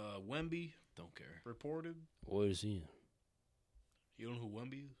competition. Wemby Don't care. reported. What is he in? You don't know who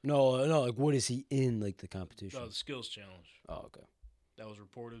Wemby is? No, like what is he in, like the competition? No, the skills challenge Oh, okay. that was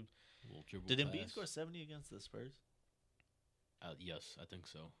reported. Little dribble Did Embiid pass. score 70 against the Spurs? Yes, I think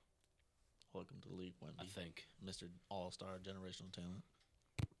so. Welcome to the league, I Wemby. think. Mr. All-Star generational talent.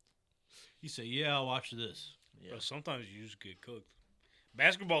 You say, yeah, I'll watch this. Yeah. But sometimes you just get cooked.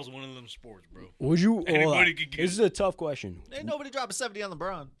 Basketball's one of them sports, bro. Would you? Anybody could get This is a tough question. Ain't nobody dropping 70 on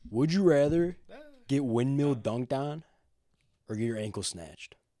LeBron. Would you rather get windmill dunked on, or get your ankle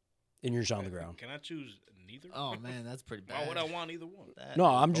snatched, and you're just on the ground? Can I choose neither? Oh, man, that's pretty bad. Why would I want either one? That No,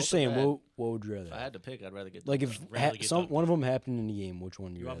 is I'm just both are saying. bad. What would you rather? If I had to pick, I'd rather get Like if rather get dunked one of them happened in the game, which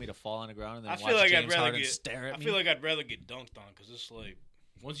one do you you want me rather? to fall on the ground and then I watch feel like James I'd rather Harden get. stare at I me? feel like I'd rather get dunked on because it's like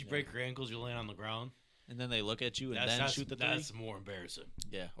Once you break your ankles, you're laying on the ground. and then they look at you and That's, then that's, shoot the three. that's more embarrassing.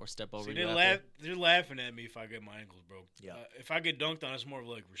 Yeah, or step over see, you they're after. they're laughing at me if I get my ankles broke. Yeah. If I get dunked on, it's more of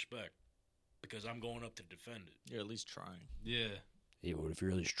like respect because I'm going up to defend it. You're at least trying. Yeah. Yeah, what if you're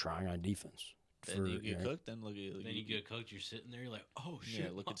really just trying on defense? Then you get your- cooked, then look at Then you get cooked, you're sitting there, you're like, oh shit, yeah,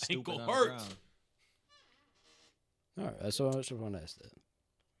 looking my stupid ankle on the hurts. ground. All right, that's what I just want to ask that.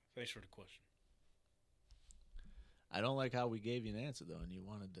 Thanks for the question. I don't like how we gave you an answer though, and you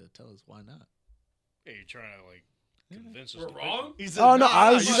wanted to tell us why not. Hey, you're trying to like convince us. We're to pick wrong? them. He Oh, no,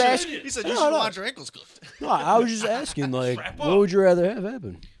 I was you just should- asking- He said No, you should no. want your ankles cooked. No, I was just asking, like, Strap what up. would you rather have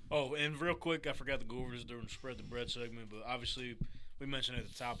happen? Oh, and real quick, I forgot to go over this during the spread the bread segment, but obviously we mentioned at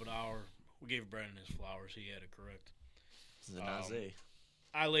the top of the hour we gave Brandon his flowers. He had it correct. Zanaze.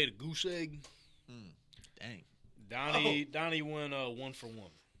 I laid a goose egg. Dang. Donnie went 1 for 1.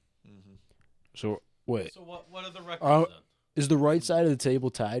 So wait, So what are the records Uh, then? is the right side of the table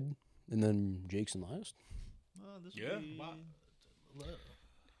tied, and then Jake's in last? Well, this Yeah. would be-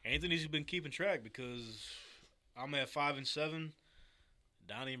 Anthony's been keeping track because I'm at 5 and 7.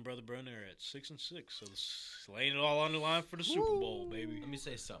 Donnie and Brother Brennan are at 6 and 6. So it's laying it all on the line for the Super Bowl, baby. Let me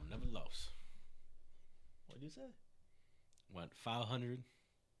say something. Never lost. What'd you say? Went 500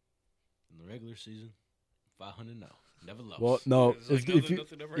 in the regular season. 500 now. Never lost. Well, no. It's like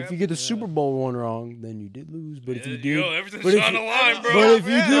nothing ever If you happened. get the Super Bowl one wrong, then you did lose. But if you do, Yo, everything's but if on you- the line, bro. but if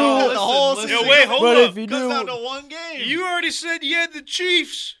you do, No, the whole listen. season Yo, wait, hold but up. if you comes down to do, one game. You already said you had the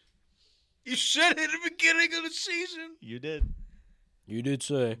Chiefs. You said it at the beginning of the season. You did. you did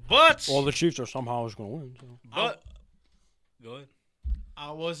say, But, well, the Chiefs are somehow going to win. So. go ahead.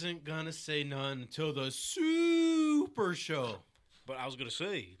 I wasn't gonna say none until the Super Show. But I was going to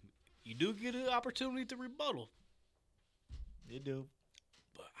say, you do get an opportunity to rebuttal. You do.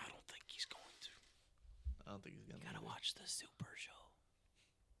 But I don't think he's going to. I don't think he's gonna. Gotta watch the Super Show.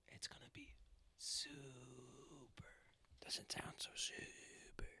 It's gonna be super. Doesn't sound so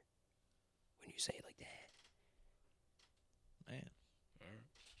super when you say it like that. Man.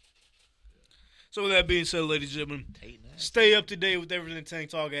 So with that being said, ladies and gentlemen, 8-9. stay up to date with everything Tank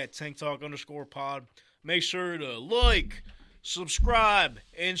Talk at TankTalk_pod. Make sure to like, subscribe,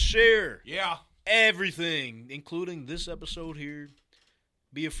 and share Yeah. everything, including this episode here.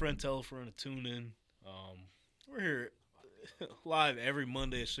 Be a friend, tell a friend to tune in. We're here live every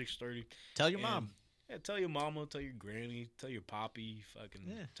Monday at 6:30. Tell your And, mom. Yeah, tell your mama, tell your granny, tell your poppy, fucking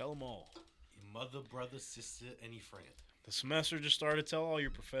Yeah. tell them all. Your mother, brother, sister, any friend. The semester just started. Tell all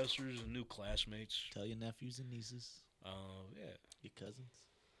your professors and new classmates. Tell your nephews and nieces. Yeah. Your cousins.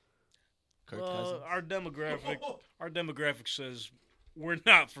 Kirk Well, cousins. our demographic says we're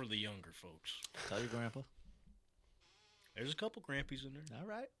not for the younger folks. Tell your grandpa. There's a couple Grampies in there. All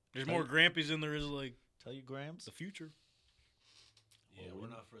right. There's Tell more you- Grampies than there is like Tell your grams. the future. Yeah, we're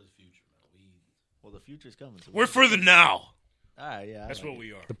not for the future, man. Well, the future's coming. So We're for the now. All right, yeah. I That's like what it.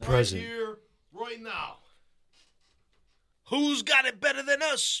 we are. The Right present. here, right now. Who's got it better than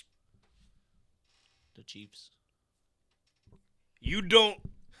us? The Chiefs. You don't.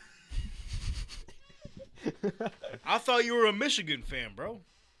 I thought you were a Michigan fan, bro.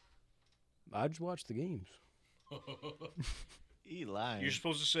 I just watch the games. He lying. You're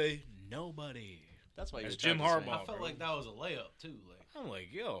supposed to say nobody. That's why That's you're Jim Chargers Harbaugh. fan. I felt bro. like that was a layup too. Like I'm like,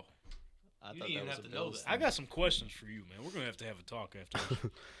 yo, I You thought didn't that even was have a to know Bills that. I thing. got some questions for you, man. We're gonna have to have a talk after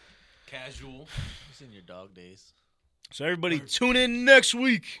this. casual. It's in your dog days. So everybody tune in next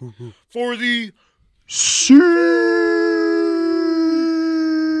week for the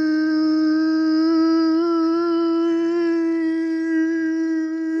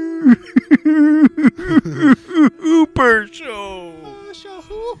Super Show.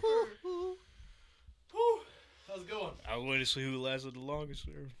 How's it going? I was waiting to see who lasted the longest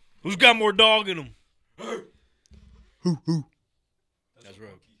there. Who's got more dog in him? That's right.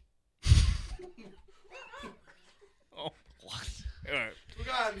 Oh, what? All right. We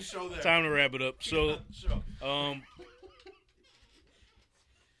got to have the show there. Time to wrap it up. So,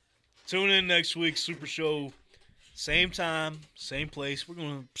 tune in next week, Super Show. Same time, same place. We're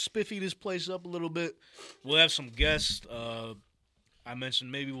going to spiffy this place up a little bit. We'll have some guests. I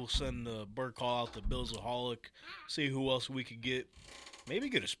mentioned maybe we'll send the Burt call out to Billsaholic, see who else we could get. Maybe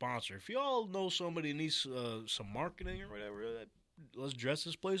get a sponsor. If y'all know somebody needs some marketing or whatever, let's dress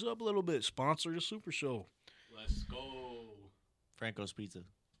this place up a little bit. Sponsor the Super Show. Let's go. Franco's Pizza.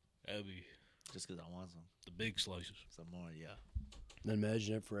 That'd be Just because I want some. the big slices. Some more, yeah. Then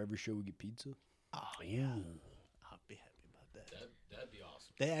imagine that for every show we get pizza. Oh, yeah. I'll be happy about that. That'd be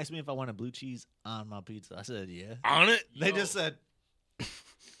awesome. They asked me if I wanted blue cheese on my pizza. I said, yeah. On it? They just said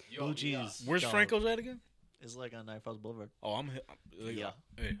Yo, blue cheese. Where's dog. Franco's at again? It's like on Knife House Boulevard. Oh, Yeah.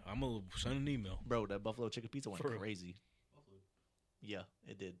 Hey, I'm going to send an email. Bro, that buffalo chicken pizza went For real. crazy. Yeah,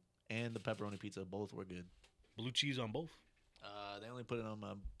 it did. And the pepperoni pizza, both were good. Blue cheese on both? They only put it on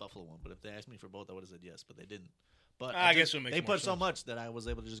my buffalo one, but if they asked me for both, I would have said yes, but they didn't. But I guess it makes they more put so sense. much that I was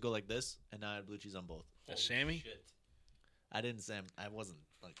able to just go like this, and now I had blue cheese on both. That's Sammy? Shit. I didn't say I wasn't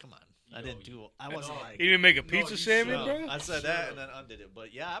like, come on, I Yo, didn't do. I wasn't like. He didn't make a pizza you Sammy, should've. bro? I said that and then undid it,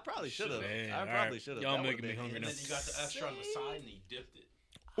 but yeah, I probably should have. Man, I all probably right. should have. Y'all That making would've me been hungry And now. then you got the extra on the side and he dipped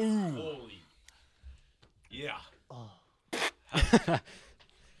it. Ooh. Holy. Yeah.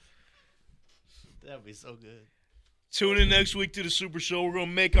 That'd be so good. Tune in next week to the Super Show. We're going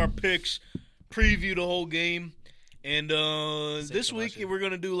to make our picks, preview the whole game. And this week, selection. we're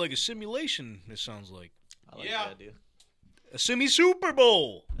going to do like a simulation, it sounds like. I like Yeah. that idea. A Super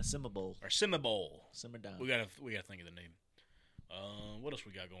Bowl. A simmer bowl, Or Simmer Bowl. simmer down, We gotta think of the name. What else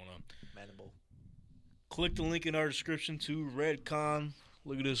we got going on? man bowl. Click the link in our description to Redcon.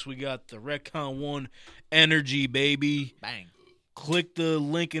 Look at this. We got the Redcon 1 Energy, baby. Bang. Click the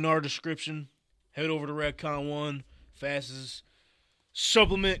link in our description. Head over to Redcon 1, fastest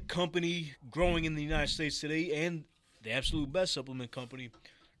supplement company growing in the United States today, and the absolute best supplement company,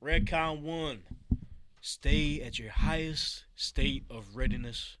 Redcon 1. Stay at your highest state of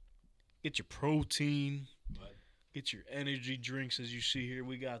readiness. Get your protein. Get your energy drinks, as you see here.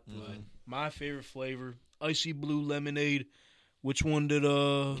 We got my favorite flavor, icy blue lemonade. Which one did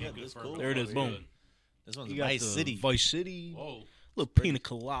Yeah, this cool. There it is. Boom. This one's You got Vice the City. Vice City. Whoa. Little pina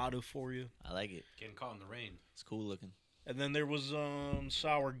colada for you. I like it. Getting caught in the rain. It's cool looking. And then there was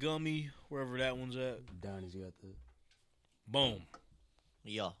sour gummy, wherever that one's at. Donnie's got the. Boom.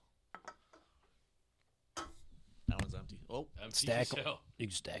 Yeah. That one's empty. Oh, Empty Stack as 'em. hell. You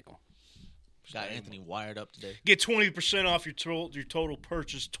can stack them. got Anthony wired up today. Get 20% off your total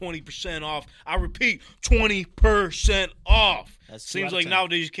purchase. 20% off. I repeat, 20% off. That's 2 Seems out of like 10.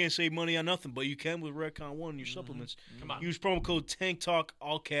 nowadays you can't save money on nothing, but you can with Redcon 1 your supplements. Come on. Use promo code Tank Talk,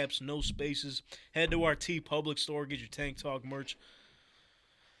 all caps, no spaces. Head to our T Public store, get your Tank Talk merch.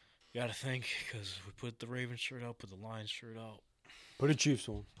 Gotta think, because we put the Ravens shirt out, put the Lions shirt out, Put a Chiefs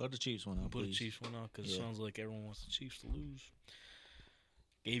on. Put the Chiefs one up, put the please. Chiefs one out, because it Yeah. sounds like everyone wants the Chiefs to lose.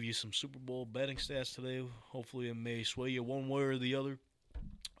 Gave you some Super Bowl betting stats today. Hopefully it may sway you one way or the other.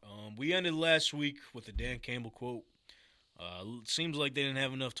 We ended last week with the Dan Campbell quote. Seems like they didn't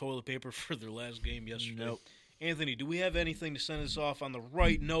have enough toilet paper for their last game yesterday. Nope. Anthony, do we have anything to send us off on the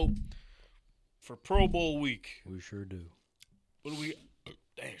right note for Pro Bowl week? We sure do. What do we...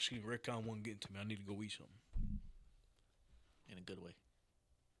 Dang, excuse me, Redcon 1 getting to me. I need to go eat something. In a good way.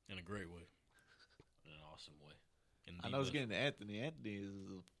 In a great way. In an awesome way. In I the know it's best- getting to Anthony. Anthony is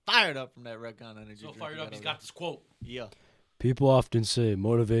fired up from that Redcon energy. So drink fired he up, he's over got this quote. there. Yeah. People often say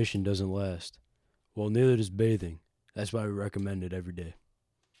motivation doesn't last. Well, neither does bathing. That's why we recommend it every day.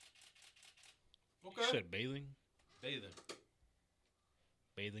 You said bathing? Bathing.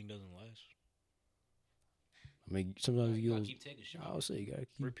 Bathing doesn't last. I mean, sometimes You you gotta gotta keep taking shots. I'll say you gotta keep.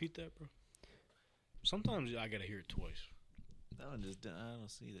 Repeat that, bro. Sometimes I gotta hear it twice. That one just, I don't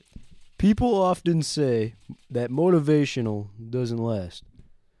see that. People often say that motivational doesn't last.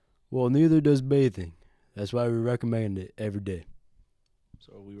 Well, neither does bathing. That's why we recommend it every day.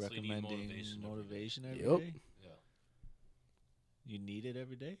 So are we So you need recommending motivation motivation every Yep. day? Yeah. You need it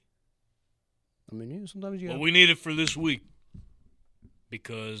every day? I mean, sometimes you Well, gotta. we need it for this week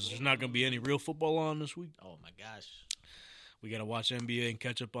because there's not going to be any real football on this week. Oh my gosh. We got to watch NBA and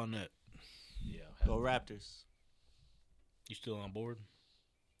catch up on that. Yeah. Go Raptors. You still on board?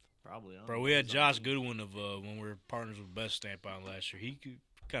 Probably. Bro, we had Josh Goodwin of when we were partners with Best Stamp on last year. He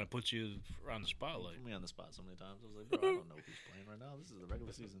kind of put you on the spotlight. Put me on the spot so many times. I was like, bro, I don't know who's playing right now. This is the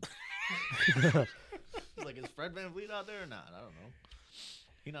regular season. He's like, is Fred VanVleet out there or not? I don't know.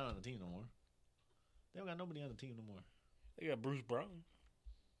 He's not on the team no more. They don't got nobody on the team no more. They got Bruce Brown,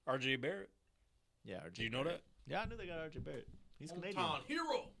 R.J. Barrett. Yeah, RJ. Do you know that? Yeah, I knew they got RJ Barrett. He's Canadian. Hometown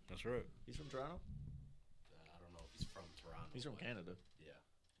hero. That's right. He's from Toronto. I don't know if he's from Toronto. He's from but Canada. Yeah,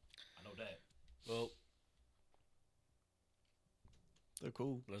 I know that. Well, They're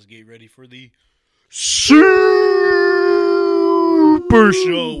cool. let's get ready for the Super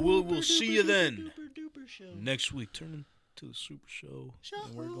Show. We'll see you then next week. Turn into the Super Show.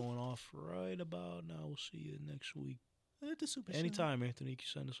 And we're going off right about now. We'll see you next week. The Super Show. Anytime, Anthony, you can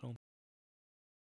send us home.